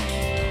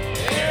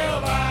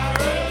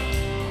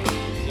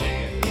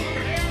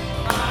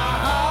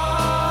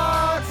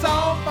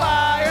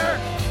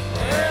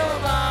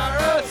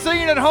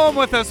 Sing it at home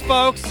with us,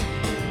 folks.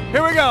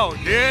 Here we go.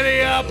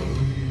 Giddy up.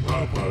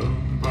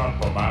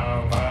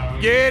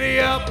 Giddy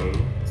up.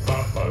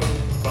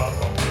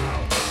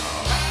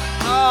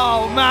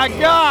 Oh my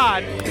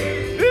God.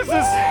 This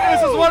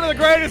is one of the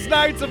greatest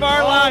nights of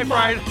our life,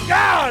 right?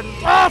 God,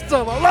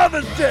 awesome. I love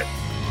this shit.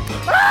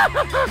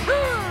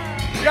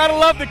 You gotta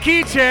love the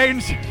key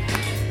change.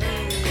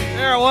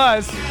 There it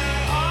was.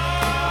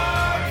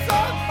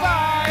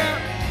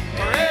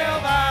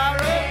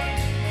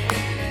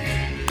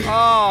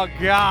 Oh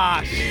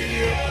gosh.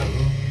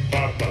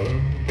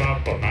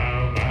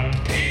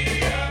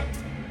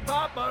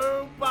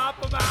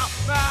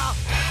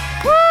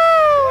 Woo!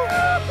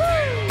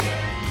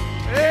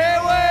 Hey,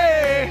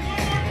 way.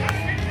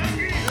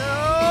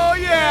 Oh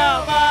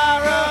yeah,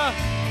 Myra.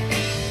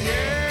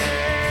 Yeah.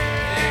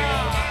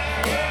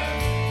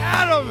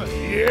 Adam.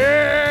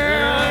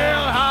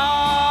 Yeah.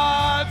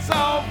 Hearts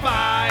on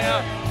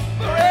fire.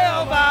 For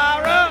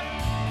Elvira.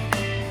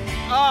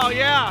 Oh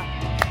yeah.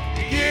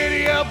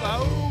 Giddy up,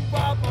 oh,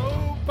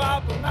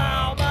 papa,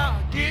 mow, mow.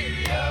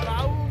 Giddy up,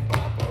 oh,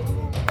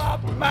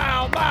 papa,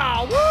 mow,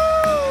 mow. Woo!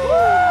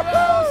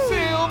 Oh,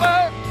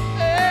 Silver,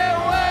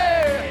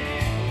 away.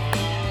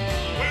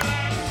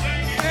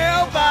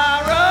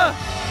 Elvira,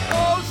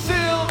 oh,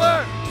 Silver.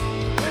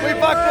 We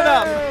fucked it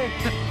up.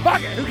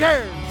 Fuck it, who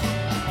cares?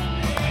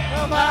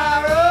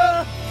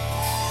 Elvira.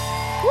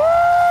 Woo!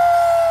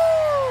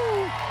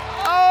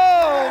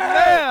 Oh,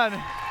 man.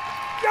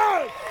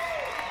 Yes!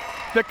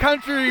 The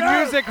Country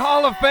Music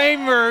Hall of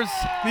Famers,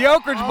 the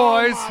Oak Ridge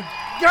Boys. Oh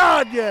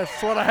God,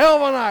 yes. What a hell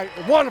of a night.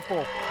 Wonderful.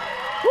 Woo!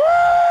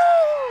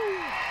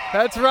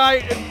 That's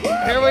right.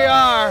 Here we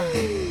are.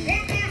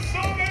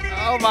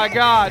 Oh my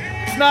God.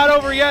 It's not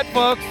over yet,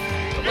 folks.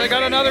 We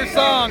got another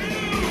song.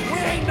 We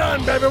ain't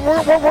done, baby.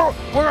 We're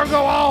gonna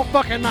go all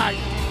fucking night.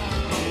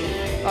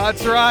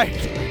 That's right.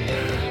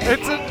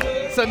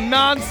 It's a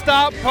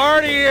non-stop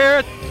party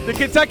here at the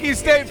Kentucky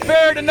State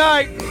Fair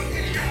tonight.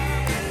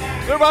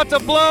 They're about to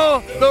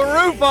blow the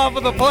roof off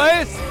of the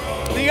place.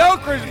 The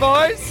Oak Ridge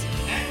Boys.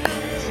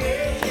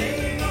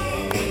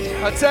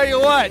 I'll tell you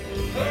what.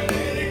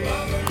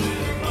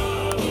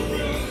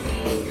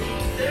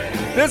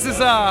 This is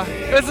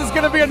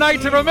gonna be a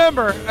night to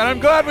remember, and I'm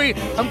glad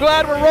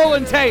we're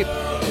rolling tape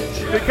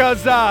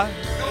because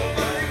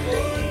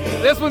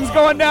this one's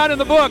going down in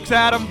the books,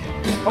 Adam.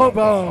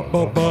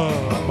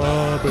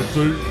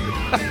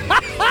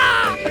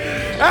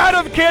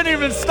 Adam can't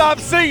even stop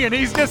singing.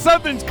 He's just,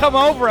 something's come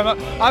over him.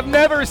 I've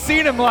never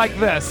seen him like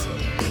this.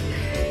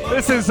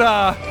 This is,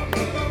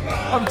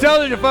 I'm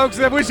telling you folks,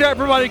 I wish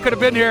everybody could have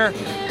been here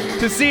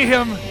to see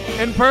him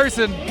in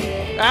person.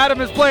 Adam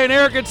is playing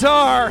air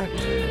guitar.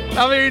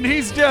 I mean,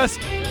 he's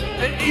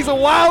a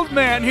wild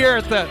man here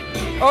at the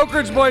Oak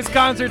Ridge Boys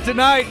concert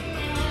tonight.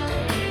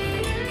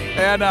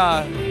 And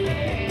I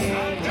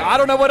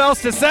don't know what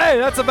else to say.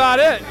 That's about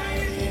it.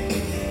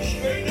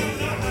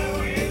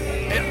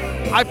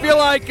 I feel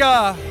like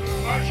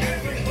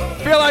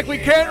we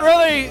can't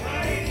really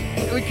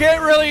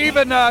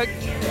even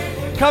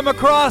come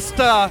across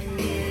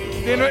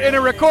in a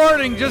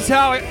recording just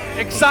how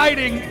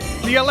exciting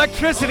the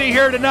electricity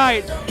here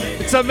tonight.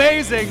 It's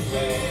amazing.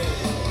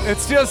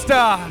 It's just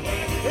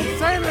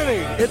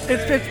insanity.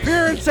 It's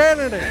pure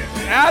insanity.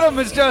 Adam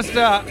is just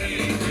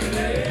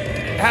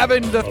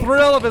having the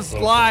thrill of his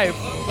life.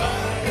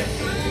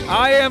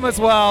 I am as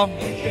well.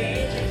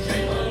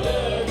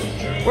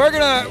 We're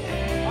gonna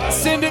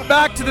send it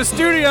back to the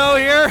studio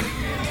here.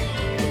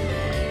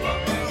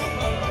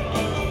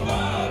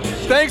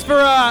 Thanks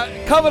for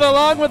coming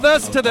along with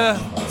us to the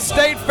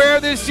State Fair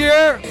this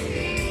year.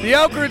 The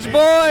Oak Ridge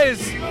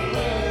Boys,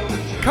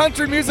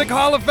 Country Music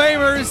Hall of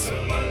Famers.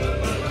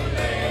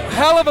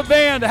 Hell of a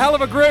band, a hell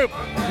of a group.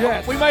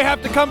 Yes. We might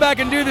have to come back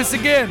and do this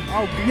again.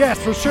 Oh, yes,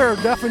 for sure.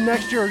 Definitely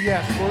next year,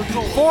 yes.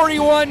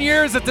 41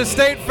 years at the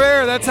State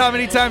Fair. That's how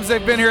many times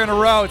they've been here in a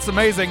row. It's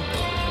amazing.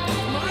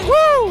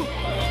 Woo!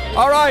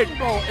 All right.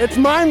 It's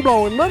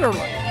mind-blowing,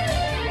 literally.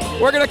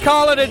 we're gonna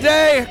call it a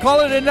day,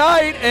 call it a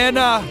night, and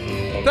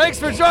thanks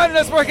for joining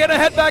us. We're gonna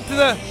head back to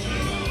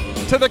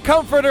the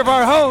comfort of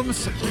our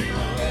homes.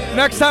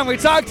 Next time we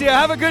talk to you,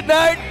 have a good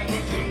night.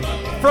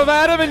 From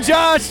Adam and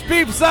Josh,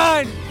 Beep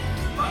Sign,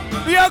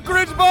 the Oak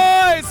Ridge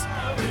Boys.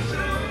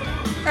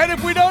 And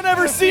if we don't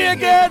ever see you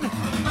again, okay.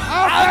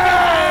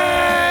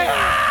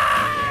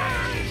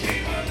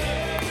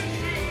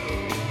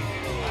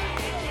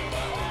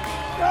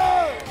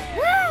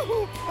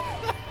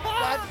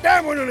 God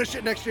damn, we're doing this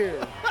shit next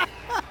year.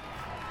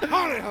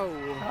 Haunted Ho.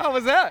 How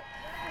was that?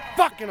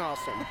 Fucking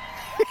awesome.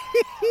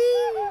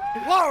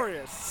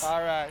 Glorious. All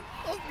right,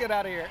 let's get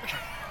out of here.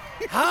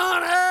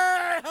 Haunted.